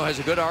Vigneault has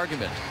a good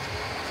argument.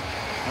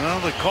 Well,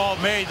 the call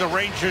made. The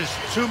Rangers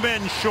 2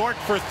 men short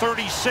for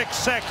 36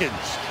 seconds.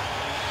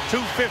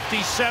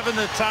 2:57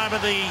 the time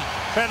of the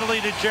penalty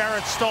to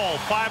Jarrett Stoll.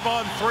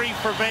 5-on-3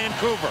 for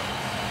Vancouver.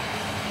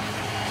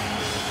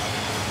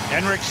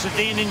 Henrik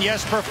Sedin and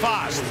Jesper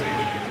Fast.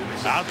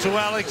 Out to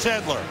Alex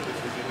Edler.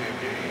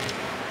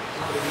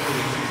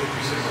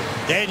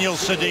 Daniel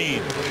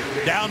Sedin.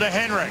 Down to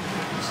Henrik.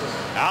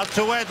 Out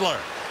to Edler.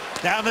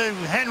 Down to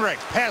Henrik.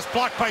 Pass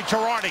blocked by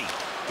Girardi.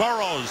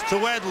 Burrows to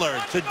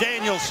Edler. To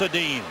Daniel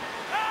Sedin.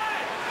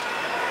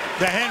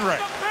 To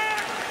Henrik.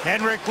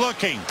 Henrik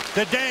looking.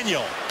 To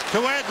Daniel. To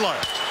Edler.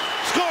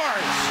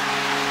 Scores!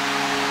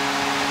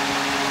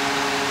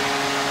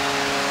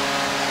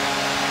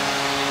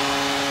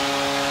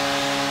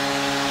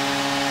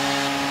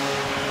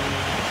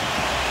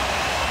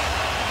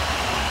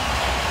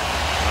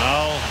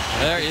 Well,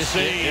 there you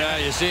see. Yeah,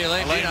 you see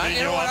Alain Vigneault.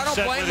 You know what? I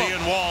don't blame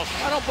him.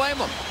 I don't blame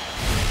him.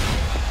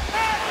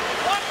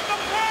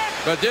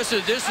 But this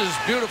is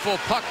beautiful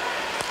puck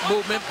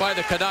movement by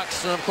the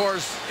Canucks, and of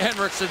course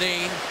Henrik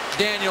Sedin,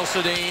 Daniel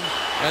Sedin,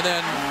 and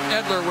then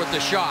Edler with the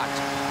shot.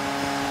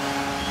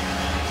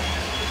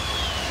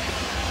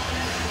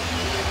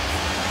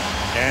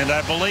 And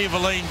I believe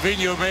Alain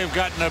Vigneault may have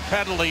gotten a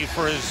penalty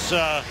for his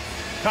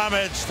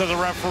comments to the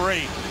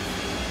referee.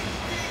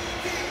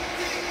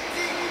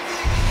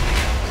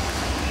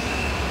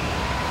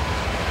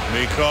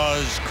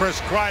 Because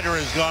Chris Kreider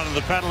has gone to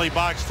the penalty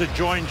box to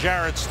join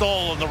Jarrett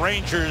Stoll, and the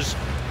Rangers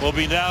will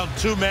be down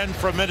 2 men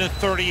for minute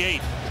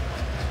 38.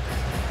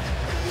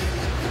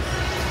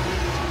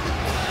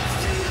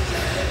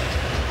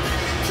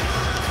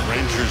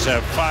 Rangers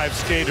have 5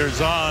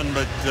 skaters on,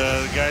 but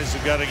the guys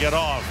have got to get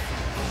off.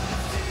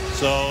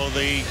 So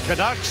the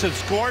Canucks have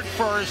scored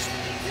first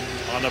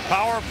on a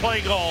power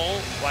play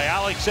goal by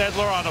Alex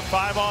Edler on a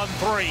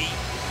 5-on-3.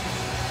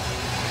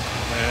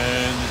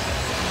 And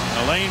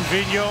Alain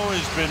Vigneault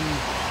has been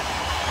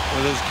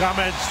with his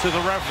comments to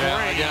the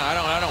referee. Yeah,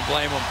 I don't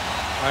blame him.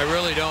 I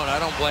really don't. I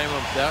don't blame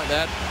him.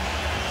 That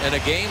in a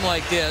game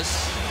like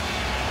this,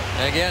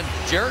 and again,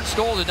 Jarrett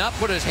Stoll did not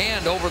put his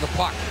hand over the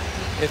puck.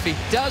 If he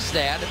does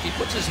that, if he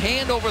puts his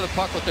hand over the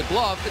puck with the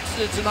glove,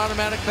 it's an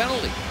automatic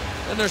penalty.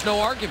 And there's no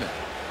argument.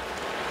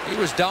 He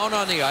was down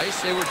on the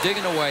ice. They were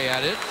digging away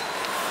at it.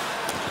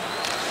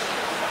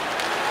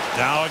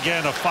 Now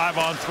again, a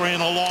 5-on-3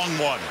 and a long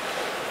one.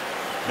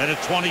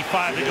 Minute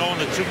 25 to go in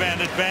the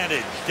two-man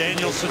advantage.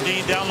 Daniel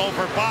Sedin down low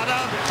for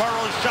Bada.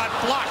 Burrow's shot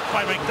blocked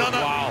by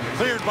McDonough. Wow.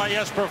 Cleared by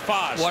Jesper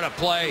Fast. What a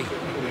play.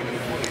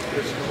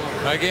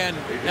 Again,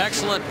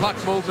 excellent puck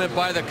movement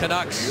by the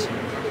Canucks.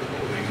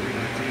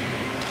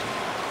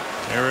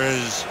 There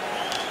is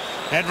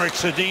Henrik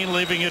Sedin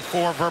leaving it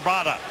for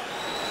Verbata.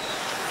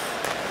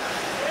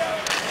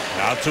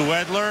 Now to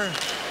Edler.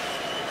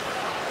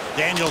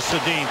 Daniel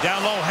Sedin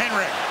down low.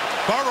 Henrik.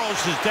 Burrows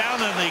is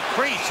down in the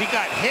crease. He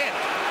got hit.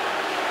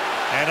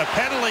 And a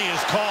penalty is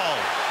called.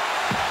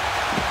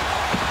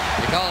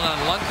 You call it on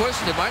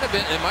Lundqvist? It might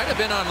have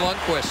been on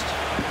Lundqvist.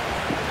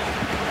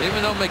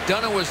 Even though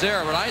McDonough was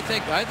there, but I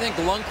think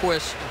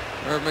Lundqvist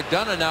or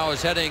McDonough now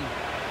is heading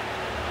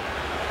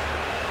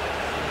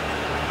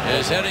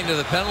to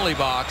the penalty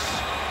box.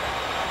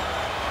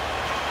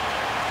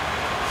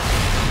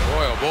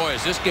 Boy, oh boy,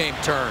 has this game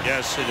turned.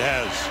 Yes, it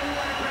has.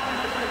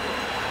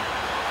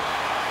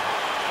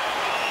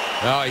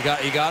 No,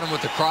 he got him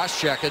with the cross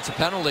check. It's a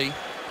penalty.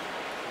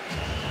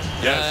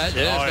 Yes.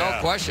 There's no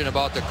question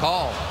about the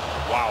call.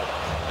 Wow.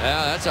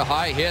 Yeah, that's a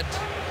high hit.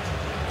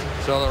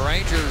 So the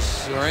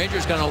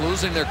Rangers kind of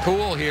losing their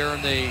cool here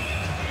in the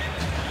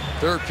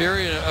third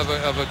period of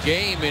a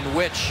game in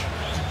which,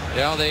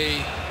 you know,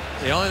 the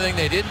only thing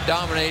they didn't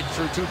dominate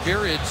through two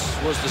periods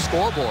was the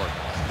scoreboard.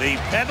 The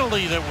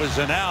penalty that was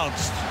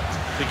announced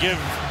to give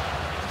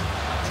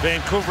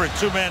Vancouver a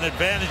two-man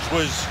advantage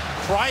was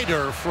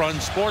Kreider for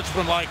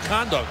unsportsmanlike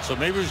conduct. So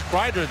maybe it was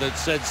Kreider that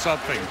said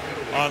something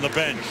on the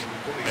bench.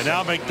 And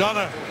now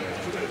McDonough.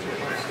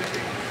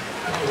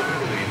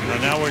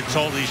 And now we're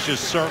told he's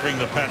just serving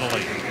the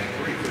penalty.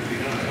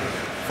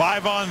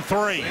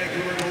 5-on-3.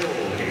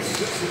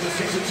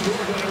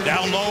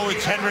 Down low,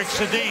 it's Henrik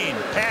Sedin.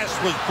 Pass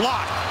was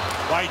blocked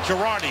by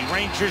Girardi.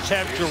 Rangers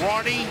have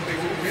Girardi,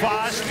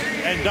 Fast,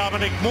 and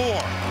Dominic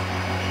Moore.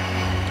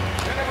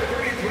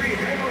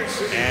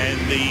 And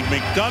the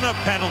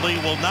McDonough penalty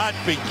will not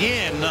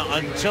begin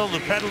until the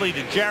penalty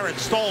to Jarrett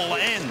Stoll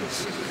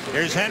ends.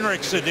 Here's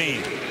Henrik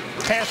Sedin.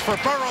 Pass for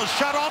Burrows,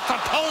 shot off the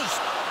post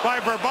by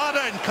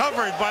Verbata and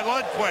covered by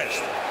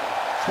Lundqvist.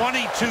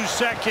 22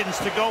 seconds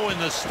to go in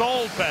the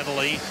Stoll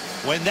penalty.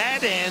 When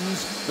that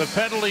ends, the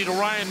penalty to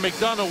Ryan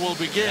McDonough will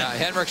begin. Yeah,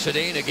 Henrik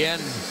Sedin again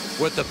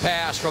with the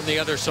pass from the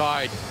other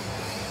side.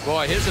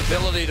 Boy, his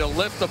ability to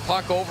lift the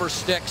puck over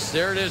sticks.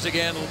 There it is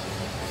again.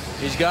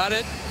 He's got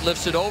it,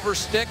 lifts it over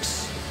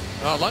sticks.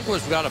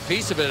 Lundqvist got a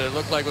piece of it, it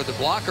looked like, with the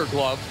blocker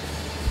glove.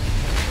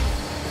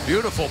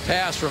 Beautiful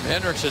pass from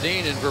Henrik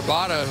Sedin, and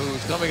Verbata,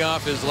 who's coming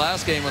off his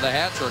last game with a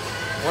hat trick.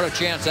 What a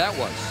chance that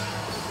was.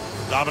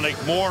 Dominic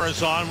Moore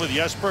is on with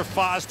Jesper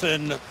Fast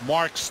and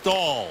Mark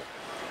Stahl.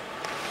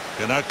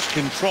 Canucks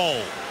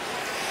control.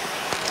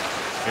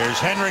 Here's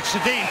Henrik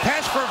Sedin.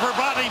 Pass for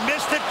Verbata. He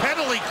missed it.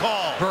 Penalty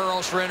call.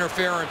 Burrows for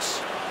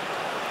interference.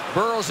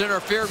 Burrows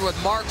interfered with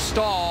Mark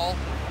Stahl,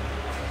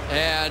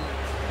 and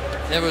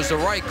it was the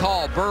right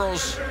call.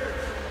 Burrows,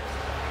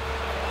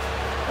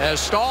 as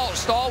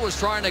Stahl was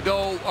trying to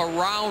go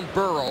around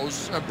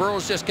Burrows, and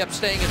Burrows just kept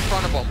staying in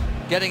front of him,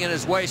 getting in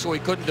his way so he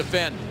couldn't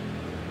defend.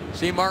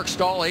 See Mark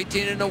Stahl,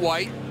 18 in the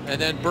white, and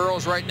then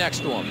Burrows right next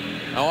to him.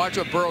 Now watch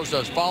what Burrows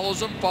does.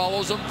 Follows him,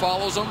 follows him,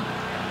 follows him,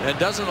 and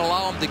doesn't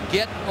allow him to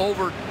get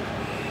over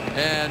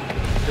and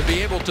to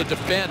be able to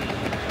defend.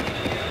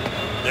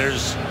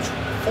 There's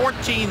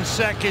 14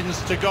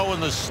 seconds to go in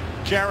the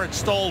Jarrett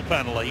Stoll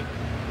penalty.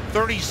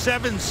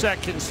 37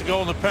 seconds to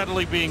go in the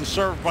penalty being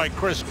served by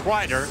Chris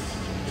Kreider.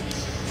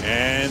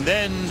 And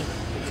then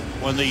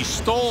when the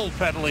Stoll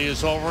penalty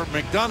is over,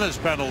 McDonough's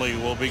penalty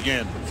will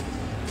begin.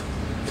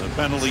 The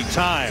penalty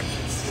time.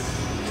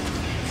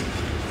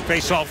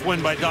 Face-off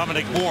win by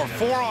Dominic Moore.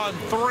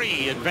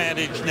 4-on-3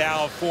 advantage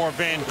now for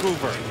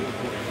Vancouver.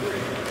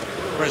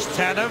 Chris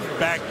Tanev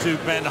back to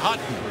Ben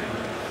Hutton.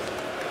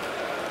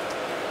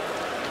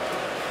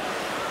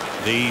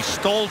 The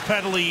Stoll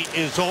penalty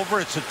is over.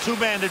 It's a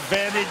two-man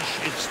advantage.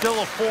 It's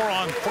still a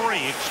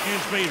 4-on-3.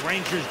 Excuse me.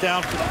 Rangers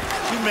down for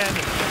two men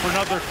for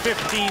another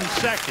 15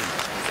 seconds.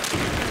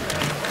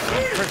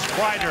 Chris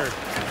Kreider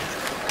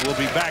will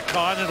be back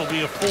on. It'll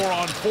be a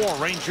 4-on-4.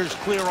 Rangers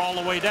clear all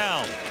the way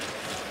down.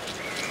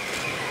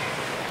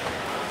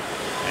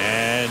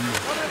 And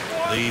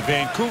the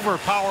Vancouver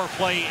power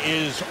play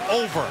is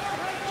over.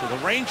 So the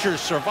Rangers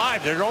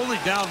survived. They're only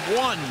down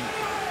one.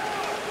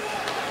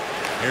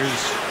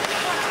 Here's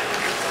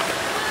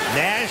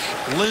Nash,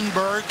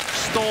 Lindbergh,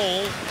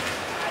 Stoll.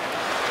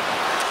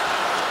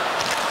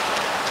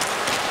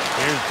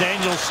 Here's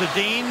Daniel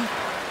Sedin,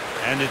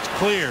 and it's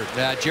cleared.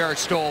 Yeah, Jarrett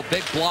Stoll,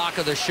 big block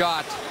of the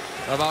shot,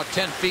 about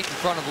 10 feet in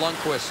front of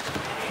Lundqvist.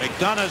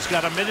 McDonough's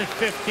got a minute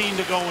 15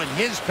 to go in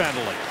his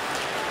penalty.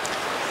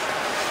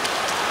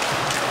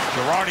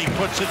 Girardi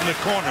puts it in the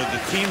corner.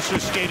 The teams are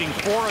skating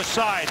four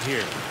aside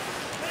here.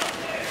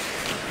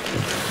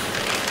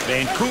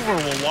 Vancouver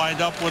will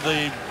wind up with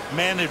a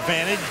man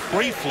advantage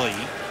briefly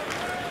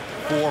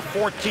for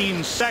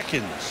 14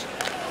 seconds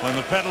when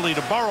the penalty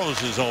to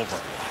Burrows is over.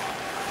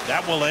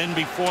 That will end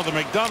before the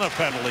McDonough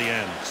penalty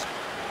ends.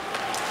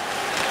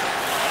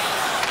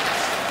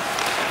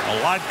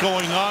 A lot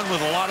going on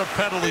with a lot of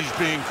penalties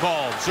being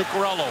called.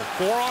 Zuccarello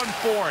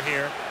 4-on-4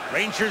 here.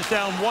 Rangers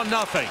down 1-0.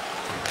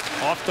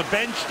 Off the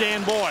bench,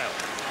 Dan Boyle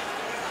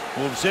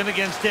moves in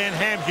against Dan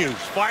Hamhuis.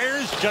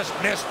 Fires, just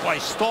missed by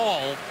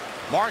Stahl.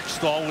 Mark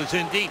Stahl was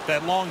in deep.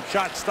 That long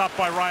shot stopped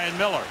by Ryan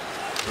Miller.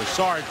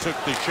 Brassard took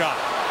the shot.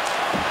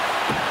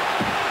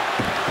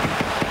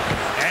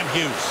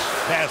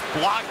 Hamhuis pass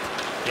blocked.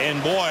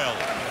 Dan Boyle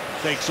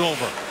takes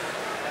over.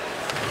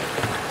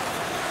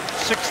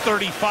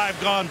 6:35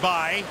 gone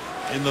by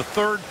in the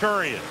third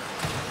period.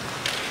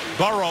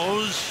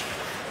 Burrows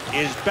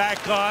is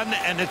back on,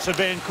 and it's a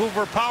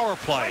Vancouver power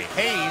play.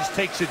 Hayes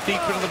takes it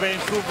deep into the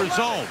Vancouver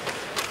zone.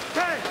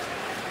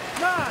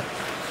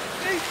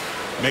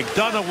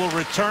 McDonough will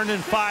return in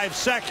 5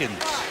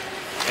 seconds,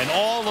 and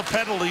all the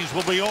penalties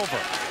will be over.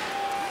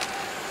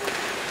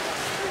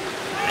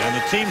 And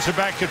the teams are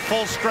back at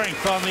full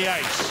strength on the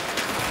ice.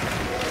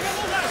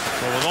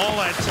 So with all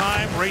that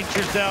time,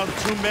 Rangers down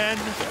 2 men.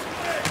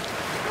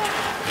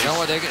 You know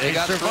what, they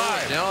got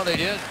survived. through it. No, they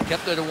did.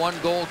 Kept it a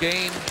 1-goal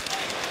game.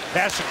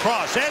 Pass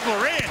across.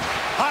 Edler in.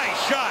 High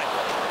shot.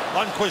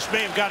 Lundqvist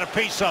may have got a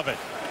piece of it.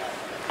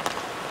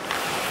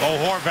 Bo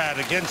Horvat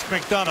against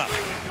McDonough.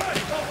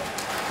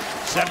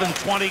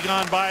 7:20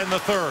 gone by in the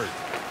third.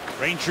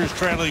 Rangers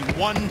trailing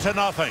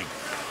 1-0.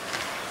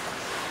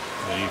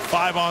 The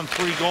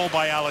 5-on-3 goal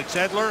by Alex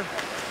Edler.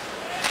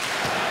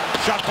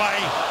 Shot by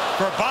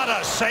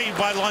Verbata, saved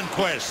by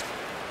Lundqvist.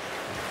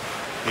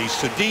 The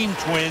Sedin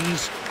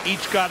twins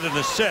each got an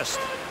assist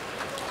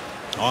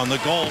on the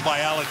goal by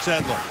Alex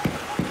Edler.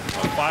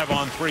 A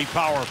 5-on-3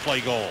 power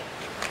play goal.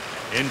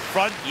 In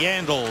front,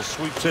 Yandel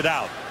sweeps it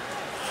out.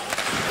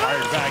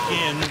 Fired back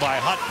in by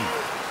Hutton.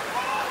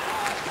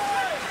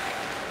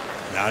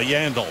 Now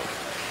Yandel.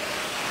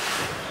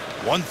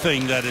 One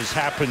thing that has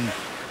happened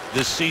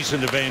this season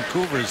to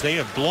Vancouver is they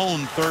have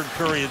blown third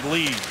period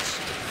leads.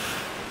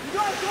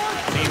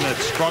 A team that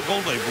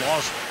struggled. They've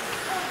lost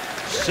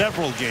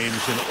several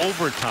games in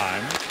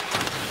overtime.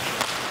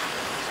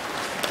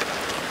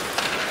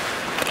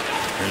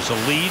 There's a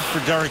lead for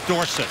Derek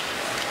Dorsett.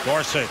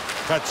 Dorsett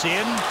cuts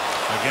in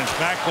against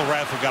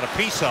McElrath, who got a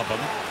piece of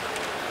him.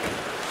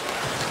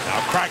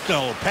 Now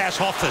Cracknell, pass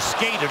off the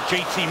skate of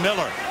JT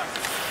Miller.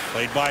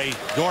 Played by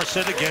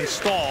Dorsett against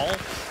Stahl.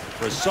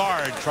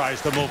 Brassard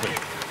tries to move it.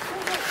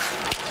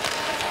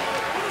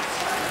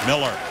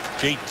 Miller,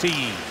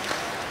 JT.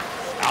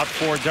 Out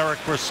for Derek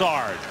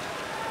Brassard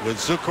with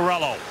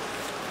Zuccarello.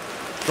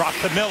 Drop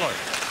to Miller.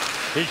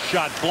 His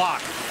shot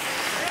blocked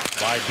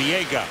by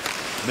Biega.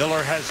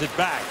 Miller has it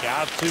back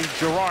out to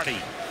Girardi.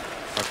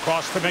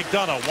 Across to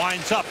McDonough.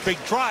 Winds up. Big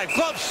drive.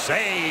 Glove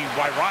saved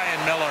by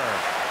Ryan Miller.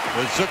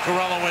 With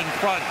Zuccarello in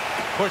front.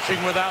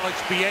 Pushing with Alex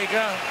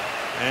Biega.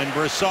 And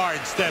Brassard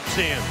steps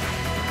in.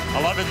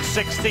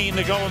 11:16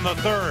 to go in the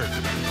third.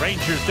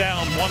 Rangers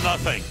down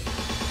 1-0.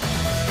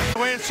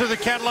 To answer the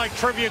Cadillac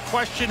trivia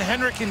question,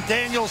 Henrik and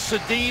Daniel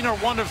Sedin are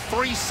one of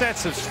 3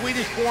 sets of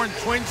Swedish-born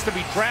twins to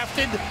be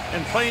drafted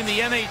and play in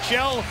the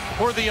NHL.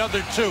 Who are the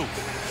other 2?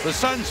 The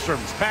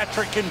Sundströms,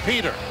 Patrick and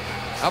Peter.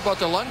 How about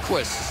the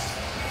Lundqvists?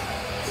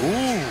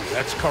 Ooh,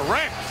 that's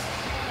correct.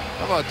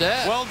 How about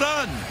that? Well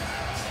done.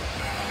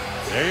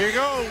 There you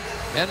go.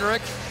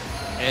 Henrik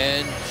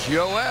and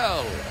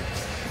Joel.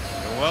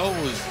 Joel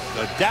was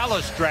the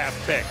Dallas draft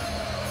pick.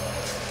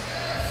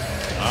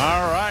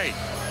 All right.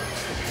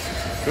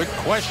 Good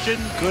question,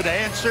 good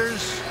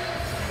answers.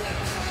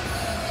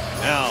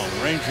 Now,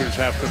 Rangers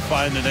have to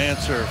find an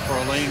answer for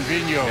Alain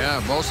Vigneault.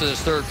 Yeah, most of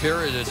this third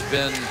period it's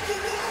been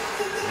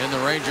in the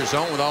Rangers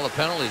zone with all the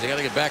penalties. They got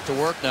to get back to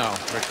work now.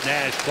 Rick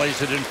Nash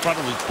plays it in front.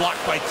 It was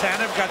blocked by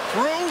Tanev, got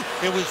through.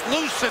 It was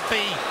loose at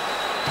the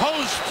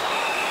post.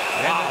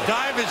 Wow. And the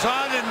dive is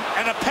on,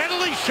 and a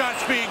penalty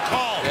shot's being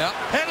called. Yep.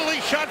 Penalty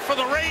shot for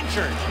the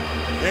Rangers.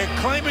 They're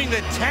claiming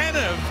that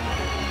Tanev,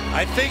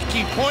 I think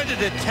he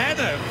pointed at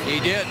Tanev. He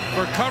did.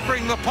 For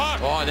covering the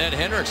puck. Oh, and then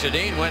Henrik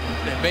Sedin went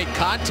and made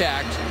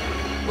contact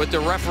with the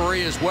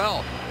referee as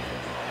well.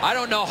 I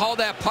don't know how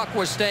that puck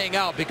was staying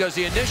out because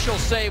the initial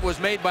save was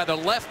made by the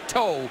left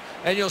toe,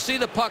 and you'll see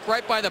the puck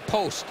right by the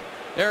post.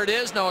 There it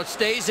is. Now it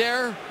stays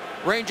there.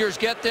 Rangers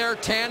get there.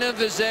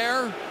 Tanev is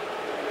there.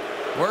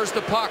 Where's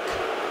the puck?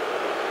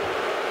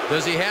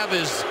 Does he have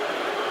his...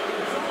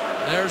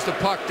 There's the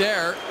puck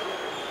there.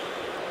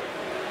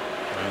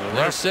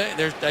 They're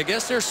saying, I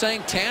guess they're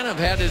saying Tanev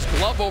had his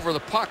glove over the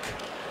puck.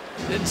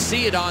 Didn't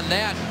see it on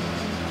that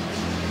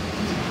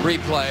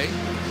replay.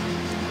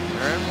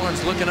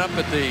 Everyone's looking up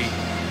at the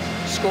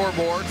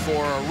scoreboard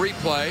for a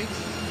replay.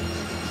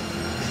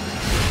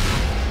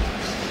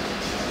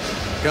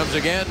 Comes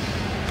again.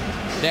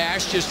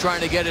 Nash just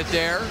trying to get it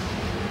there.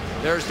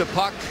 There's the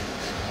puck.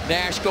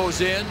 Nash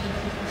goes in.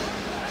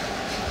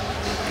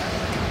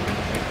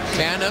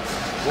 Tanev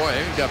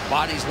Boy, he's got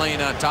bodies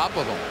laying on top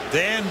of him.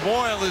 Dan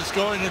Boyle is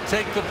going to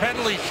take the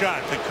penalty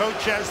shot. The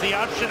coach has the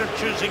option of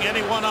choosing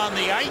anyone on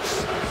the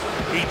ice.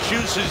 He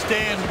chooses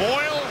Dan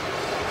Boyle.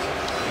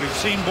 We've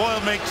seen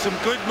Boyle make some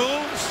good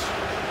moves.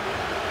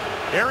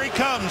 Here he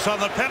comes on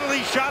the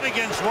penalty shot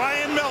against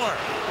Ryan Miller.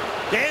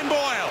 Dan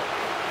Boyle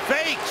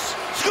fakes,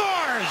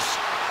 scores,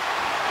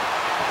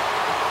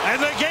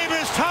 and the game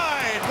is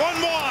tied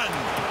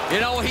 1-1. You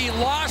know, he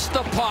lost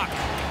the puck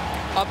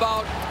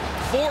about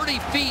 40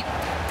 feet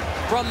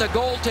from the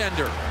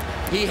goaltender.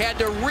 He had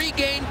to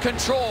regain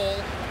control,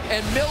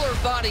 and Miller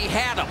thought he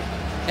had him,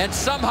 and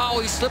somehow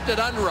he slipped it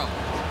under him.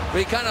 But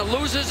he kind of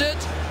loses it,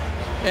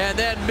 and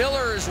then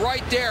Miller is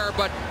right there,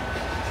 but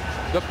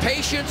the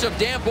patience of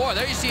Dan Boyle,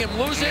 there you see him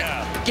lose it,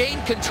 gain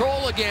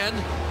control again,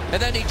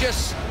 and then he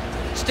just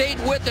stayed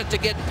with it to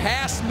get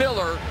past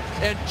Miller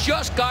and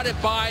just got it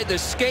by the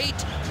skate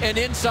and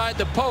inside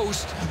the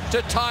post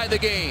to tie the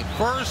game.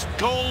 First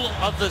goal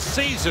of the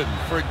season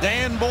for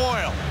Dan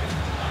Boyle.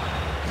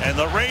 And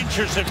the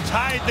Rangers have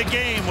tied the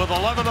game with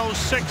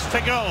 11:06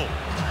 to go.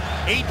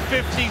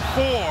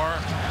 8:54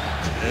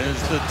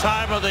 is the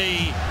time of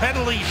the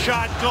penalty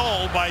shot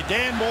goal by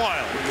Dan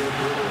Boyle.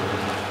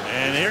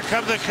 And here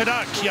come the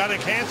Canucks.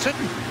 Jannik Hansen.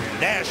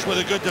 Nash with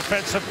a good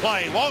defensive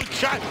play. Long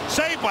shot.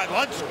 Saved by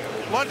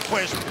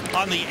Lundqvist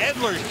on the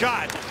Edler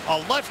shot. A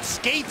left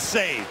skate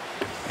save.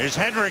 Here's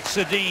Henrik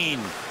Sedin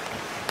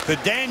to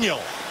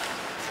Daniel.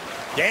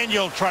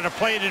 Daniel trying to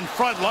play it in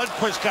front.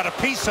 Lundqvist got a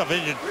piece of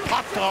it. It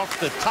popped off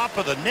the top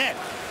of the net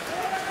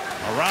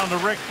around the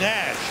Rick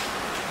Nash.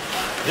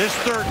 This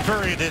third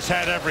period has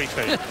had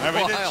everything. I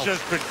mean, it's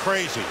just been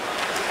crazy.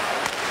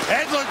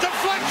 Edler,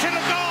 deflection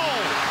of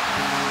goal.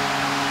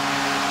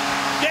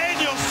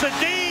 Daniel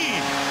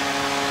Sedin.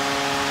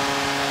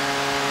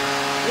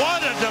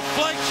 What a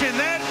deflection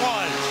that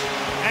was.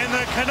 And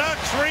the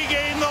Canucks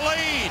regain the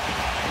lead.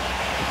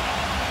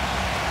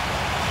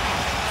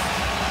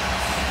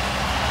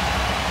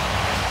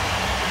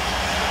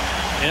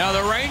 You know,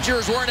 the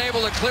Rangers weren't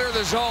able to clear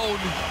the zone,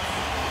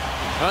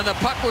 and the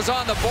puck was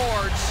on the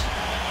boards.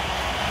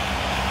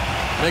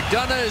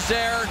 McDonough is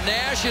there.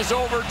 Nash is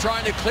over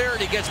trying to clear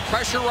it. He gets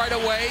pressure right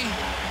away,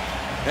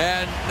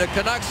 and the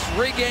Canucks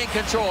regain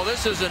control.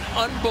 This is an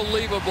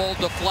unbelievable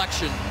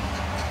deflection.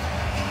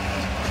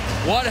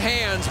 What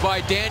hands by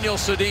Daniel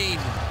Sedin.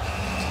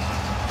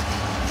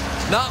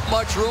 Not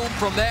much room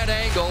from that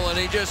angle, and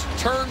he just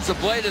turns the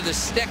blade of the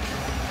stick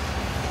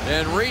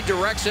and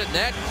redirects it, and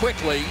that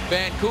quickly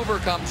Vancouver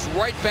comes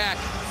right back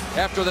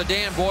after the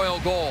Dan Boyle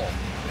goal.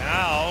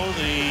 Now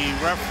the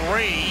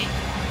referee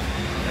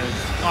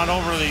has gone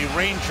over the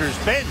Rangers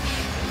bench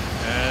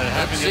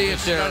having a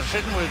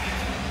discussion with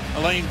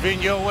Alain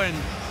Vigneault and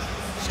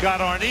Scott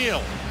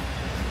Arniel.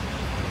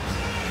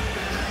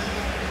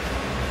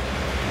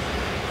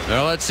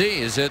 Now let's see,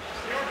 is it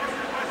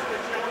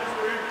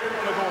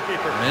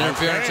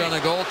interference on the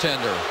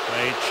goaltender?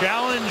 A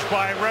challenge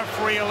by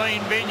referee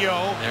Alain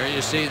Vigneault. There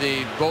you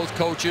see both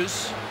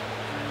coaches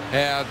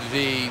have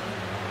the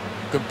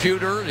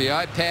computer, the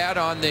iPad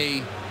on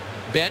the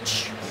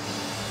bench.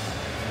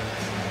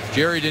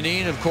 Jerry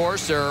Dineen, of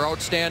course, their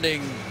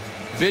outstanding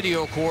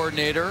video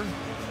coordinator,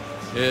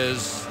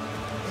 is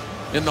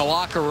in the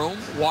locker room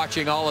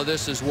watching all of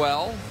this as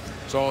well.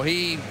 So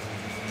he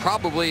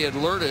probably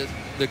alerted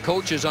the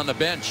coaches on the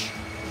bench.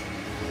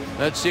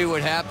 Let's see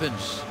what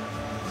happens.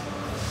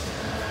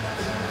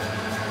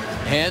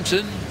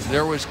 Hansen,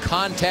 there was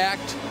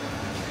contact.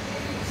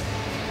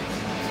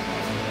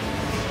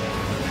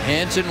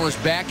 Hansen was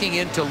backing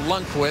into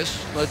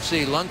Lundqvist. Let's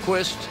see,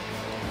 Lundqvist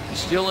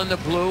still in the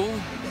blue,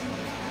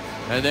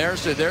 and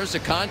there's the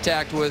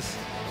contact with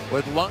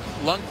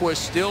Lundqvist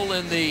still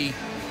in the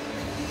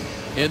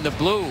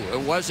blue. It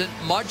wasn't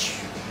much,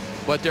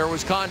 but there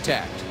was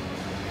contact.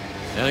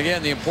 And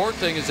again, the important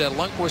thing is that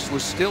Lundqvist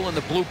was still in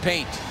the blue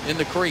paint in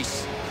the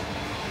crease.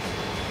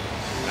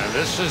 Now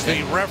this is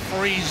the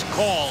referee's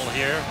call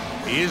here.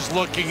 He is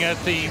looking at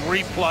the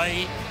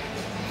replay.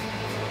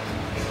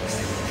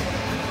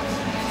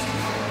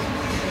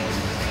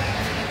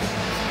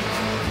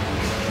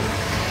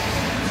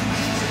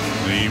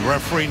 The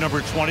referee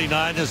number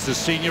 29 is the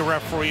senior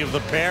referee of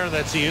the pair.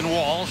 That's Ian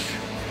Walsh.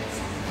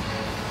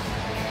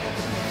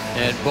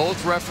 And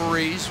both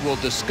referees will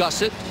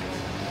discuss it.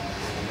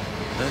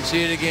 Let's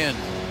see it again.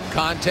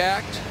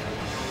 Contact.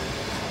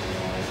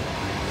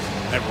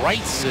 That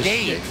right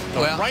skate,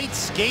 the right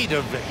skate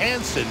of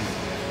Hansen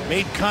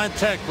made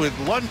contact with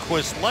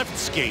Lundqvist's left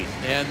skate.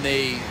 And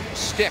the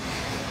stick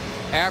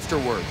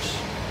afterwards.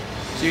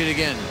 See it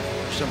again.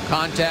 Some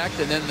contact,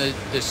 and then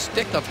the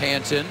stick of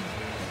Hansen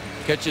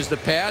catches the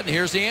pad, and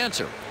here's the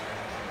answer.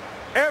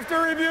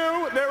 After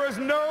review, there was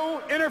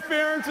no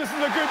interference. This is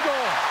a good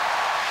goal.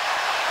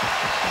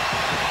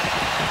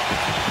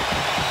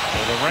 So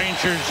the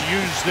Rangers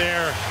use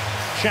their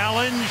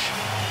challenge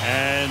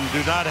and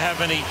do not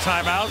have any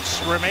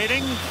timeouts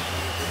remaining.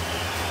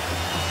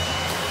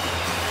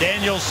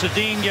 Daniel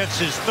Sedin gets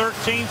his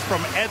 13th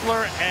from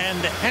Edler and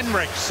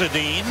Henrik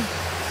Sedin.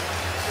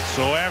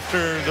 So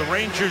after the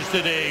Rangers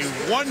did a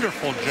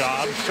wonderful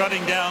job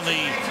shutting down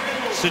the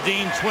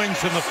Sedin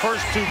Twins in the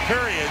first 2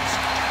 periods,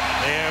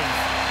 they have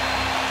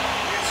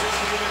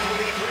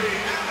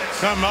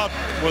come up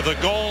with a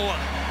goal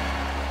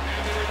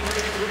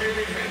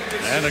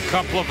and a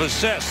couple of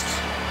assists.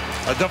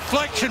 A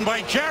deflection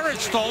by Jarrett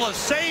Stoll, a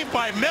save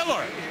by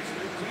Miller.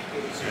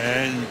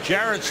 And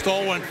Jarrett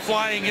Stoll went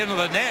flying into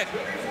the net.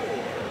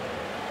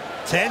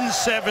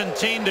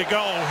 10:17 to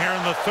go here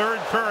in the 3rd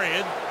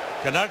period.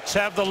 Canucks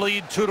have the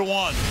lead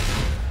 2-1.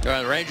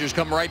 The Rangers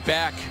come right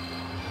back.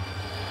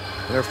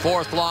 Their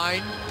 4th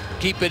line,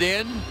 keep it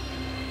in.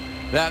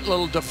 That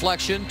little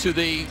deflection to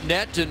the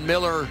net, and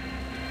Miller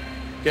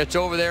gets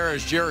over there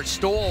as Jarrett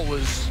Stoll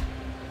was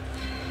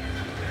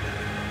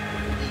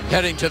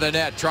heading to the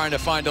net, trying to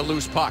find a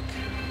loose puck.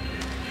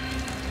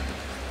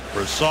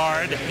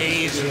 Broussard,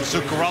 Hayes, and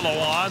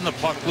Zuccarello on. The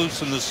puck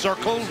loose in the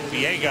circle.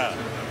 Viega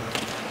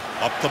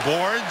up the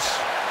boards.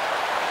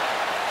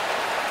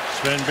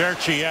 Sven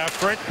Berchi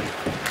after it.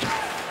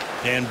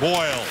 Dan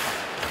Boyle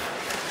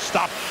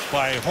stopped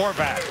by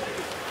Horvat.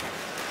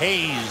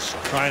 Hayes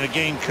trying to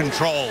gain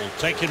control.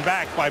 Taken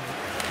back by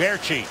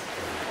Berchi.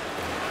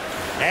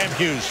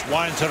 Amhus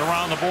winds it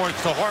around the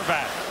boards to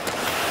Horvat.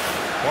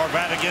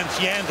 Horvat against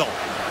Yandel.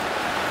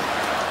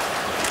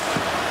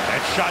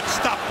 That shot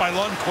stopped by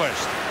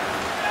Lundqvist.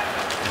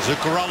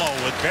 Zuccarello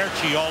with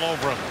Berchi all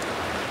over him.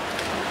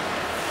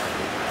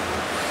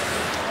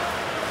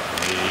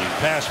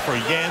 The pass for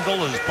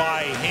Yandel is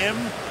by him,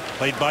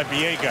 played by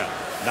Viega.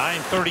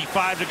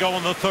 9:35 to go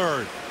in the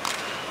 3rd.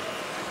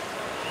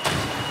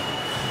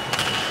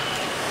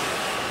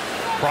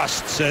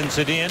 Prost sends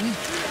it in.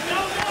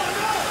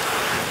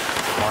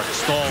 Mark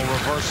Stahl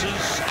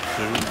reverses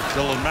to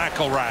Dylan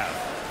McElrath.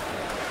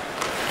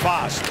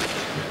 Fost.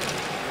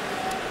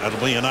 That'll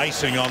be an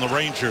icing on the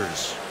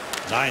Rangers.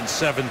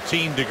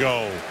 9:17 to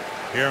go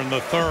here in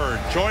the 3rd.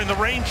 Join the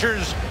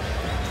Rangers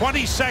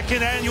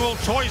 22nd annual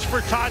Toys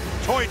for Tot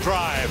Toy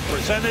Drive,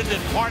 presented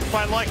in part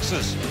by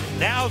Lexus.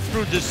 Now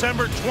through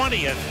December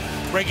 20th,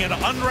 bring an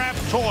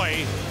unwrapped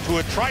toy to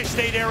a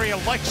tri-state area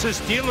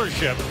Lexus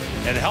dealership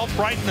and help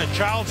brighten a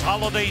child's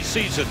holiday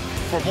season.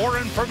 For more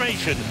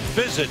information,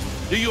 visit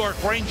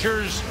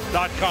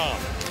NewYorkRangers.com.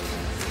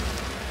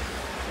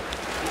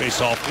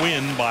 Face-off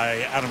win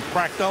by Adam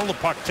Cracknell. The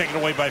puck taken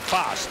away by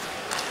Fost.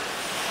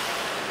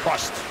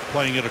 Prost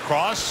playing it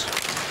across.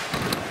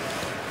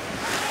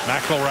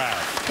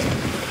 McElrath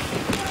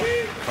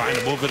trying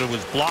to move it. It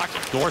was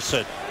blocked.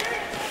 Dorsett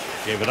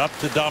gave it up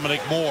to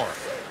Dominic Moore.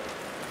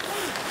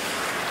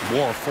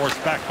 Moore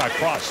forced back by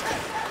Prost.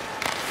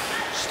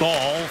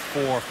 Stahl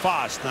for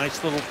Fost.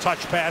 Nice little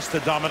touch pass to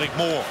Dominic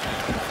Moore.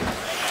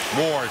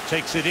 Moore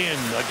takes it in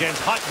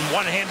against Hutton.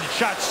 One-handed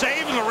shot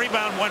save, and the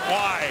rebound went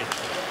wide.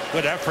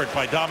 Good effort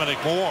by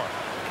Dominic Moore.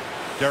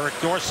 Derek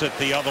Dorsett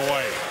the other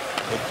way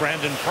with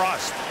Brandon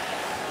Prost.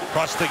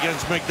 Prost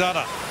against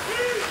McDonough.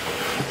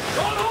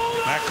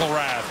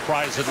 McElrath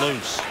pries it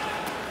loose.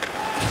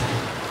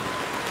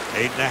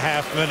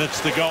 8.5 minutes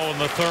to go in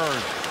the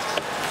 3rd.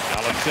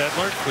 Alex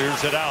Edler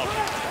clears it out.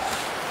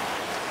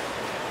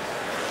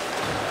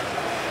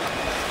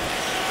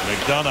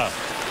 McDonough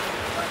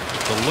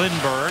to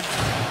Lindbergh.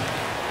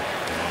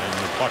 And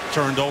the puck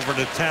turned over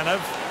to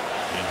Tanev.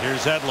 And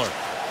here's Edler.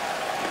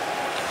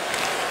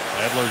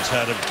 Edler's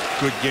had a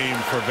good game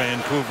for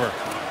Vancouver.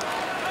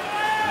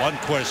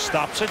 Lundqvist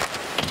stops it.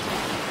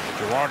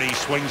 Girardi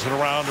swings it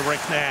around to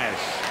Rick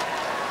Nash.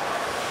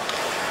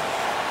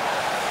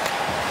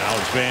 Now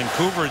it's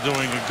Vancouver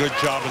doing a good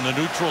job in the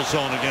neutral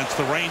zone against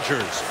the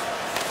Rangers.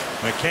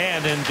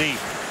 McCann in deep.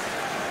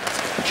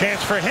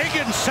 Chance for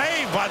Higgins,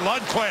 saved by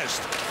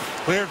Lundqvist.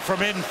 Cleared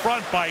from in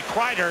front by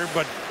Kreider,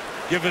 but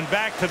given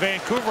back to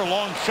Vancouver.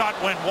 Long shot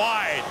went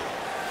wide.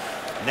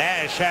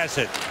 Nash has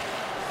it.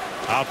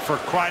 Out for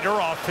Kreider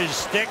off his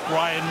stick.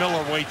 Ryan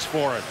Miller waits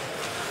for it.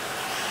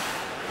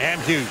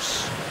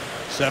 Amhus.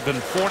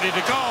 7:40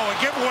 to go. A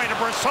giveaway to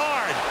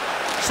Broussard.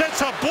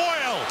 Sets up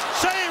Boyle.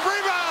 Save,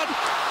 rebound.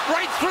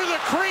 Right through the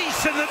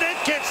crease, and the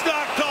net gets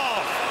knocked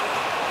off.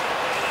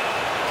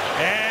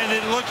 And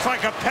it looks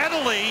like a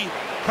penalty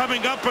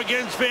coming up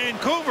against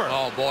Vancouver.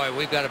 Oh, boy,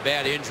 we've got a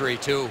bad injury,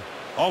 too.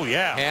 Oh,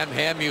 yeah.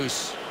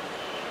 Hamhus,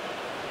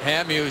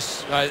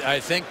 I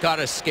think, got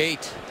a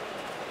skate.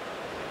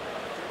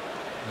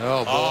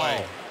 Oh, boy.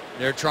 Oh.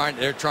 They're trying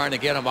to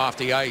get him off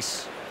the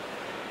ice.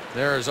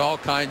 There's all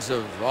kinds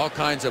of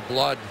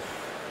blood.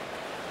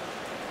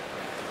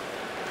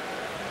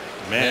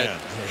 Man,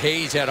 and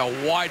Hayes had a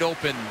wide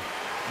open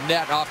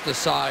net off the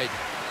side.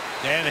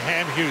 Dan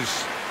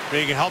Hamhus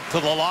being helped to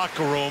the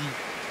locker room.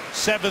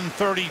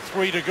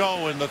 7:33 to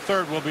go in the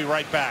 3rd. We'll be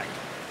right back.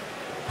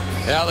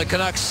 Now the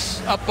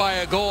Canucks up by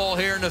a goal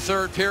here in the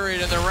 3rd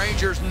period, and the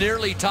Rangers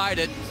nearly tied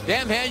it.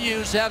 Dan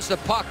Hamhus has the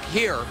puck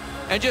here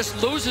and just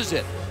loses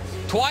it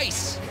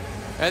twice,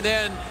 and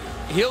then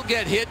he'll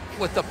get hit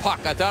with the puck.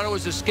 I thought it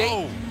was a skate.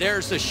 Oh.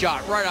 There's the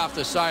shot right off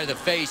the side of the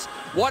face.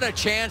 What a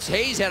chance.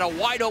 Hayes had a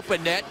wide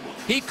open net.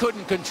 He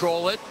couldn't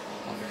control it,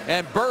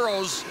 and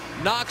Burrows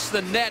knocks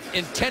the net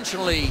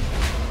intentionally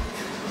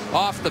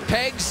off the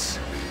pegs,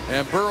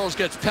 and Burrows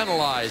gets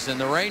penalized, and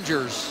the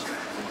Rangers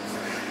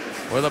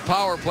with a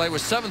power play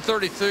with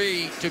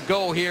 7:33 to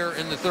go here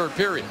in the third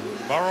period.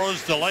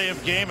 Burrows delay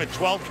of game at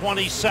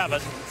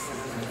 12:27.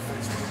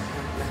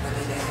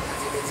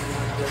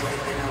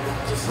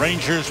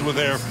 Rangers with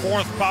their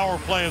fourth power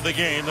play of the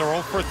game. They're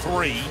 0 for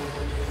 3.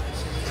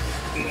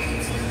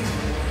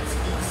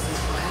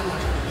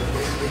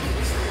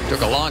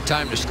 Took a long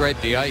time to scrape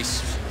the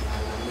ice.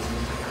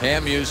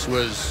 Hamhuis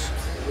was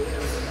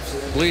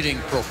bleeding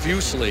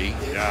profusely.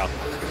 Yeah.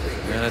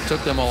 And it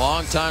took them a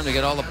long time to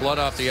get all the blood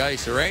off the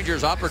ice. The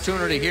Rangers'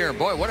 opportunity here.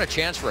 Boy, what a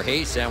chance for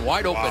Hayes, Sam.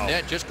 Wide open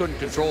net, just couldn't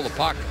control the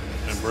puck.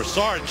 And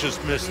Brassard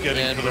just missed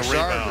getting to the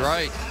rebound.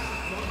 Right.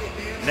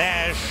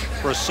 Nash,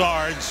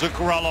 Brassard,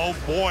 Zuccarello,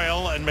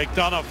 Boyle, and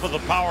McDonough for the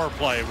power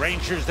play.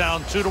 Rangers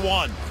down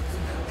 2-1.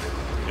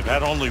 They've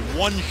had only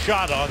one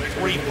shot on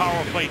 3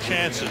 power play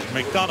chances.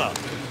 McDonough,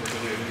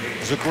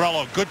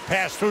 Zuccarello, good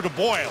pass through to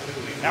Boyle.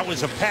 That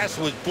was a pass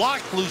that was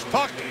blocked, loose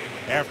puck.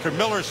 After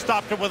Miller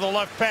stopped it with a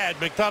left pad,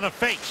 McDonough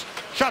fakes.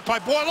 Shot by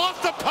Boyle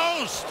off the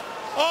post.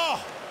 Oh,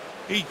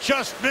 he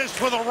just missed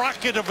with a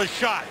rocket of a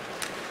shot.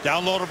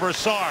 Down low to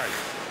Brassard.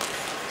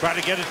 Try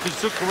to get it to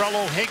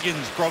Zuccarello.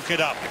 Higgins broke it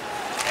up.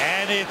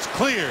 And it's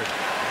cleared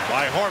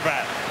by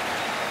Horvat.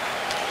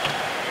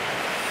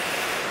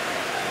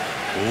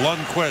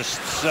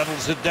 Lundqvist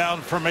settles it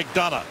down for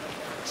McDonough.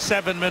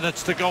 7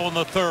 minutes to go in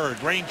the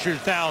third. Rangers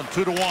down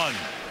 2-1.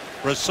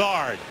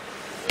 Brassard.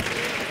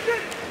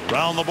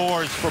 Around the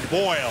boards for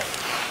Boyle.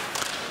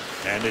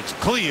 And it's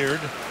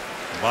cleared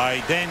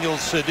by Daniel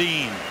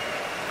Sedin.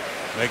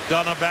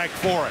 McDonough back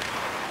for it.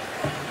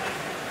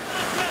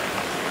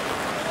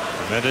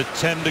 Minute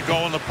 10 to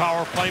go in the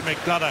power play.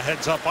 McDonough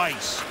heads up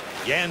ice.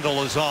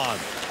 Yandel is on.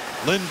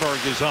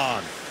 Lindbergh is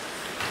on.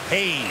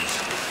 Hayes.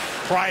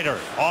 Kreider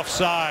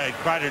offside.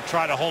 Kreider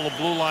tried to hold the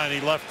blue line.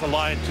 He left the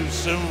line too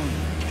soon.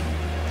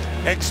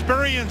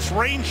 Experience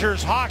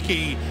Rangers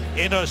hockey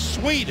in a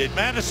suite at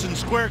Madison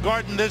Square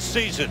Garden this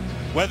season.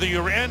 Whether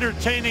you're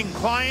entertaining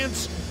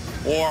clients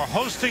or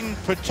hosting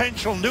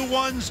potential new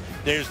ones,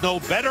 there's no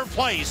better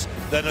place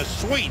than a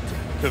suite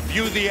to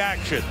view the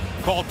action.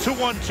 Call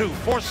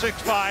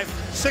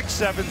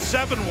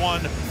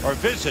 212-465-6771 or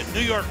visit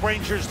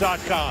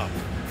NewYorkRangers.com.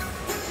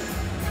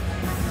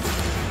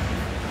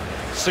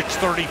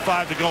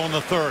 6:35 to go in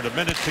the third. A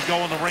minute to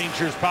go in the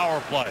Rangers power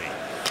play.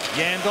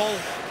 Yandel,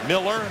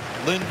 Miller,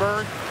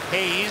 Lindbergh,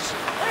 Hayes,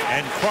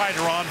 and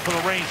Kreider on for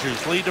the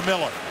Rangers. Lead to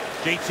Miller.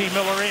 JT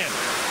Miller in.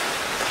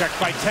 Checked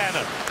by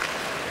Tannen.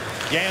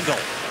 Yandel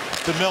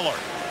to Miller.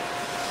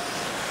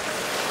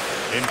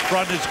 In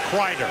front is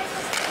Kreider.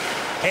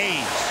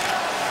 Hayes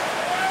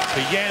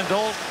to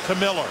Yandel to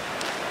Miller.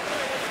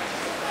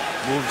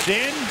 Moves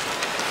in.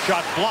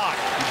 Shot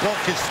blocked. He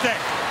broke his stick.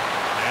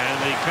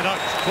 And the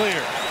Canucks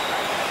clear.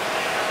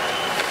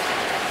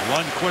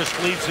 Lundqvist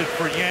leaves it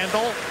for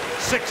Yandel.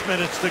 6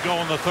 minutes to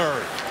go in the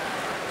third.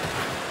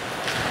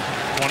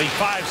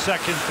 25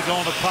 seconds to go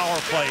in the power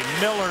play.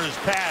 Miller's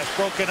pass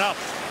broken up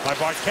by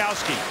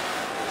Bartkowski.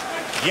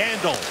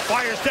 Yandel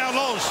fires down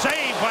low.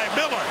 Saved by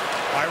Miller.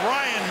 By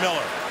Ryan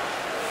Miller.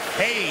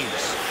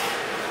 Hayes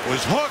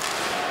was hooked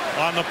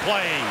on the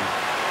play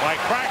by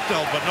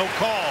Cracknell, but no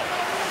call.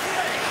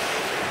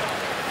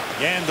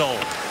 Yandel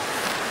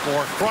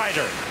for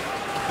Kreider.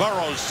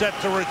 Burrows set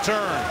to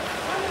return.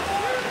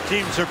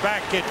 Teams are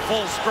back at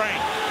full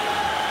strength.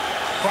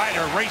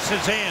 Kreider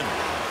races in.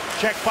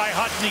 Checked by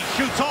Hutton. He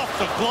shoots off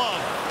the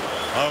glove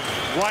of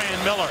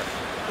Ryan Miller.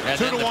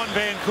 2-1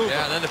 Vancouver.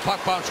 Yeah, and then the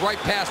puck bounced right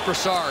past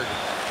Brassard.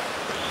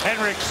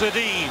 Henrik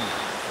Sedin.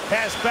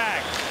 Pass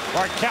back.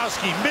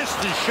 Bartkowski missed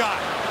his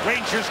shot.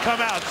 Rangers come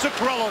out.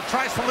 Zuccarello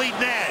tries to lead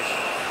Nash.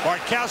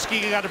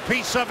 Bartkowski got a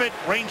piece of it.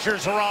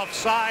 Rangers are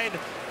offside.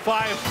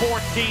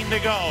 5:14 to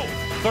go.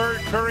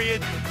 Third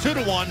period.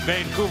 2-1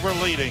 Vancouver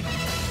leading.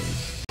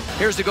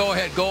 Here's the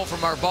go-ahead goal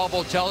from our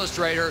Volvo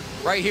Telestrator.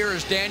 Right here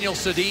is Daniel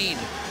Sedin.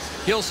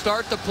 He'll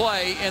start the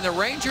play, and the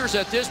Rangers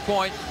at this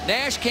point,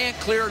 Nash can't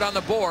clear it on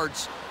the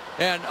boards,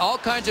 and all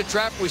kinds of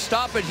traffic. We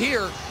stop it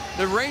here.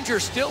 The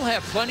Rangers still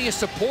have plenty of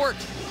support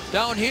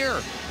down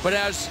here. But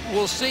as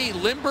we'll see,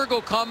 Lindbergh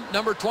will come,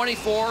 number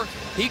 24.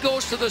 He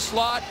goes to the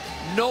slot.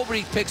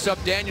 Nobody picks up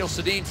Daniel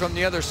Sedin from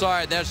the other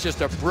side. That's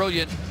just a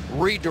brilliant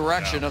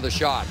redirection of the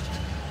shot.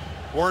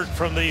 Word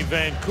from the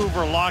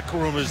Vancouver locker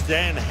room is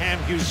Dan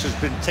Hamhuis has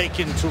been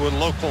taken to a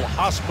local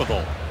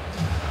hospital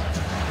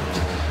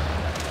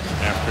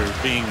after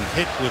being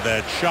hit with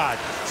that shot,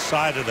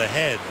 side of the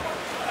head.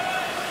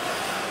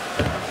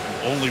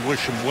 Only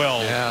wish him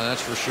well. Yeah,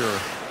 that's for sure.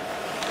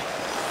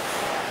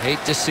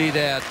 Hate to see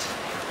that.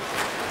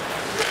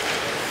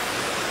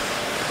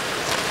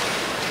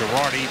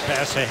 Girardi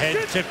pass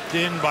ahead, tipped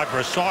in by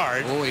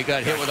Brassard. Oh, he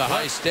got hit with a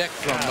high stick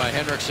from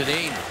Henrik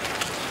Sedin.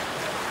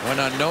 Went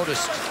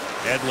unnoticed.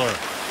 Edler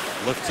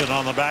lifts it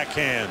on the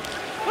backhand.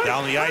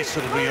 Down the ice,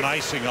 it'll be an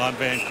icing on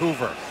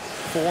Vancouver.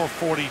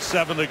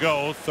 4:47 to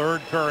go,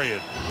 third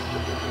period.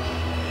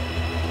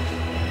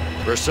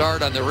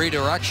 Brassard on the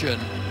redirection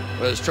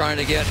was trying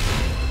to get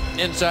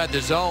inside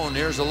the zone.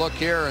 Here's a look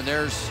here, and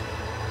there's.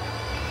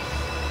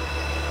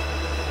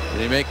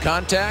 Did he make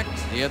contact?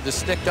 He had the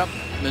stick up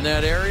in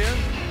that area.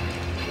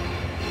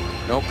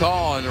 No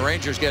call, and the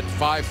Rangers get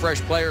 5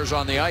 fresh players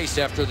on the ice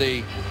after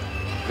the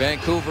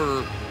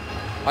Vancouver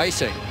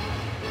icing.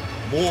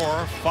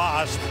 Moore,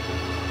 Fost,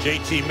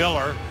 JT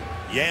Miller,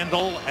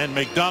 Yandel, and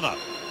McDonough.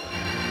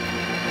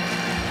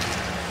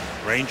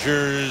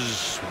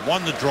 Rangers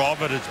won the draw,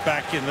 but it's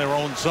back in their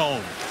own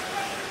zone.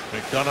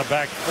 McDonough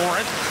back for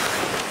it.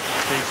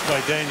 Chased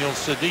by Daniel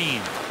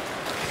Sedin.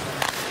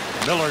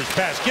 Miller's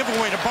pass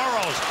giveaway to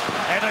Burrows.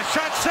 And a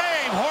shot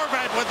save.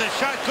 Horvat with the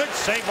shot. Good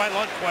save by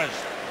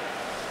Lundqvist.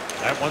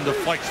 That one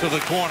deflects to the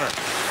corner.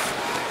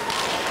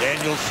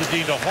 Daniel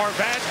Sedin to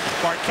Horvat.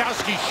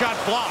 Bartkowski shot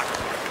blocked.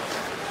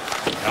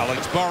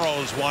 Alex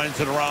Burrows winds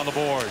it around the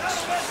boards.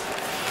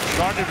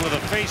 Started with a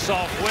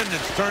face-off win.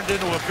 It's turned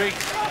into a big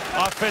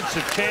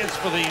offensive chance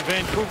for the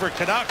Vancouver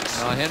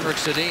Canucks. Henrik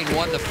Sedin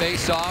won the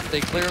face-off. They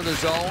clear the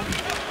zone.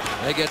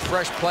 They get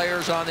fresh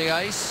players on the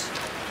ice.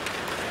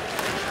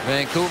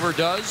 Vancouver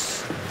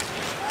does.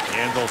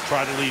 And they'll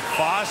try to lead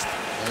Fost.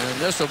 And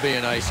this will be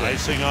an icing.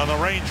 Icing on the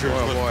Rangers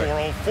with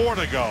 4:04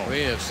 to go.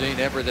 We have seen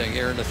everything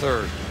here in the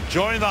third.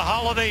 Join the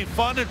holiday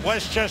fun at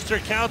Westchester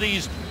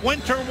County's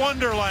Winter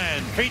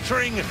Wonderland,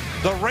 featuring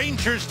the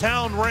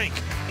Rangerstown Rink.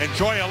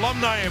 Enjoy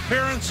alumni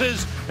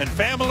appearances and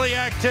family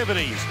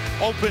activities.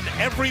 Open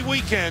every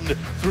weekend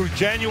through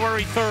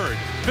January 3rd.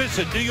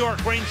 Visit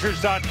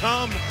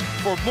NewYorkRangers.com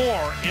for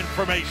more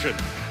information.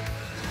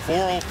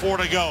 4:04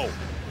 to go.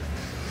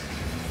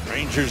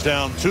 Rangers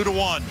down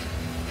 2-1.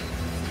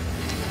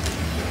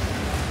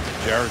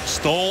 Jared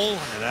Stoll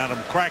and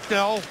Adam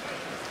Cracknell.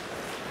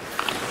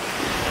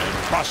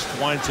 And Trust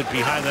winds it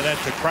behind the net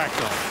to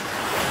Cracknell.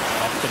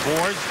 Off the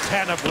boards,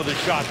 Tanev with a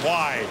shot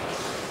wide.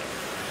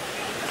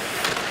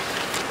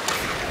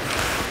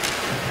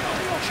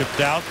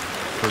 Chipped out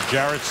for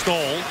Jared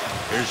Stoll.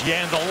 Here's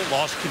Yandel,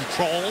 lost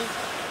control.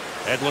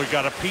 Edler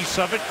got a piece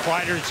of it.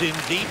 Kreider's in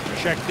deep,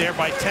 checked there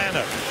by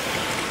Tanev.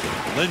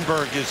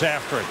 Lindbergh is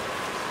after it.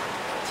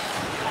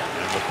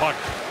 And the puck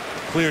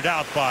cleared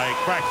out by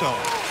Cracknell.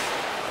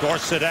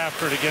 Dorsett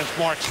after it against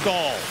Mark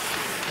Stahl.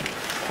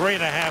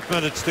 3.5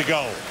 minutes to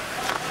go.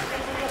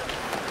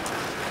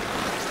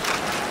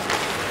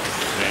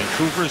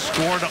 Vancouver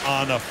scored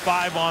on a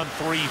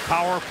 5-on-3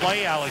 power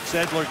play. Alex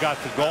Edler got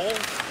the goal.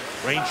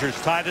 Rangers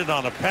tied it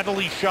on a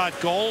penalty shot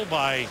goal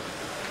by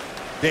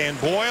Dan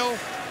Boyle.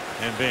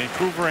 And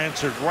Vancouver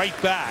answered right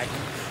back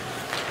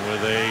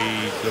with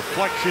a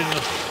deflection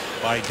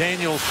by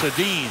Daniel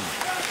Sedin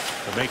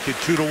to make it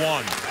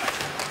 2-1.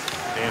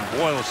 Dan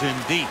Boyle's in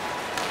deep.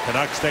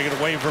 Canucks take it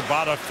away.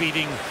 Verbata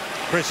feeding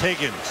Chris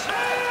Higgins.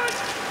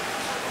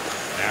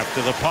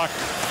 After the puck,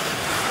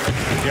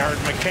 Jared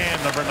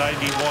McCann, number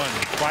 91.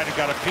 Kreider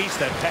got a piece.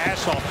 That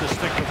pass off the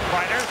stick of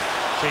Kreider.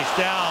 Chased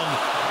down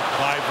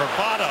by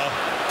Verbata.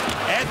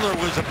 Edler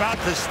was about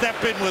to step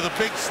in with a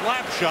big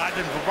slap shot,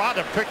 and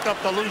Verbata picked up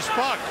the loose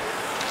puck.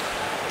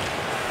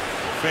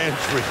 Fans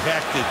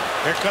reacted.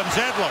 Here comes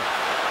Edler.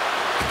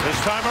 This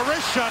time a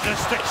wrist shot and a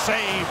stick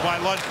save by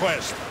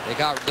Lundqvist. They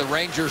got the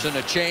Rangers in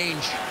a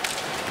change.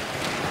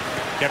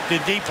 Kept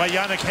in deep by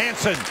Jannik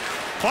Hansen.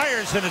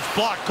 Fires and it's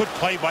blocked. Good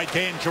play by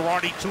Dan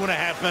Girardi.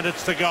 2.5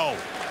 minutes to go.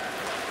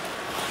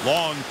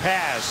 Long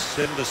pass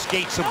in the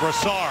skates of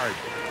Brassard.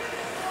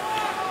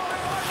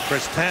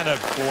 Chris Tanev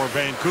for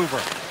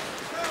Vancouver.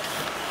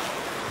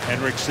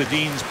 Henrik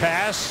Sedin's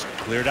pass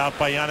cleared out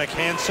by Jannik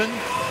Hansen.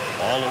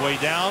 All the way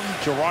down.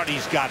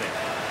 Girardi's got it.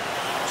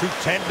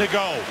 2:10 to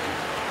go.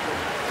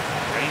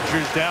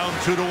 Rangers down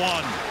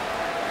 2-1.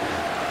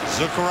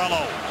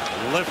 Zuccarello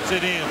lifts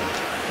it in.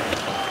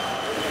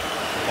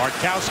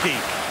 Bartkowski,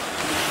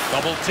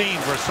 double team.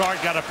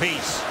 Brassard got a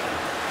piece.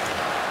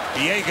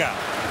 Biega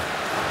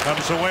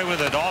comes away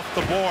with it off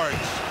the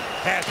boards.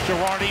 Past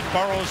Girardi.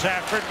 Burrows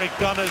after it.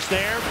 McDonough's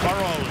there.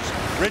 Burrows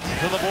ridden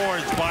to the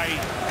boards by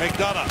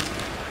McDonough.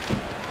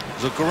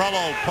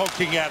 Zuccarello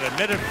poking at it.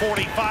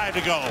 1:45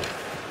 to go.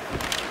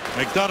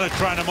 McDonough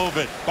trying to move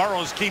it.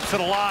 Burrows keeps it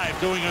alive,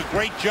 doing a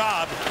great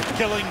job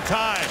killing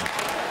time.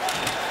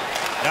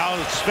 Now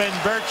it's Sven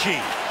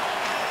Berchi.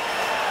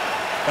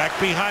 Back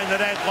behind the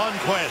net,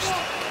 Lundqvist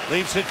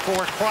leaves it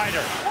for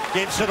Kreider.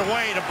 Gives it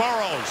away to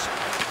Burrows.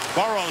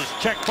 Burrows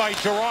checked by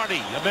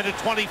Girardi.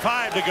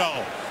 1:25 to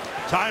go.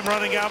 Time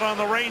running out on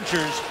the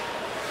Rangers.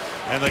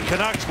 And the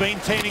Canucks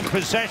maintaining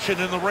possession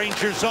in the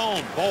Rangers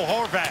zone. Bo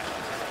Horvat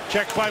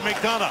checked by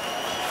McDonough.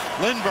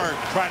 Lindbergh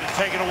trying to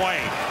take it away.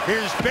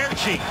 Here's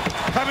Berchi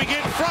coming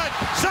in front.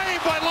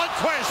 Saved by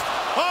Lundqvist.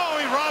 Oh,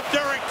 he robbed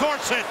Derek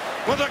Dorsett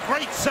with a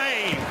great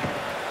save.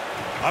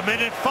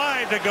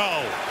 1:05 to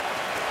go.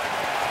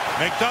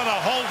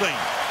 McDonough holding.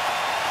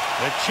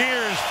 The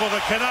cheers for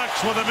the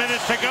Canucks with 1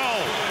 minute to go.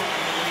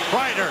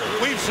 Kreider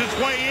weaves his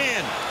way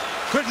in.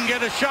 Couldn't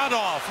get a shot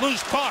off.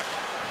 Loose puck.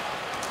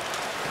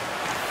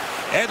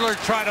 Edler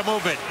tried to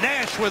move it.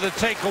 Nash with a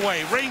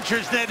takeaway.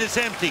 Rangers net is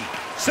empty.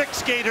 6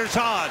 skaters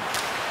on.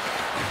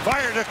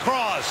 Fired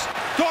across.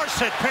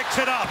 Dorsett picks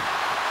it up.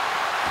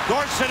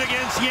 Gorson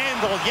against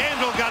Yandel.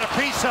 Yandel got a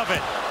piece of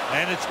it,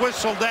 and it's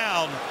whistled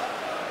down.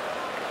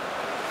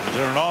 Is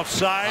there an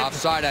offside?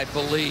 Offside, I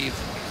believe.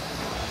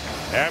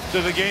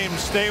 After the game,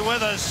 stay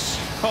with us.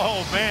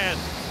 Oh, man.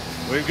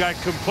 We've got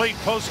complete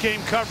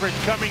post-game coverage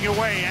coming your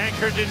way,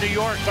 anchored in New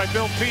York by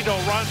Bill Pino,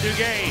 Ron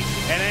Duguay,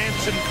 and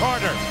Anson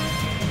Carter.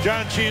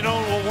 John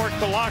Giannone will work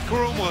the locker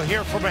room. We'll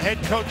hear from a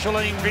head coach,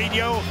 Alain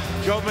Vigneault.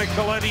 Joe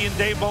Micheletti and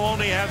Dave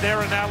Maloney have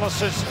their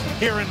analysis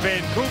here in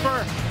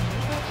Vancouver.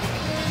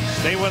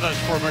 Stay with us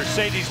for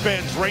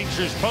Mercedes-Benz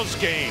Rangers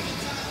post-game.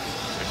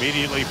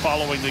 Immediately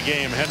following the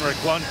game, Henrik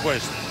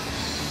Lundqvist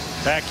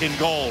back in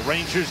goal.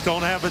 Rangers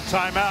don't have a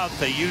timeout.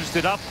 They used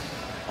it up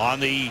on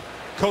the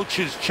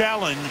coach's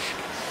challenge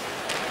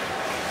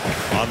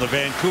on the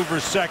Vancouver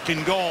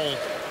second goal.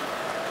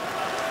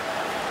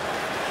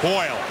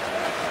 Boyle.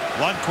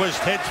 Lundqvist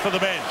heads for the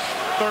bench.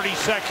 30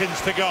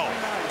 seconds to go.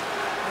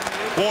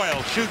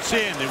 Boyle shoots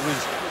in.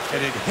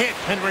 And it hit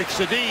Henrik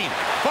Sedin.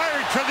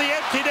 Fired from the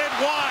empty net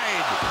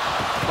wide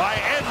by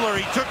Edler.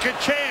 He took a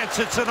chance.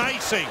 It's an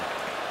icing.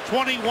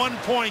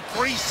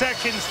 21.3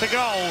 seconds to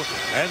go,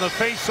 and the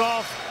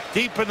face-off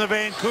deep in the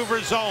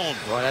Vancouver zone.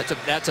 Well,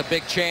 that's a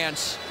big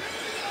chance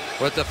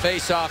with the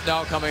face-off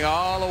now coming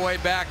all the way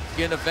back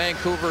into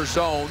Vancouver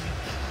zone.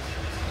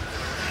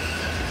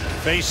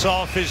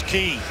 Face-off is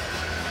key.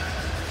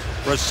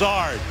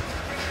 Brassard,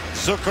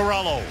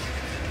 Zuccarello,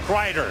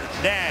 Kreider,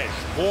 Nash,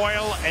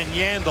 Boyle, and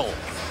Yandel.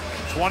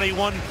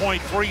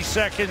 21.3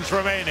 seconds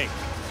remaining.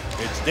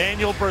 It's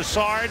Daniel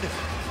Brassard.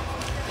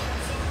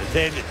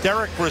 Then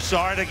Derek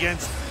Brassard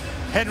against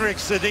Henrik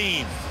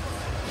Sedin.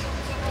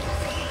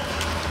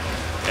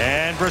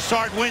 And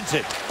Brassard wins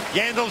it.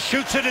 Yandel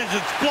shoots it, and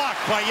it's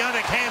blocked by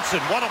Jannik Hansen.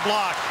 What a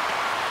block.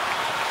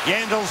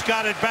 Yandel's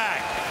got it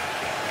back.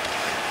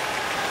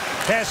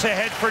 Pass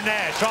ahead for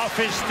Nash. Off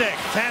his stick.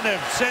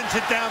 Tanev sends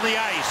it down the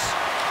ice.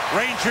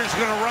 Rangers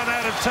going to run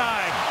out of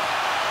time.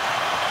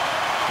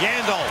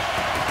 Yandel.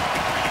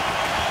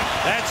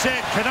 That's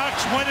it.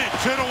 Canucks win it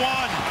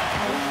 2-1.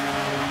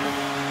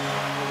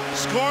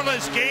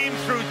 Scoreless game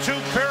through 2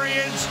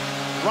 periods.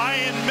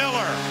 Ryan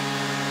Miller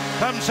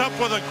comes up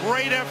with a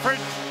great effort,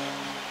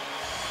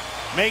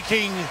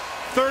 making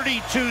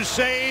 32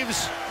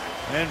 saves,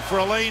 and for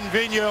Alain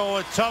Vigneault,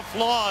 a tough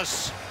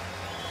loss.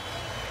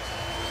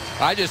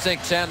 I just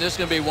think, Sam, this is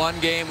going to be one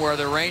game where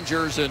the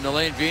Rangers and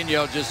Alain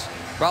Vigneault just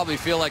probably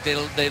feel like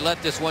they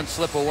let this one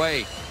slip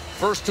away.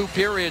 First 2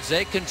 periods,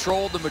 they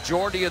controlled the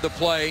majority of the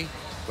play,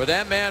 but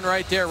that man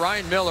right there,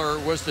 Ryan Miller,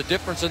 was the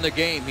difference in the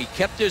game. He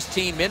kept his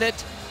team in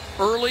it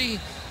early,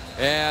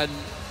 and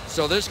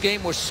so this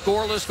game was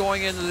scoreless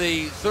going into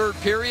the 3rd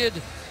period.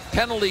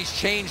 Penalties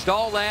changed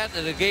all that,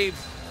 and it gave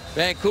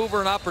Vancouver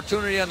an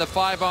opportunity on the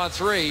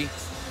 5-on-3,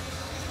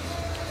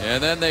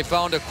 and then they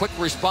found a quick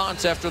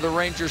response after the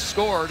Rangers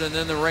scored, and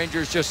then the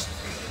Rangers just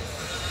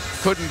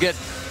couldn't get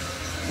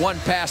one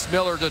past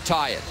Miller to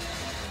tie it.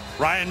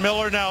 Ryan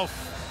Miller now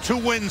 2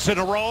 wins in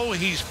a row.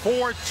 He's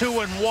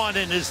 4-2-1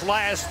 in his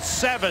last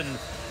 7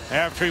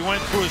 after he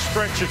went through a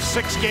stretch of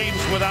 6 games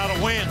without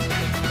a win.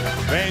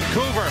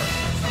 Vancouver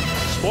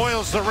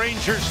spoils the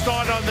Rangers'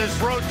 start on this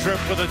road trip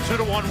with a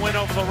 2-1 win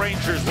over the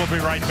Rangers. We'll be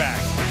right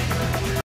back.